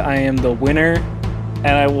glad I am the winner, and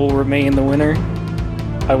I will remain the winner.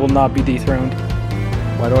 I will not be dethroned.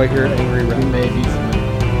 Why do I hear an angry rap? Maybe.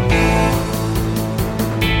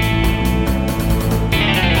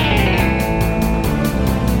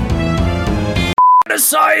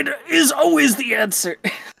 Genocide is always the answer.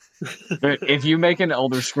 If you make an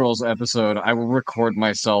Elder Scrolls episode, I will record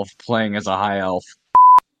myself playing as a high elf.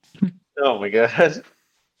 Oh my god.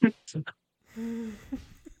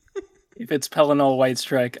 If it's Pelennor White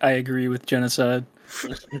Strike, I agree with genocide.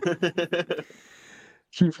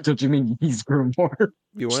 Don't you mean he's Grimoire?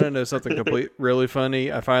 You want to know something really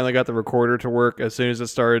funny? I finally got the recorder to work. As soon as it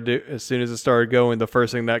started going, the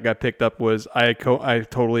first thing that got picked up was I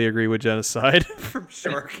totally agree with genocide from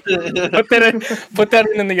Shark. Put that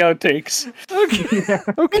in the outtakes. Okay.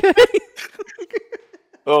 Okay.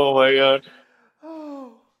 Oh my god.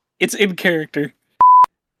 It's in character.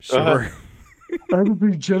 Sure. I don't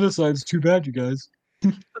think genocide's too bad, you guys.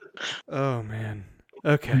 Oh man.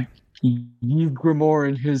 Okay. Yves Grimoire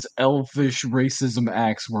and his elfish racism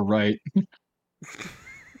acts were right.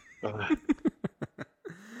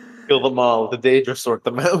 Kill them all. The Daedra sort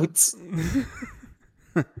them out.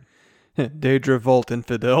 Daedra Volt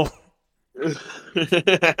Infidel.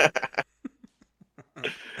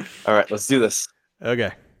 All right, let's do this.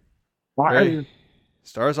 Okay. Ready?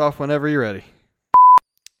 Start us off whenever you're ready.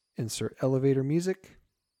 Insert elevator music.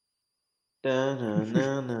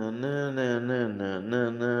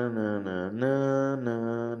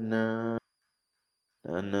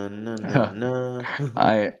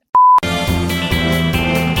 I